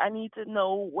was like, I need to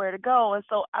know where to go, and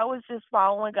so I was just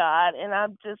following God, and I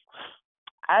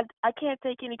can't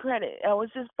take any credit. I was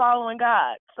just following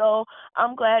God, so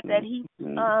I'm glad that He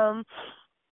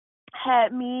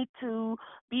had me to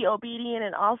be obedient,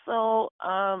 and also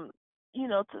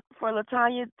for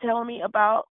LaTanya telling me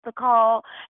about the call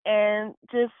and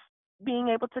just being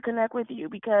able to connect with you,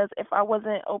 because if I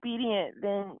wasn't obedient,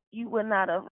 then you would not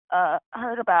have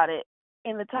heard about it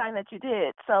in the time that you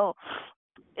did. So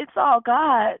it's all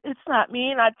God. It's not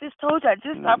me. And I just told you, I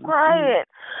just stopped crying.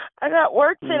 I got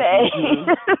work today.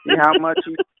 See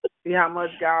how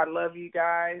much God loves you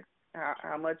guys,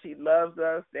 how much he loves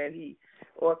us, that he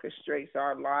orchestrates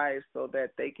our lives so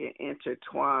that they can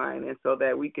intertwine, and so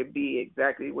that we could be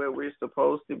exactly where we're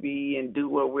supposed to be and do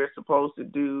what we're supposed to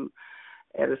do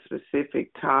at a specific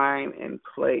time and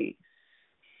place.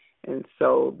 And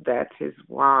so that is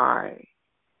why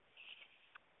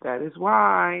I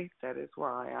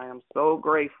am so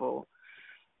grateful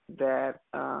that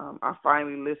I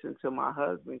finally listened to my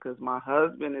husband, because my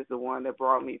husband is the one that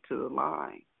brought me to the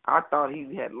line. I thought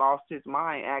he had lost his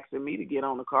mind asking me to get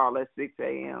on the call at 6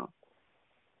 a.m.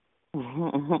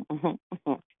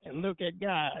 And look at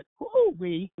God.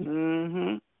 Woo-wee.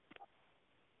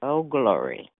 Oh,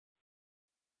 glory.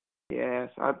 Yes,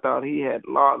 I thought he had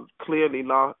clearly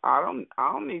lost. I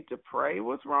don't need to pray.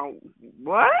 What's wrong?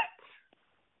 What?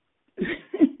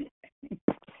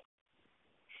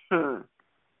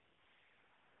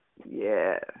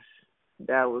 Yes,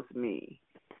 that was me.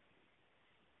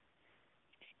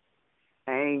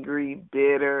 Angry,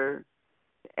 bitter,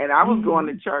 and I was going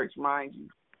to church, mind you.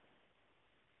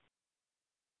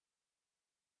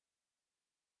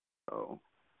 Oh,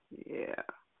 yeah.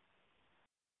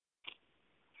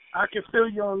 I can feel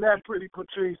you on that, pretty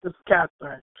Patrice. It's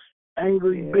Catherine.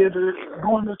 Angry, bitter,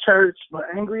 going to church, but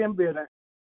angry and bitter.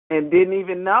 And didn't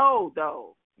even know,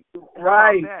 though.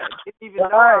 Right. Didn't even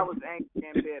know I was angry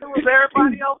and bitter. It was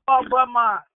everybody else's fault but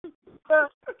mine.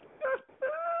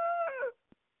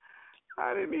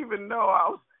 I didn't even know I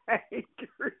was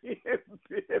angry and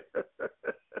bitter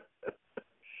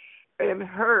and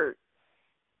hurt.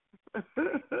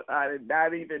 I did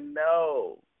not even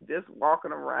know. Just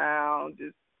walking around,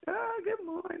 just, good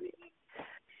morning.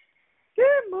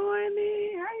 Good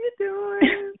morning. How you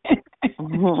doing?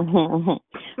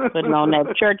 Putting on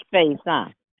that church face, huh?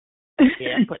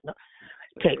 Yeah,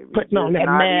 putting on that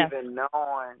mask.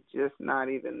 Just not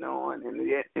even knowing.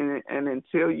 And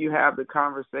until you have the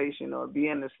conversation or be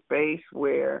in the space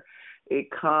where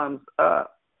it comes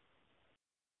up,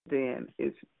 then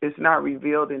it's not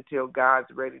revealed until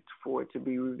God's ready for it to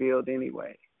be revealed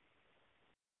anyway.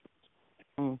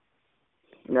 And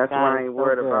that's why I ain't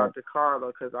worried about the Carla,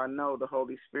 because I know the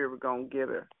Holy Spirit going to get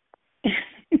her.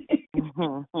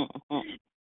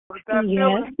 But that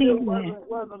Yes, feeling amen.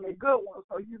 wasn't a good one,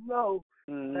 so you know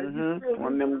that you really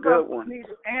One of them good ones. need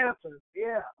answers.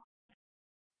 Yeah.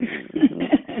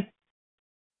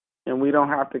 And we don't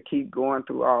have to keep going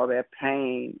through all that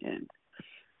pain and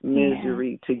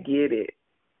misery to get it.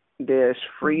 There's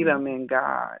freedom in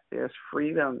God. There's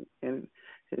freedom in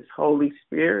His Holy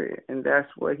Spirit, and that's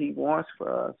what He wants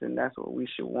for us, and that's what we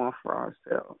should want for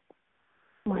ourselves.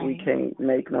 Right. We can't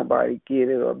make nobody get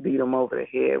it or beat them over the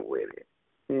head with it.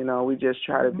 You know, we just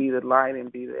try to be the light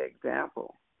and be the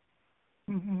example.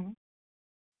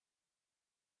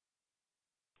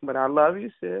 But I love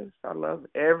you, sis. I love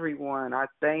everyone. I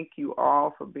thank you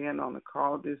all for being on the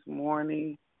call this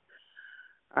morning.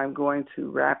 I'm going to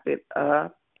wrap it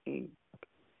up.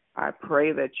 I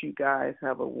pray that you guys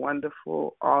have a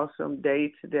wonderful, awesome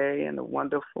day today and a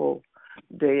wonderful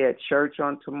day at church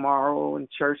on tomorrow and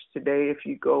church today if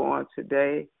you go on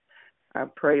today. I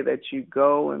pray that you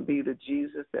go and be the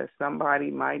Jesus that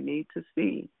somebody might need to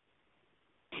see.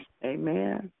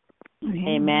 Amen.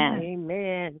 Amen.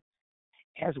 Amen.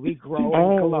 As we grow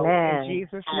and glow in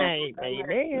Jesus' name.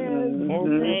 Amen.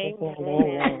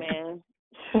 Amen.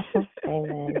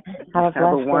 Amen. Have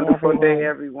a wonderful day,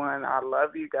 everyone. I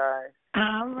love you guys.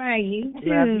 All right, you too.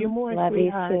 Love you more, Love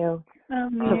sweetheart. you too.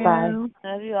 Love you. Bye-bye.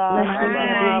 Love you all.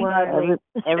 Bye.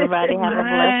 Everybody have a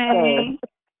blessed day.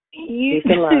 You Peace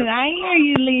and love. I hear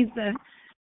you, Lisa.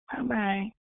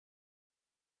 Bye-bye.